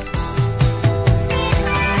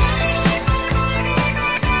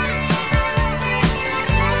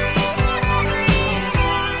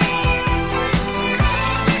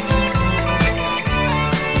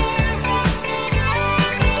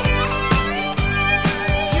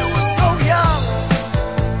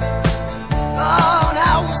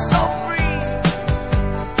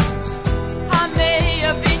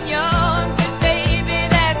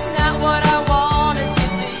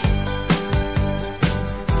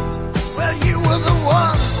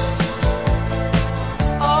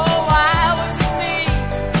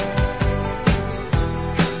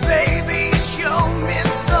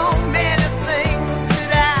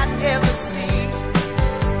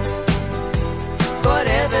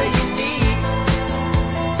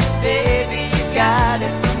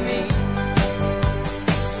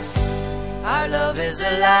 Is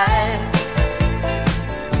alive,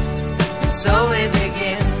 and so we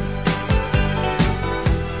begin,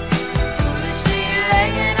 foolishly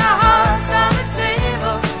laying our hearts on the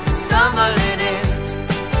table, stumbling in.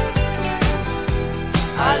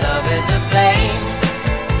 Our love is a flame,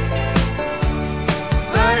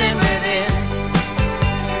 burning within.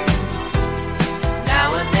 Now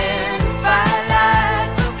and then, firelight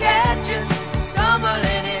will catch us,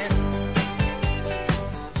 stumbling in.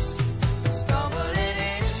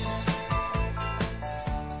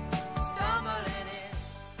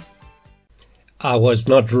 I was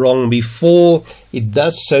not wrong before. It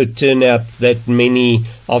does so turn out that many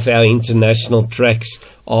of our international tracks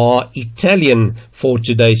are Italian for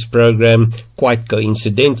today's program. Quite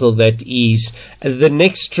coincidental, that is. The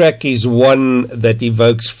next track is one that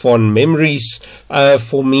evokes fond memories.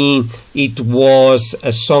 For me, it was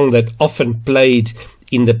a song that often played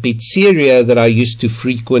in the pizzeria that I used to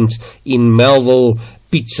frequent in Melville,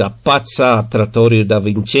 Pizza Pazza, Trattoria da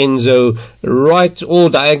Vincenzo, right or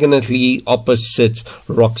diagonally opposite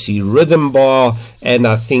Roxy Rhythm Bar, and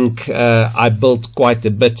I think I built quite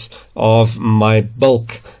a bit of my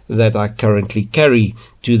bulk that I currently carry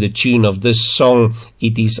to the tune of this song.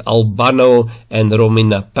 It is Albano and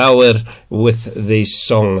Romina Power with their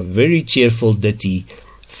song, very cheerful ditty,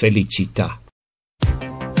 Felicità.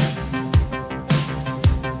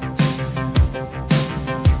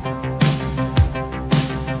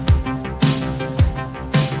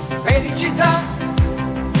 Felicità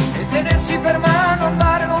e tenersi per mano,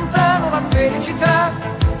 andare lontano, la felicità,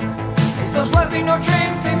 il tuo sguardo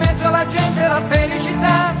innocente in mezzo alla gente, la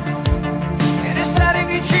felicità, e restare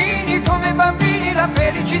vicini come bambini, la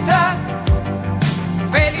felicità,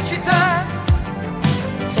 felicità.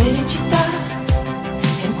 Felicità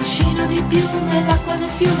è un cuscino di piume, l'acqua del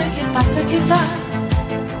fiume che passa e che va,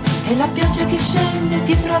 e la pioggia che scende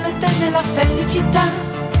dietro le tende, la felicità.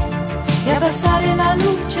 E abbassare la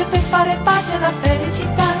luce per fare pace alla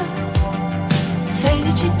felicità,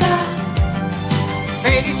 felicità.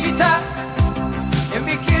 Felicità e un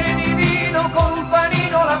bicchiere di vino con un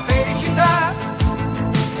panino, la felicità.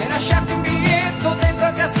 E lasciarti un biglietto dentro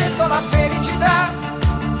al cassetto, la felicità.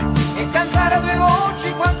 E cantare a due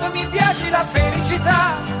voci quanto mi piace la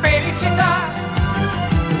felicità, felicità.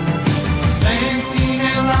 Senti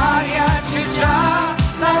nell'aria c'è già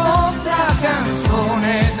la nostra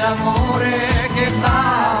canzone d'amore che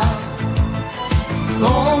va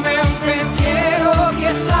come un pensiero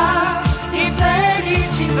che sa di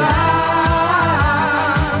felicità.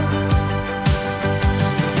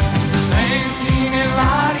 Senti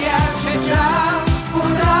nell'aria c'è già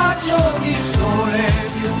un raggio di sole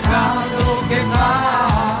più caldo che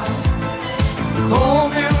va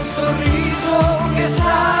come un sorriso che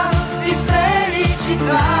sa di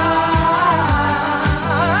felicità.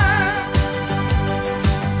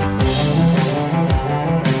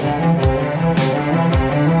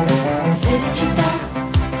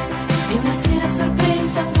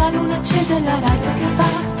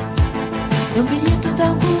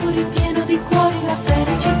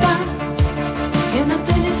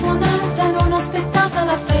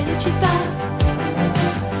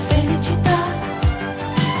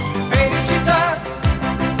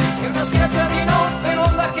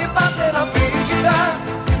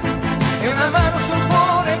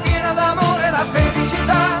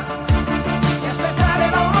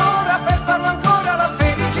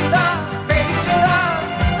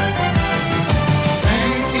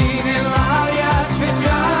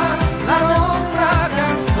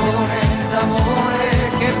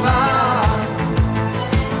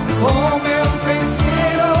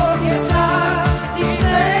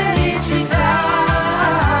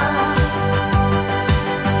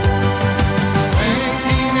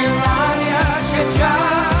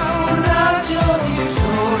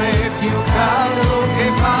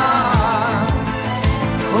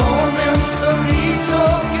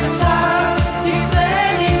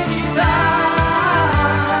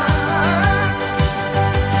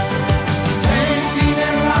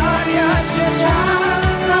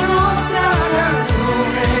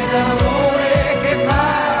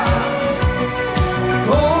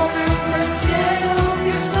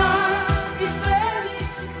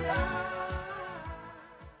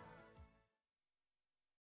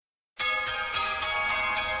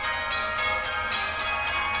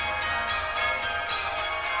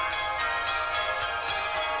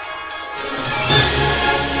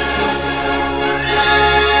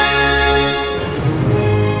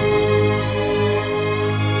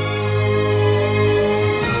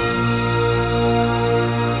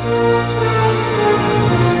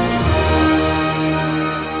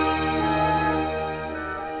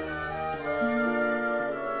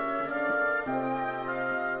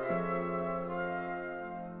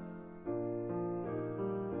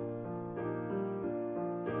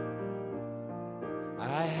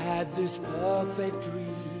 had this perfect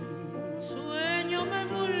dream. Sueño me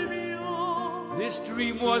envolvió. This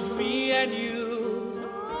dream was me and you.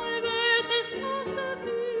 Tal vez estás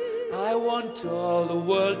aquí. I want all the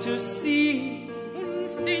world to see. Un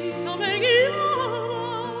instinto me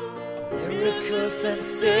guiaba. Miracle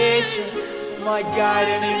sensation, my guide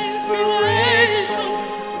and inspiration.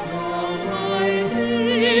 Now my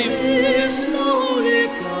dream is slowly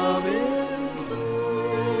coming true.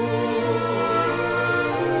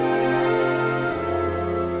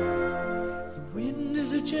 The wind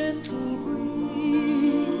is a gentle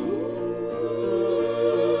breeze.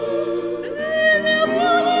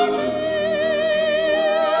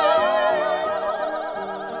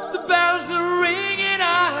 The bells are ringing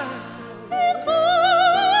out.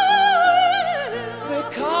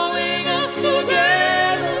 They're calling us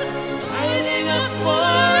together, guiding us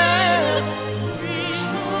forever. Wish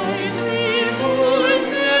my dream would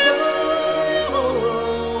never go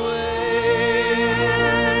away.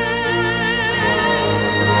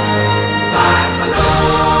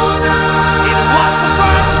 Barcelona. It was the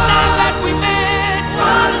first time that we met.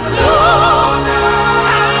 Barcelona.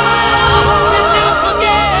 How can you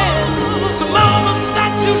forget the moment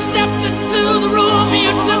that you stepped into the room?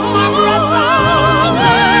 You took my breath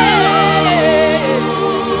away.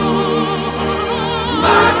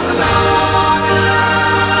 Barcelona.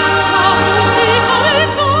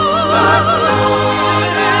 Barcelona.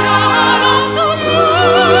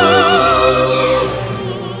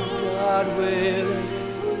 God willing,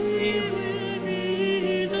 we will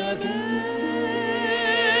meet again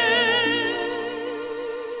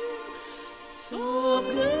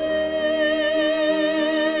someday.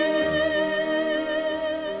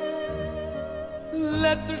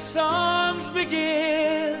 Let the songs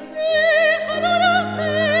begin.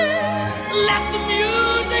 Let the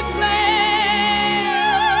music play.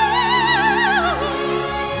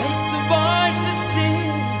 Make the voices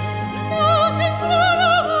sing.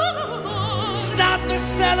 Start the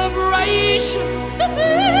celebrations.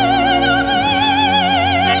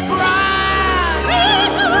 And cry.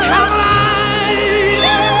 Come alive.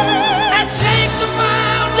 And shake the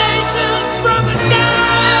foundations from the sky.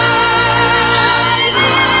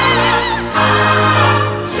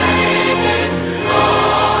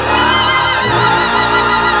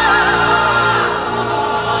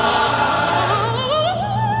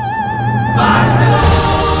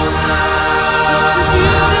 Such a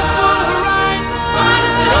beautiful horizon.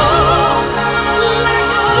 Barcelona, like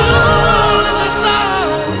a jewel in the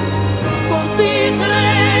sun. Por ti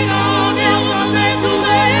sereno mientras te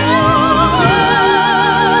veo.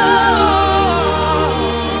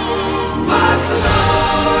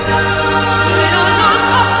 Barcelona,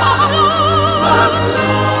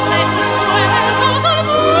 Barcelona,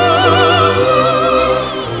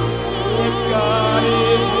 if God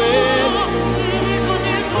is with us.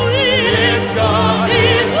 If God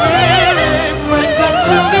is willing, brings us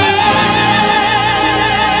to the end.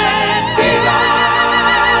 Viva!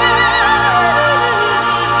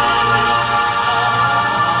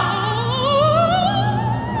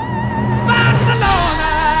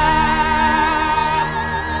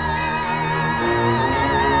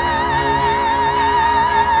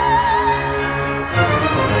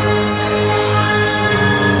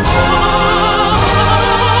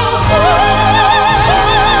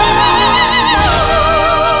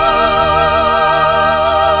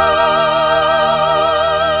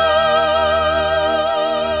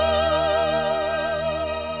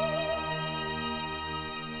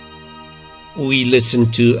 We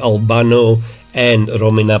listened to Albano and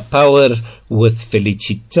Romina Power with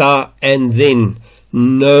Felicita, and then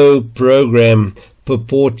no program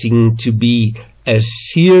purporting to be a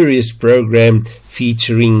serious program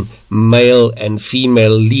featuring male and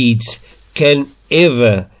female leads can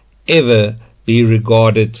ever be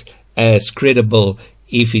regarded as credible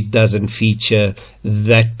if it doesn't feature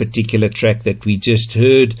that particular track that we just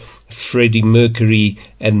heard, Freddie Mercury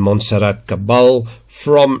and Montserrat Cabal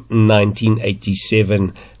from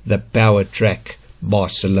 1987, the power track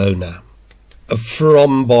Barcelona.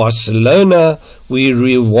 From Barcelona, we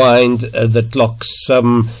rewind the clock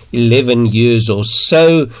some 11 years or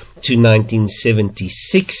so to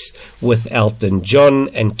 1976 with Elton John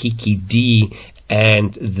and Kiki D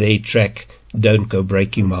and their track Don't Go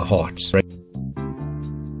Breaking My Heart.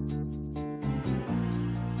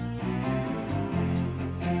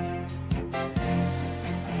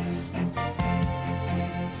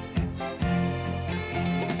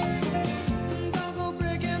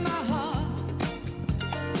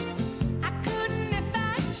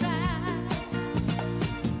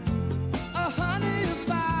 Honey,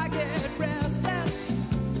 if I get restless,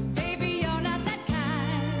 baby, you're not that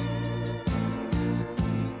kind.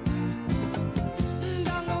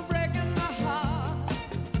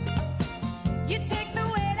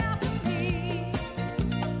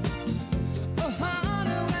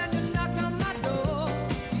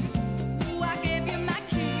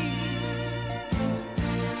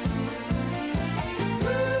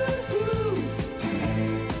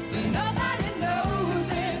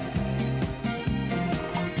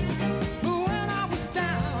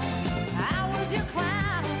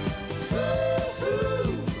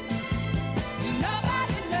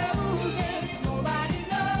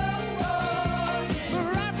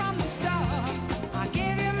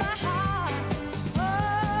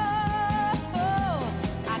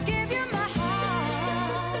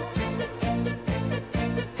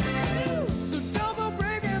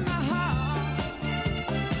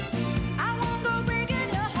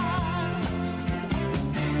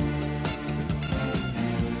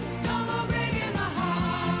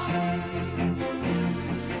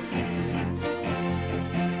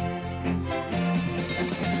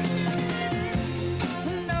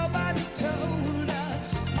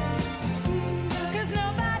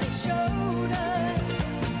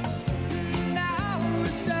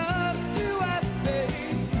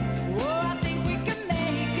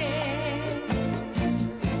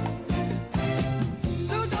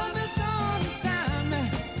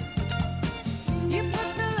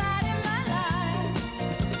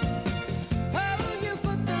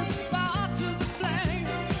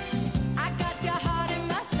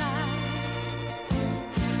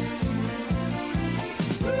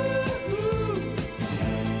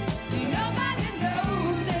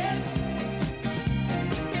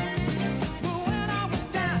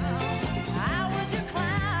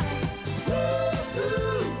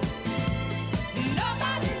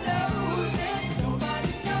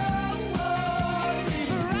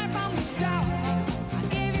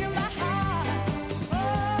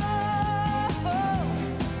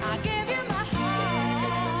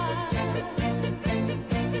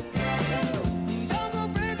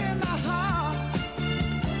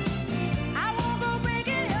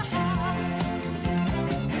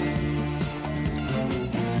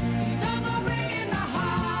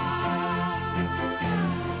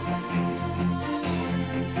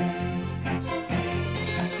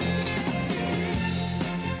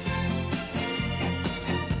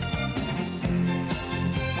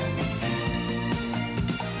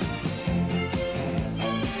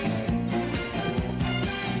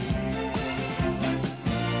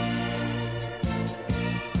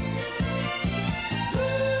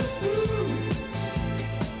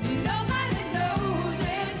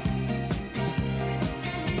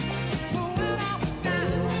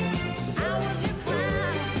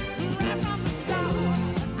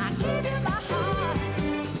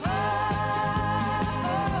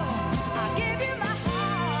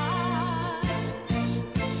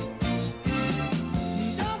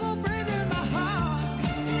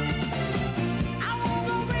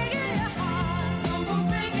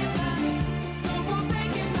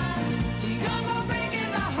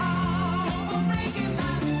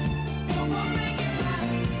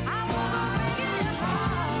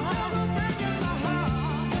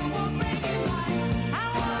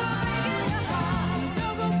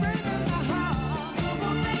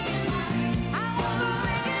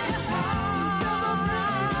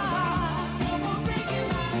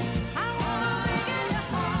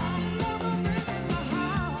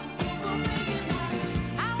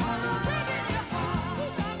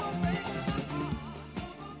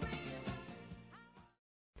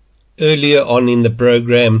 earlier on in the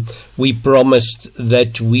program, we promised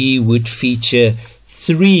that we would feature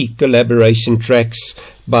 3 collaboration tracks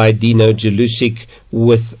by Dino Jelusic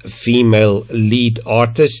with female lead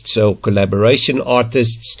artists, so collaboration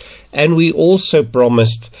artists, and we also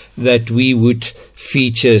promised that we would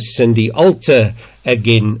feature Cindy Alter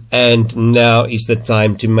again, and now is the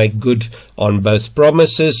time to make good on both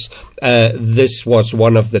promises. This was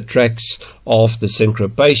one of the tracks of the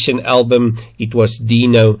Syncopation album. It was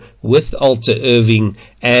Dino with Alter Irving,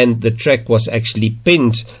 and the track was actually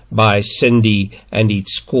penned by Cindy, and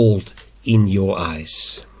it's called In Your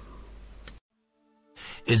Eyes.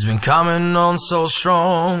 It's been coming on so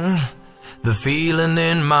strong, the feeling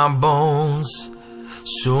in my bones.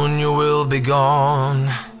 Soon you will be gone.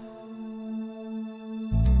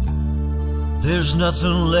 There's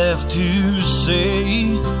nothing left to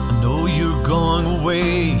say. I know you're going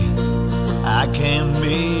away. I can't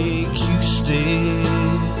make you stay.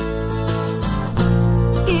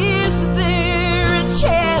 Is there a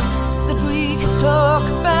chance that we could talk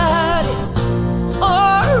about it?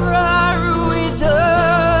 Or are we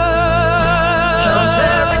done? 'Cause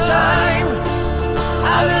every time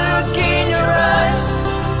I look in your eyes,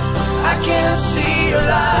 I can see your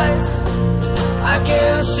lies. I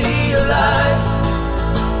can see your lies.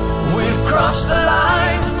 We've crossed the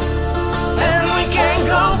line, and we can't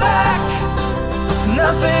go back.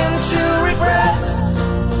 Nothing to regret.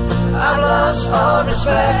 I've lost all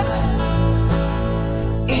respect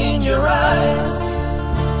in your eyes.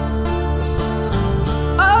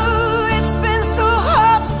 Oh, it's been so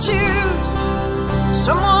hard to choose.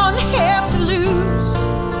 Someone had to lose,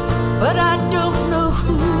 but I don't know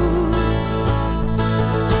who.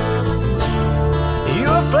 You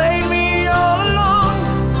have played me all along.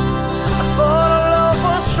 I thought our love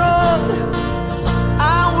was strong. I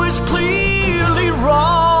was clearly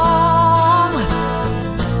wrong.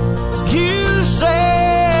 You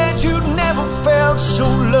said you'd never felt so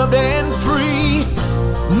loved and free.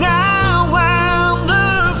 Now I'm the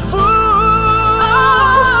fool.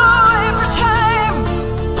 Oh, every time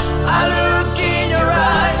I look in your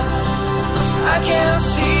eyes, I can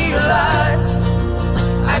see your lies.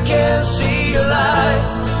 I can see your lies.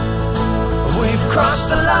 We've crossed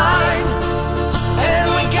the line, and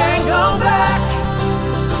we can't go back.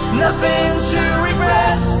 Nothing to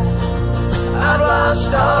regret. I've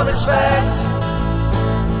lost all respect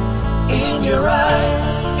in your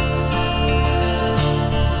eyes.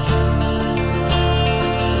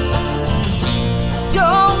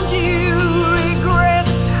 don't you regret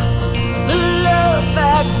the love I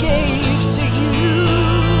gave to you.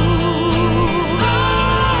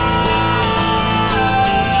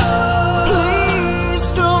 Please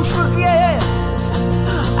don't forget,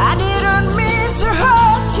 I didn't mean to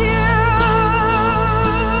hurt you.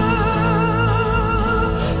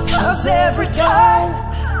 'Cause every time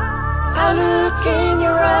I look in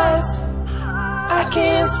your eyes, I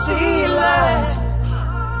can't see lies.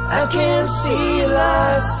 I can't see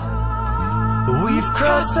lies. We've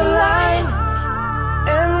crossed the line,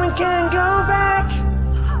 and we can't go back.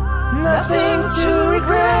 Nothing to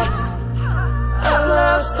regret. I've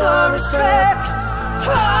lost all respect.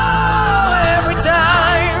 Oh, every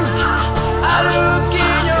time I look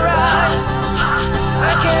in your eyes,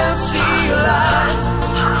 I can't see your lies.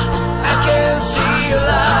 I can't see your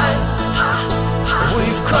lies.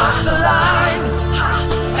 We've crossed the line,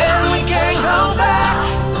 and we can't go back.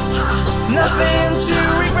 Nothing to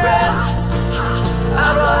regret.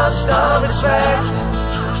 I've lost all respect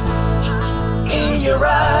in your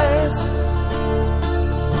eyes.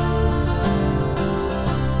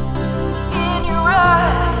 In your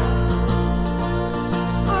eyes.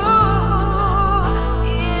 Ooh,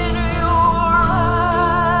 in your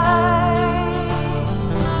eyes.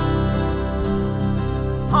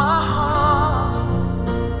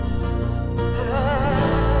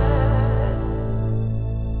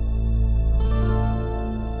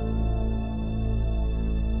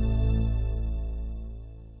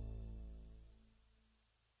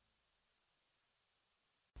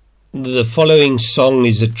 The following song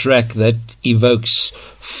is a track that evokes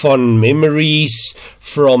fond memories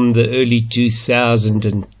from the early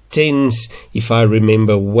 2010s, if I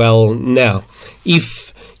remember well. Now,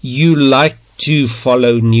 if you like to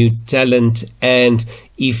follow new talent, and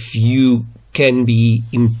if you can be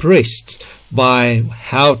impressed by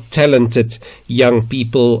how talented young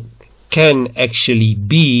people can actually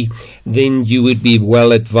be, then you would be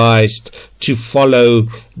well advised to follow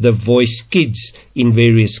the Voice Kids in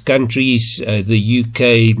various countries, the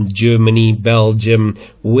UK, Germany, Belgium,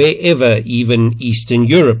 wherever, even Eastern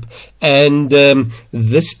Europe. And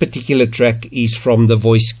this particular track is from the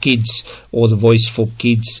Voice Kids, or the Voice for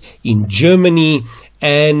Kids in Germany.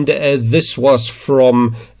 And this was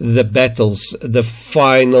from the battles, the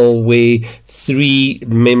final, where 3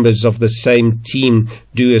 members of the same team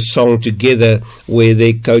do a song together, where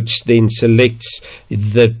their coach then selects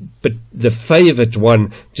the favorite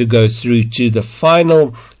one to go through to the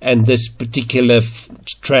final. And this particular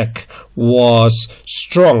track was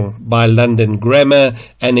Strong by London Grammar,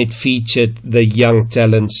 and it featured the young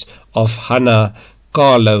talents of Hannah,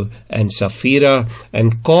 Carlo and Safira.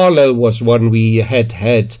 And Carlo was one we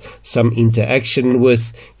had some interaction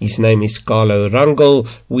with. His name is Carlo Rangel.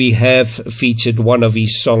 We have featured one of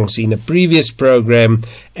his songs in a previous program,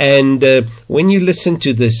 and when you listen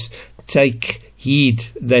to this, take heed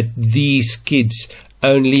that these kids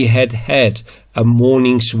only had a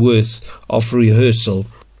morning's worth of rehearsal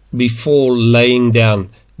before laying down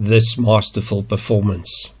this masterful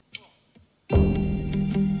performance.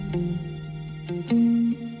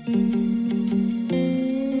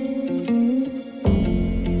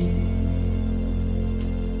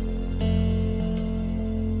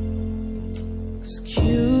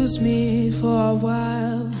 Excuse me for a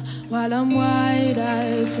while I'm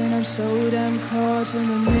wide-eyed and I'm so damn caught in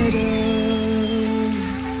the middle.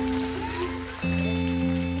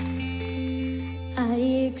 I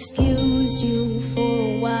excused you for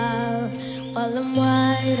a while I'm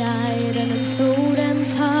wide-eyed and I'm so damn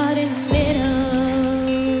caught in the middle.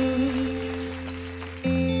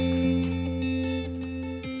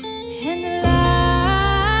 And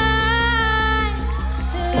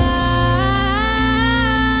the line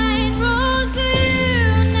rolls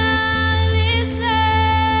through, now listen.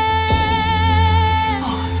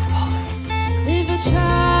 If a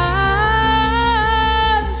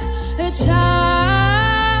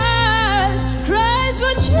child cries,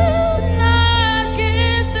 would you not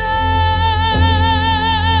give them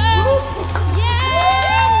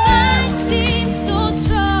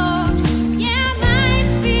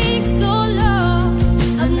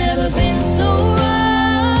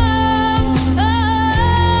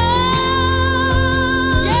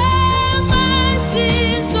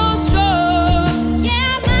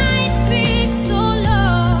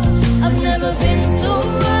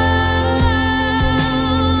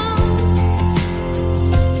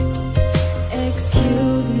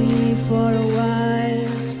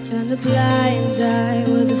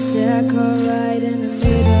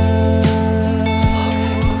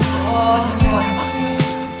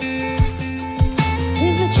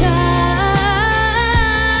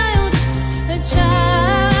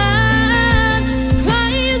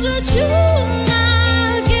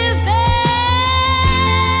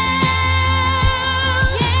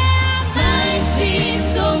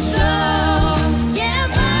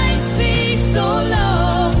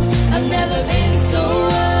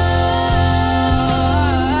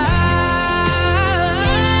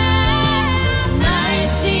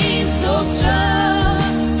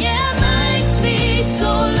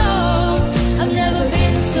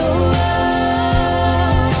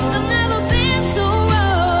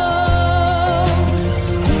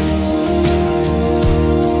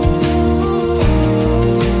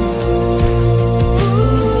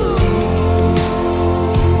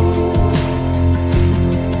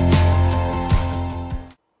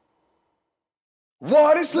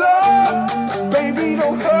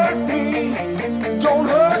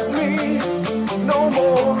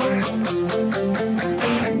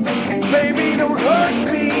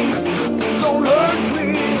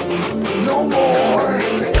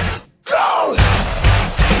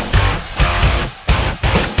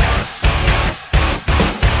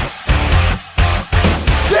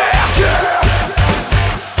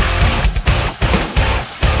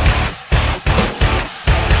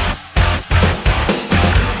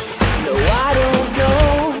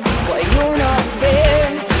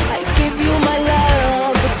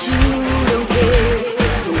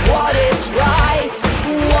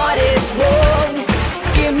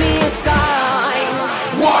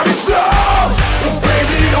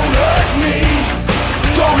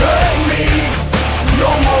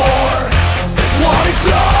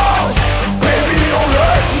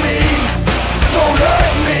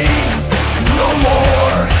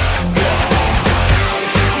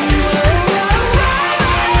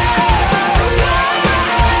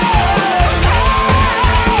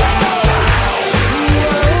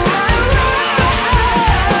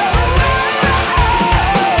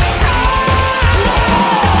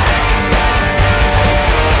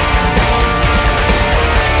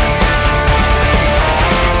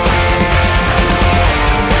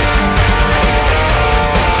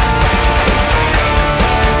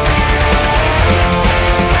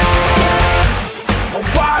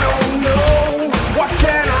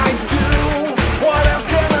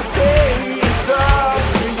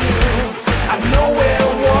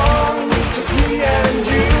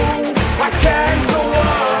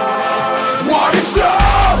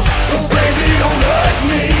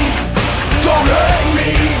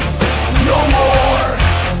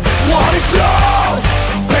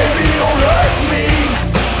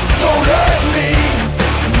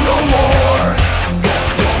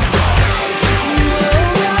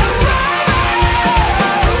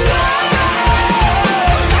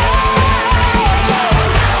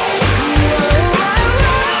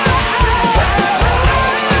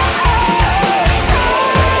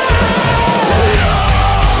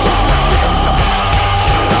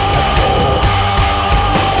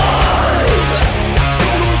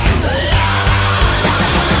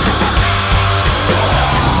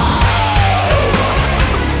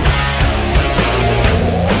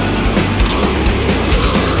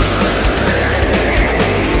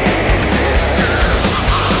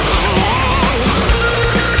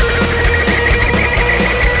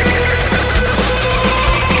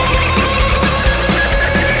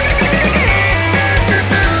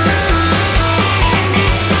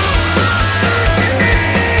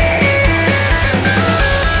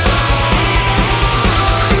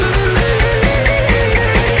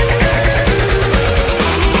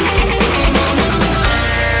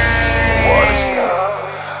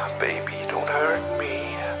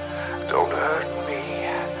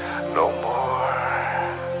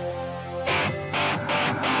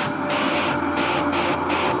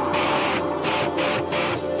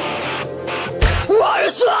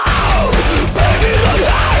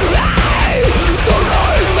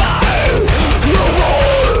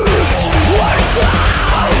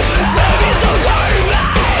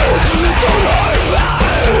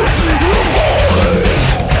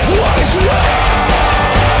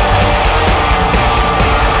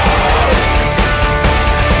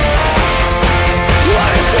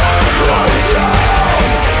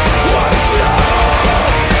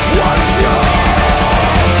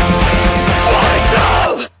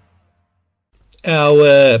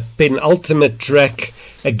our penultimate track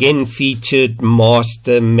again featured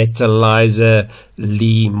master metallizer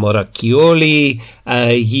Lee Moracchioli.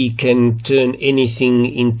 He can turn anything,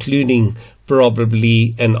 including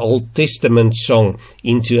probably an Old Testament song,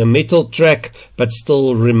 into a metal track, but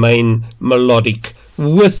still remain melodic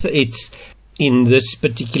with it. In this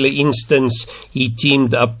particular instance, he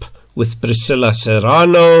teamed up with Priscilla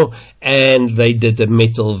Serrano, and they did a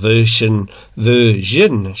metal version,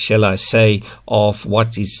 shall I say, of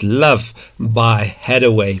What Is Love by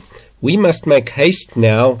Hathaway. We must make haste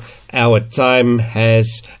now. Our time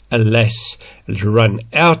has, alas, run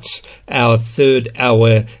out. Our third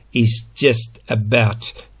hour is just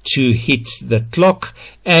about to hit the clock,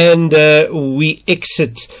 and we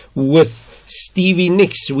exit with Stevie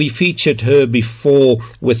Nicks. We featured her before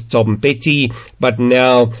with Tom Petty, but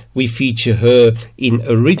now we feature her in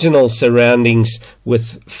original surroundings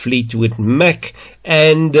with Fleetwood Mac,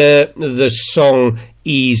 and the song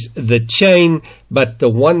is The Chain, but the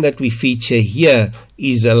one that we feature here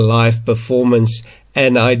is a live performance,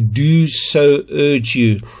 and I do so urge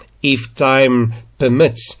you, if time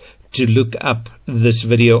permits, to look up this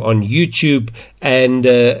video on YouTube, and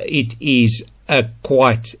it is a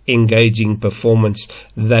quite engaging performance,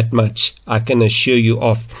 that much I can assure you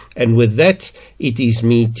of. And with that, it is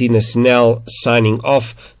me, Tina Snell, signing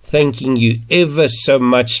off, thanking you ever so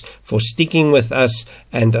much for sticking with us,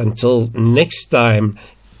 and until next time,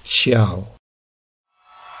 ciao.